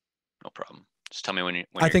 No problem. Just tell me when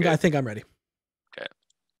I think I'm ready. Okay.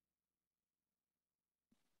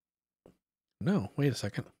 No, wait a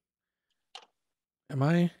second.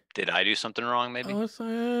 Did I do something wrong, maybe?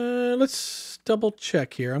 Let's double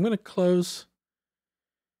check here. I'm going to close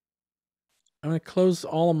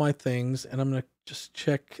all of my things, and I'm going to just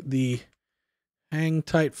check the hang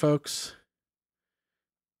tight, folks.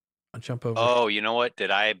 I'll jump over. Oh, you know what?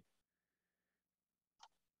 I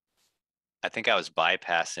think I was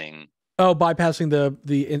bypassing. Oh, bypassing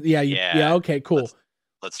yeah. Okay, cool.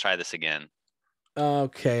 Let's try this again.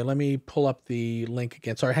 Okay, let me pull up the link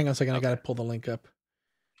again. Sorry, hang on a second. Okay. I got to pull the link up.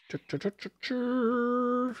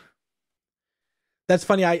 That's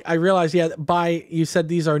funny. I realized, you said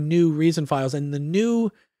these are new Reason files, and the new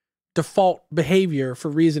default behavior for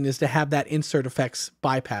Reason is to have that insert effects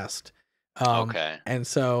bypassed. Okay. And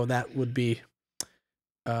so that would be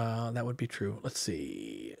true. Let's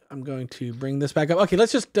see. I'm going to bring this back up. Okay,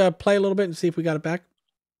 let's just play a little bit and see if we got it back.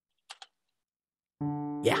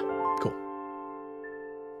 Yeah, cool.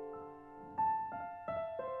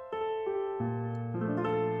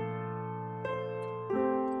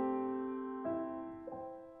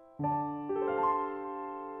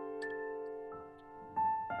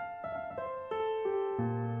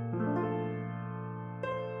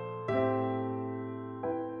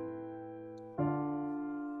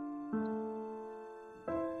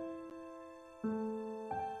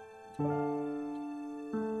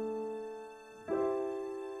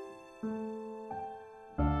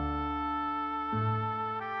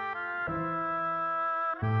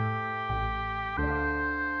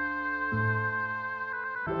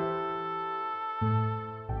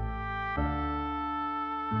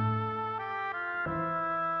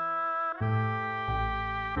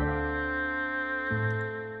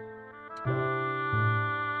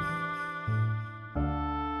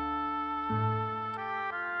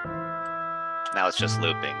 now it's just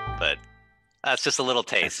looping, but that's just a little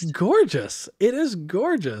taste. It's gorgeous. It is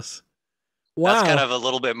gorgeous. Wow. That's kind of a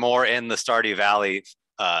little bit more in the Stardew Valley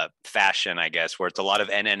fashion, I guess, where it's a lot of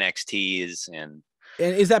NNXTs and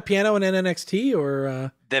is that piano an NNXT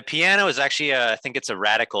or the piano is actually I think it's a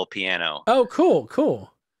radical piano. Oh,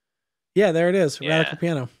 cool. Yeah, there it is. Yeah. Radical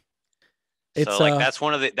piano. It's so like that's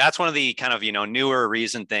one of the kind of, you know, newer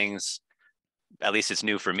Reason things. At least it's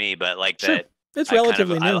new for me, but like sure. that it's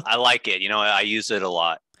relatively new. I like it. You know, I use it a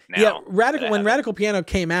lot now. Yeah, when Radical Piano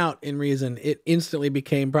came out in Reason, it instantly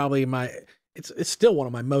became probably it's still one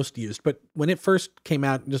of my most used, but when it first came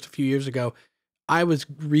out just a few years ago, I was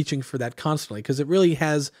reaching for that constantly because it really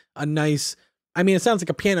has a nice, I mean, it sounds like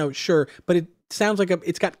a piano, sure, but it sounds like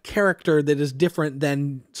it's got character that is different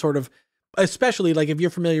than sort of, especially like if you're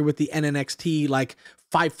familiar with the NNXT, like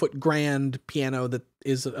 5-foot grand piano that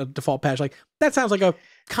is a default patch, like that sounds like a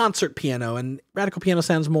concert piano, and Radical Piano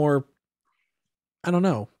sounds more, I don't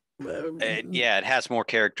know. Yeah, it has more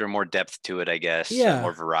character, more depth to it, I guess. Yeah.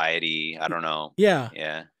 More variety. I don't know. Yeah.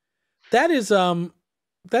 Yeah. That is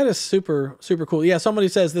super, super cool. Yeah. Somebody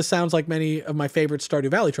says this sounds like many of my favorite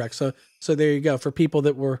Stardew Valley tracks. So there you go. For people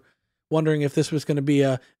that were wondering if this was going to be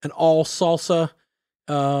an all salsa,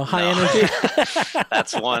 high energy.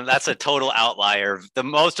 That's a total outlier.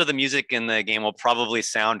 Most of the music in the game will probably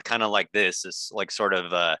sound kind of like this. It's like sort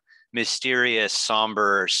of a mysterious,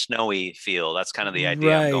 somber, snowy feel. That's kind of the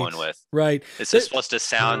idea I'm going with. Right. This is supposed to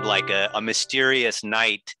sound like a mysterious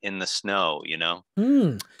night in the snow, you know?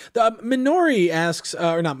 The Minori asks,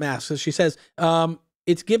 or not asks, she says,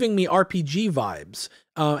 it's giving me RPG vibes.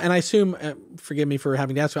 And I assume, forgive me for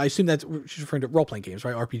having to ask, I assume that she's referring to role-playing games,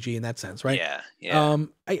 right? RPG in that sense, right? Yeah, yeah.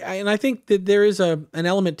 And I think that there is an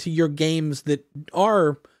element to your games that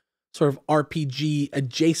are sort of RPG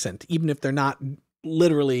adjacent, even if they're not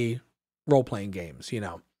literally role-playing games, you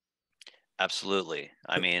know? Absolutely.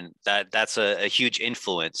 I mean, that's a huge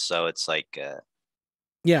influence. So it's like,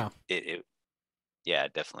 yeah, yeah,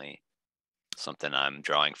 definitely something I'm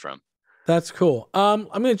drawing from. That's cool. I'm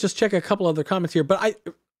going to just check a couple other comments here, but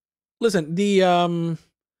listen,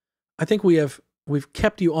 I think we've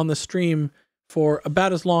kept you on the stream for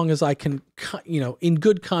about as long as I can, you know, in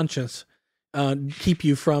good conscience, keep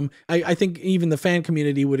you from, I think even the fan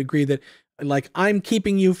community would agree that, like, I'm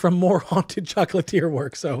keeping you from more haunted chocolatier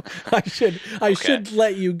work, so I should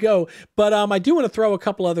let you go. But I do want to throw a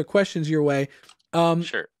couple other questions your way.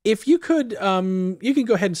 Sure. If you could, you can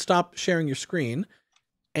go ahead and stop sharing your screen,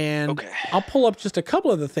 and I'll pull up just a couple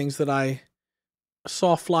of the things that I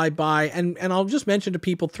saw fly by, and I'll just mention to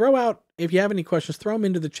people, throw out, if you have any questions, throw them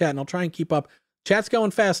into the chat, and I'll try and keep up. Chat's going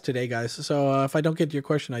fast today, guys, so if I don't get to your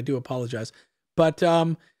question, I do apologize. But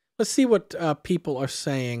let's see what people are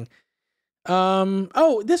saying.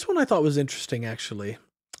 Oh, this one I thought was interesting, actually.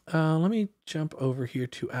 Let me jump over here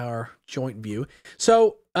to our joint view.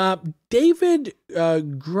 So, David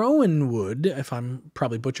Groenwood, if I'm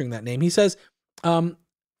probably butchering that name, he says,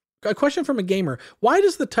 a question from a gamer. Why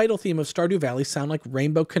does the title theme of Stardew Valley sound like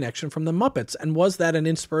Rainbow Connection from the Muppets? And was that an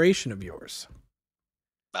inspiration of yours?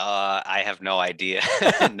 I have no idea.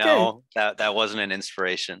 No, that wasn't an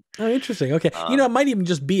inspiration. Oh, interesting. Okay. You know, it might even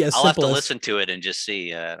just be as I'll simple have to as, listen to it and just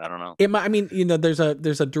see. I don't know. It might, I mean, you know, there's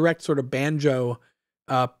a direct sort of banjo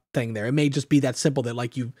thing there. It may just be that simple that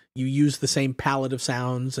like you use the same palette of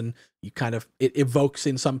sounds and you kind of, it evokes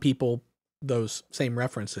in some people those same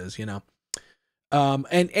references, you know.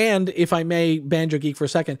 And if I may banjo geek for a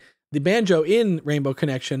second, the banjo in Rainbow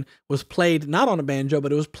Connection was played not on a banjo,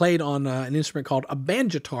 but it was played on an instrument called a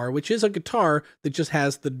banjitar, which is a guitar that just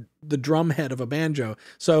has the drum head of a banjo.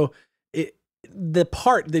 So the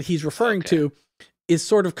part that he's referring to is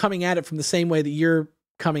sort of coming at it from the same way that you're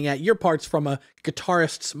coming at your parts, from a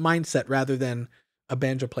guitarist's mindset rather than a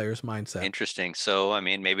banjo player's mindset. Interesting. So, I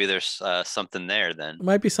mean, maybe there's something there then.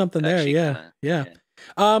 Might be something there. Yeah.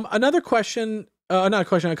 Another question. Not a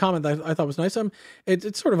question, a comment that I thought was nice.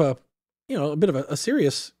 It's sort of a bit of a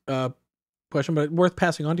serious question, but worth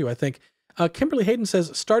passing on to you, I think. Kimberly Hayden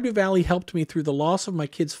says, Stardew Valley helped me through the loss of my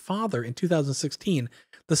kid's father in 2016.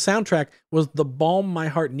 The soundtrack was the balm my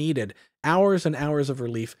heart needed. Hours and hours of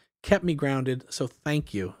relief kept me grounded. So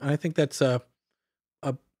thank you. And I think that's a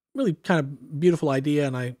really kind of beautiful idea.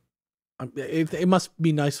 And it must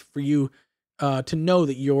be nice for you to know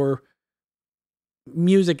that your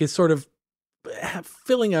music is sort of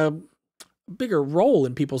filling a bigger role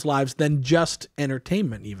in people's lives than just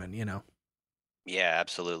entertainment, even, you know. Yeah,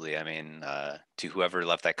 absolutely. I mean, to whoever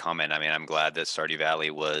left that comment, I mean, I'm glad that Stardew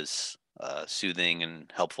Valley was soothing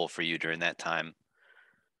and helpful for you during that time.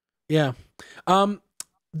 Yeah.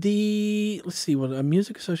 let's see what a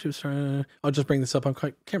music associated. I'll just bring this up.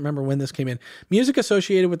 Can't remember when this came in. Music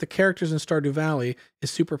associated with the characters in Stardew Valley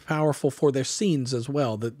is super powerful for their scenes as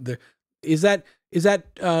well. Is that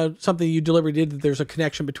something you deliberately did? That there's a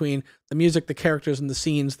connection between the music, the characters, and the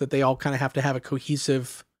scenes, that they all kind of have to have a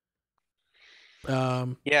cohesive.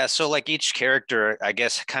 Yeah, so like each character, I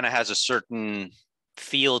guess, kind of has a certain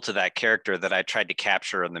feel to that character that I tried to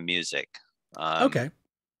capture in the music. Okay.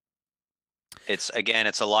 It's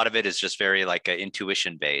a lot of it is just very like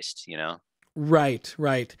intuition based, you know? Right.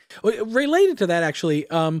 Related to that, actually,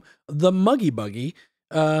 the Muggy Buggy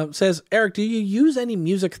says, Eric, do you use any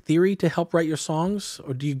music theory to help write your songs?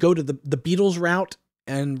 Or do you go to the Beatles route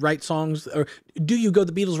and write songs? Or do you go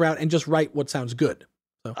the Beatles route and just write what sounds good?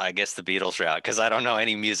 So. I guess the Beatles route, because I don't know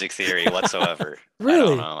any music theory whatsoever. Really? I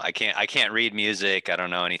don't know. I can't read music. I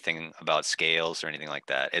don't know anything about scales or anything like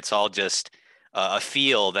that. It's all just a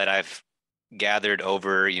feel that I've gathered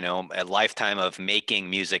over, a lifetime of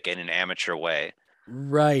making music in an amateur way.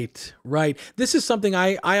 Right. This is something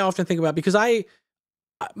I often think about, because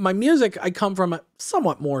my music, I come from a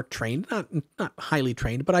somewhat more trained, not highly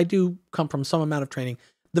trained, but I do come from some amount of training.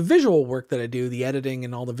 The visual work that I do, the editing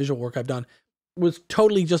and all the visual work I've done, was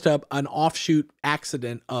totally just an offshoot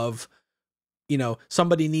accident of,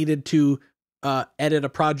 somebody needed to edit a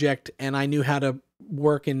project, and I knew how to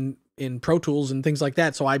work in Pro Tools and things like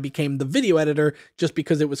that. So I became the video editor just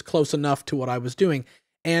because it was close enough to what I was doing.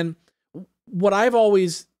 And what I've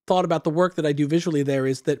always thought about the work that I do visually there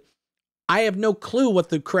is that I have no clue what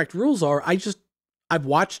the correct rules are. I've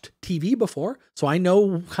watched TV before, so I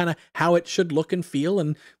know kind of how it should look and feel,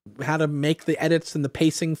 and how to make the edits and the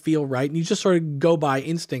pacing feel right. And you just sort of go by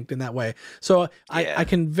instinct in that way. So yeah. I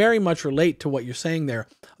can very much relate to what you're saying there.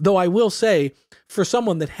 Though I will say, for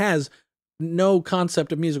someone that has no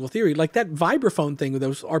concept of musical theory, like that vibraphone thing with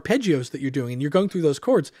those arpeggios that you're doing, and you're going through those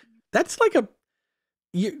chords, that's like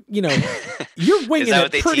you're winging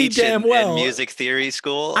it pretty damn well. In music theory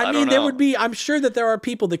school? I mean, there would be, I'm sure that there are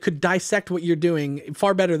people that could dissect what you're doing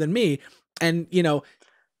far better than me. And,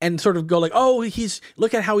 and sort of go like, oh,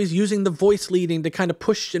 look at how he's using the voice leading to kind of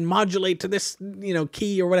push and modulate to this,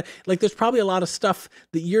 key or whatever. Like, there's probably a lot of stuff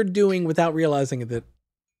that you're doing without realizing it.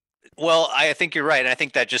 Well, I think you're right. And I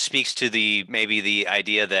think that just speaks to maybe the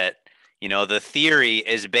idea that, the theory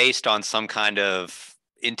is based on some kind of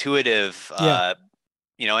intuitive,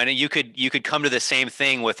 and you could come to the same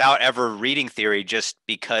thing without ever reading theory, just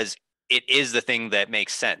because it is the thing that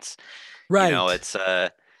makes sense. Right. It's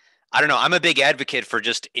I don't know. I'm a big advocate for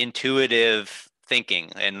just intuitive thinking,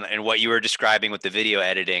 and what you were describing with the video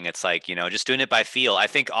editing. It's like, just doing it by feel. I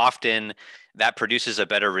think often that produces a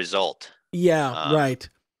better result. Yeah. Right.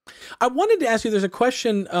 I wanted to ask you, there's a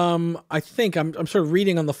question. I think I'm sort of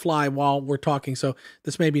reading on the fly while we're talking, so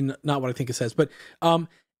this may be not what I think it says, but,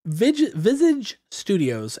 Visage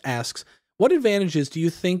Studios asks, what advantages do you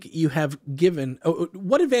think you have given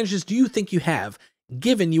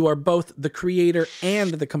given you are both the creator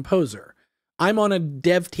and the composer? I'm on a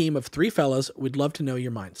dev team of 3 fellas. We'd love to know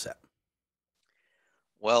your mindset.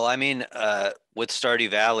 Well, I mean, with Stardew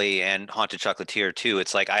Valley and Haunted Chocolatier too,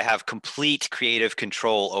 it's like I have complete creative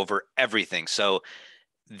control over everything. So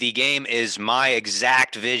the game is my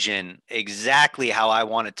exact vision, exactly how I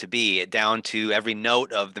want it to be, down to every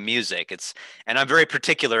note of the music. And I'm very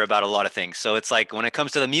particular about a lot of things. So it's like when it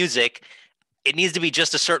comes to the music, it needs to be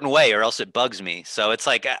just a certain way or else it bugs me. So it's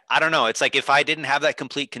like, I don't know. It's like if I didn't have that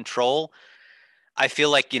complete control, I feel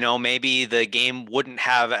like, maybe the game wouldn't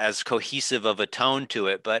have as cohesive of a tone to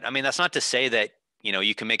it. But I mean, that's not to say that,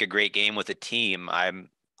 you can make a great game with a team.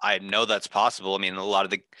 I know that's possible. I mean, a lot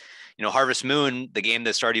of the, Harvest Moon, the game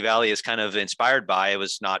that Stardew Valley is kind of inspired by, it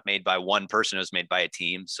was not made by one person. It was made by a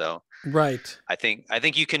team. So right. I think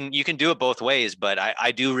you can do it both ways, but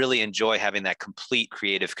I do really enjoy having that complete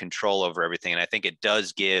creative control over everything. And I think it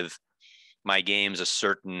does give my games a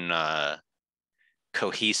certain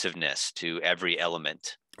cohesiveness to every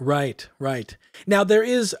element. Right. Now there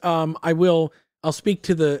is, I'll speak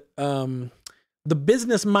to the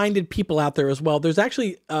business-minded people out there as well. There's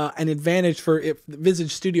actually an advantage for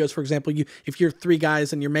Visage Studios, for example. If you're 3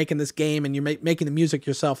 guys and you're making this game and you're making the music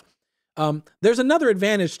yourself, there's another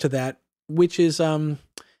advantage to that, which is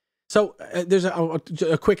there's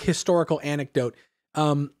a quick historical anecdote.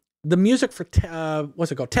 The music for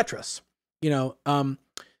what's it called, Tetris.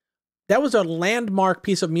 That was a landmark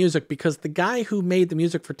piece of music because the guy who made the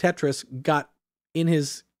music for Tetris got in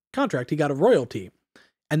his contract, he got a royalty,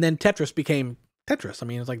 and then Tetris became Tetris. I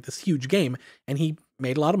mean, it's like this huge game, and he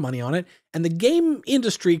made a lot of money on it. And the game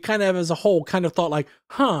industry kind of as a whole kind of thought like,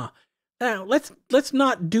 let's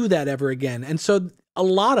not do that ever again. And so a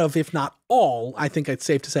lot of, if not all, I think it's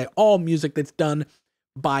safe to say all music that's done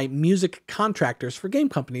by music contractors for game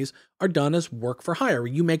companies are done as work for hire.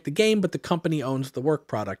 You make the game, but the company owns the work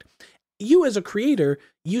product. You as a creator,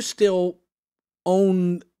 you still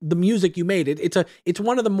own the music you made. It's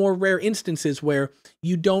one of the more rare instances where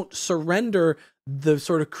you don't surrender the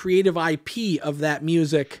sort of creative IP of that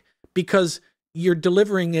music because you're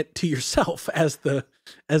delivering it to yourself as the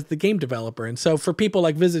game developer. And so for people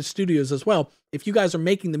like Visit Studios as well, if you guys are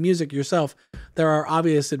making the music yourself, there are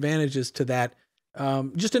obvious advantages to that.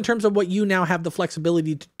 Just in terms of what you now have the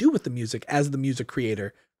flexibility to do with the music as the music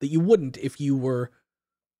creator that you wouldn't if you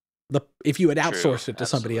had outsourced it to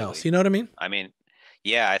somebody else. You know what I mean? I mean,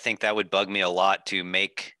 yeah, I think that would bug me a lot to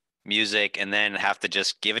make music and then have to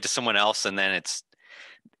just give it to someone else, and then it's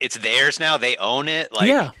theirs now. They own it. Like,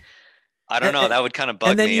 yeah. I don't know. That would kind of bug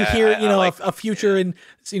me. And then you hear, a future yeah. in,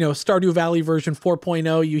 Stardew Valley version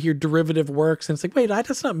 4.0, you hear derivative works, and it's like, wait,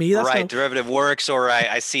 that's not me. That's right. not... Derivative works, or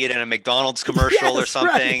I see it in a McDonald's commercial or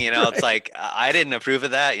something. Right, it's like, I didn't approve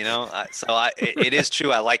of that. It is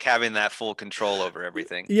true. I like having that full control over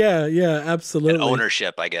everything. Yeah, absolutely. And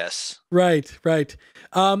ownership, I guess. Right.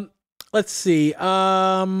 Let's see.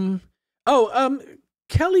 Kelly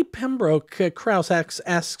Pembroke Krause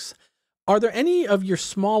asks, are there any of your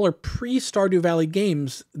smaller pre-Stardew Valley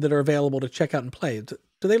games that are available to check out and play? Do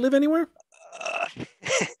they live anywhere?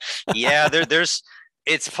 Yeah, there's.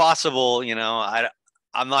 It's possible,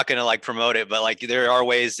 I'm not going to promote it, but there are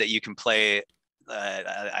ways that you can play.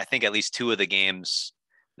 I think at least 2 of the games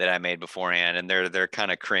that I made beforehand, and they're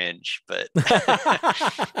kind of cringe, but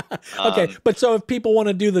okay. But so if people want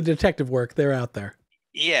to do the detective work, they're out there.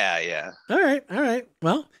 Yeah. All right.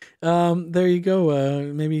 Well, there you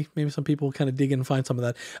go. Maybe some people kind of dig in and find some of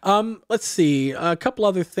that. Let's see. A couple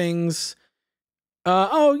other things.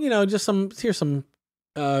 Just here's some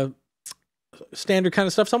standard kind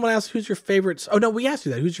of stuff. Someone asked, who's your favorite? Oh no, we asked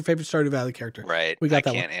you that. Who's your favorite Stardew Valley character? Right. We got I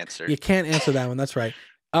that can't one. answer. You can't answer that one. That's right.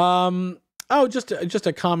 Just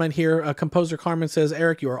a comment here. Composer Carmen says,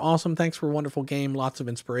 Eric, you are awesome. Thanks for a wonderful game. Lots of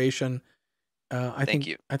inspiration. Thank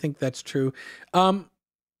you. I think that's true.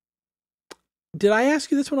 Did I ask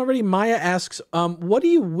you this one already? Maya asks, what do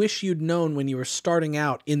you wish you'd known when you were starting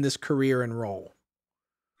out in this career and role?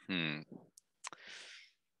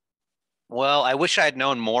 Well, I wish I had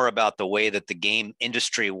known more about the way that the game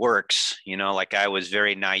industry works. I was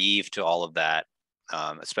very naive to all of that,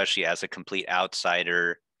 especially as a complete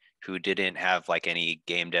outsider who didn't have any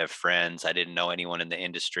game dev friends. I didn't know anyone in the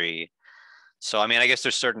industry. So, I guess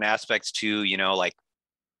there's certain aspects to,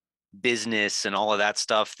 business and all of that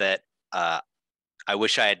stuff that I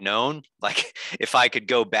wish I had known. If I could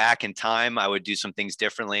go back in time, I would do some things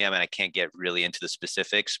differently. I can't get really into the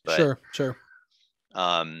specifics, but sure.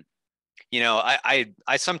 I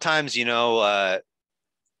sometimes,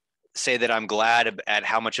 say that I'm glad at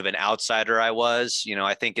how much of an outsider I was.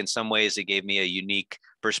 I think in some ways it gave me a unique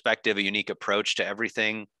perspective, a unique approach to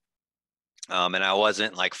everything. And I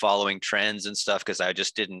wasn't following trends and stuff because I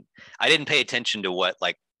didn't pay attention to what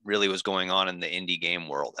really was going on in the indie game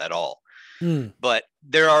world at all. But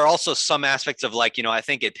there are also some aspects of I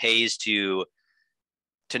think it pays to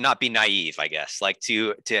not be naive, I guess,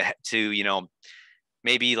 to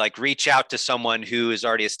maybe reach out to someone who is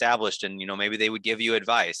already established and, maybe they would give you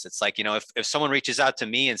advice. It's if someone reaches out to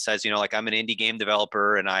me and says, I'm an indie game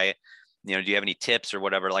developer and do you have any tips or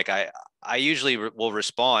whatever? I usually will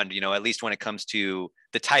respond, at least when it comes to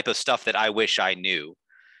the type of stuff that I wish I knew.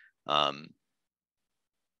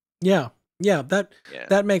 Yeah,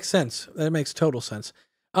 that makes sense. That makes total sense.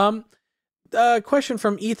 Question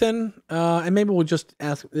from Ethan, and maybe we'll just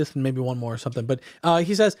ask this and maybe one more or something. But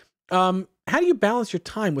he says, how do you balance your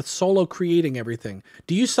time with solo creating everything?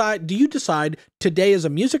 Do you decide today is a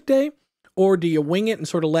music day, or do you wing it and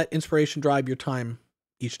sort of let inspiration drive your time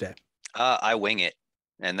each day? I wing it,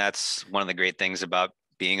 and that's one of the great things about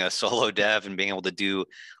being a solo dev and being able to do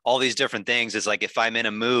all these different things. Is if I'm in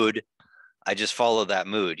a mood, I just follow that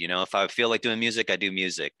mood. If I feel like doing music, I do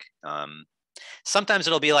music. Sometimes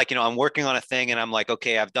it'll be I'm working on a thing and I'm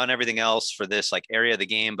okay, I've done everything else for this area of the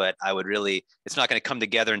game, but it's not going to come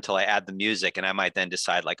together until I add the music. And I might then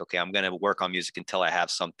decide okay, I'm going to work on music until I have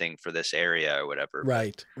something for this area or whatever.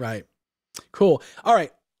 Right. Cool. All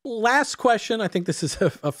right. Last question. I think this is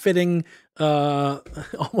a fitting,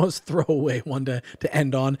 almost throwaway one to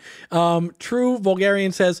end on. True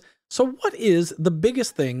Vulgarian says, so what is the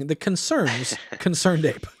biggest thing that concerns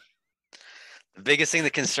ConcernedApe? The biggest thing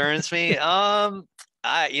that concerns me? I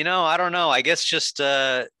don't know. I guess just,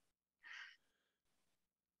 I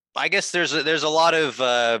guess there's a lot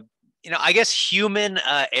of I guess human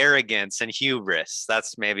arrogance and hubris.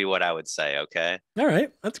 That's maybe what I would say. Okay. All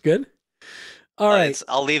right. That's good. All right.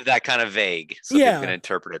 I'll leave that kind of vague so people can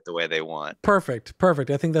interpret it the way they want. Perfect.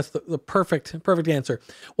 I think that's the perfect answer.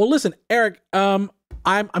 Well, listen, Eric, I'm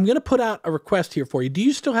going to put out a request here for you. Do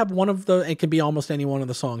you still have one of the, it can be almost any one of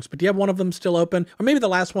the songs, but do you have one of them still open? Or maybe the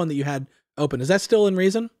last one that you had open. Is that still in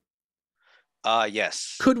Reason?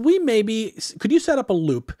 Yes. Could you set up a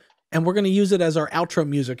loop and we're going to use it as our outro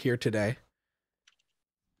music here today?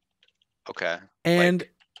 Okay. And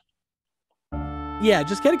yeah,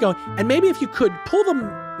 just get it going. And maybe if you could pull the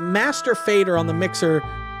master fader on the mixer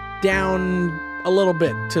down a little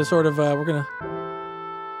bit to sort of, I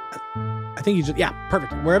think you just, yeah,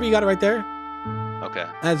 perfect. Wherever you got it right there. Okay.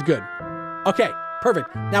 That's good. Okay,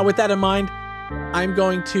 perfect. Now with that in mind, I'm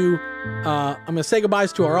going to say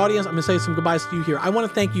goodbyes to our audience. I'm going to say some goodbyes to you here. I want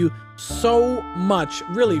to thank you so much,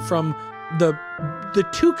 really, from the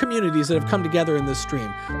two communities that have come together in this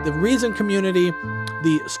stream. The Reason community,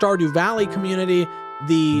 the Stardew Valley community,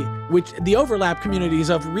 the overlap communities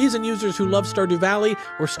of Reason users who love Stardew Valley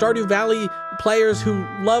or Stardew Valley players who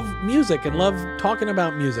love music and love talking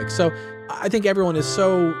about music. So I think everyone is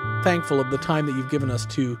so thankful of the time that you've given us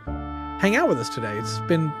to hang out with us today. It's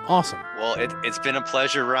been awesome. Well, it's been a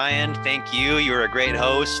pleasure, Ryan. Thank you. You were a great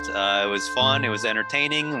host. It was fun. It was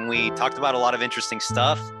entertaining. And we talked about a lot of interesting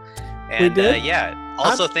stuff. And we did.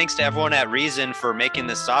 Also thanks to everyone at Reason for making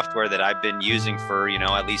this software that I've been using for,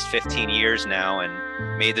 at least 15 years now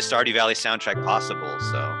and made the Stardew Valley soundtrack possible.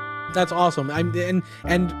 So that's awesome. And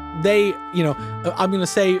they, I'm going to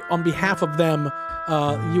say on behalf of them,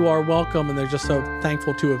 you are welcome. And they're just so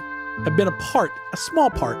thankful to have been a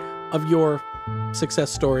small part of your success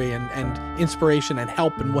story and inspiration and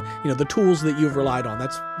help and what, the tools that you've relied on.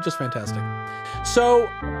 That's just fantastic. So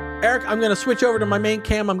Eric, I'm going to switch over to my main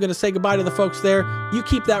cam. I'm going to say goodbye to the folks there. You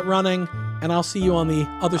keep that running, and I'll see you on the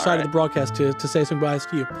other side of the broadcast to say some goodbyes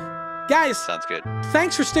to you. Guys, sounds good.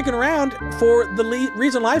 Thanks for sticking around for the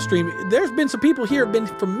Reason Livestream. There's been some people here who've been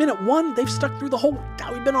from minute 1. They've stuck through the whole,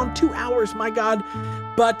 we've been on 2 hours, my God.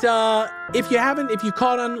 But if you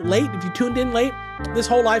caught on late, if you tuned in late, this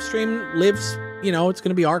whole live stream lives, it's going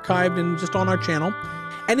to be archived and just on our channel.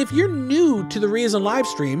 And if you're new to the Reason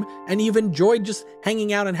Livestream and you've enjoyed just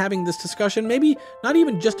hanging out and having this discussion, maybe not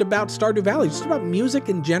even just about Stardew Valley, just about music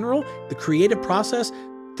in general, the creative process,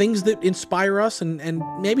 things that inspire us, and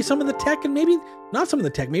maybe some of the tech, and maybe not some of the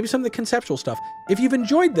tech, maybe some of the conceptual stuff. If you've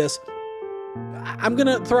enjoyed this, I'm going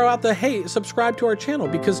to throw out hey, subscribe to our channel,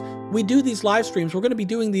 because we do these live streams. We're going to be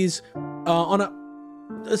doing these on a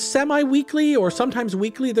semi-weekly or sometimes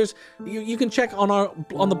weekly. You can check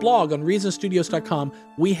on the blog on reasonstudios.com.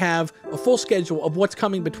 We have a full schedule of what's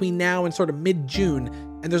coming between now and sort of mid-June,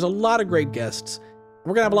 and there's a lot of great guests.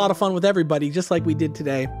 We're gonna have a lot of fun with everybody, just like we did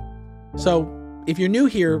today. So if you're new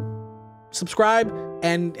here, subscribe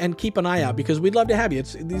and keep an eye out, because we'd love to have you.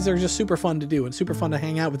 These are just super fun to do and super fun to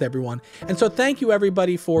hang out with everyone. And so thank you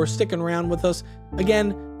everybody for sticking around with us.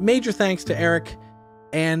 Again, major thanks to Eric,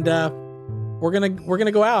 and we're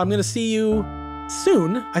gonna go out. I'm gonna see you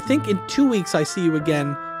soon. I think in 2 weeks I see you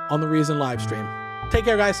again on the Reason Livestream. Take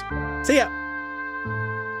care, guys. See ya.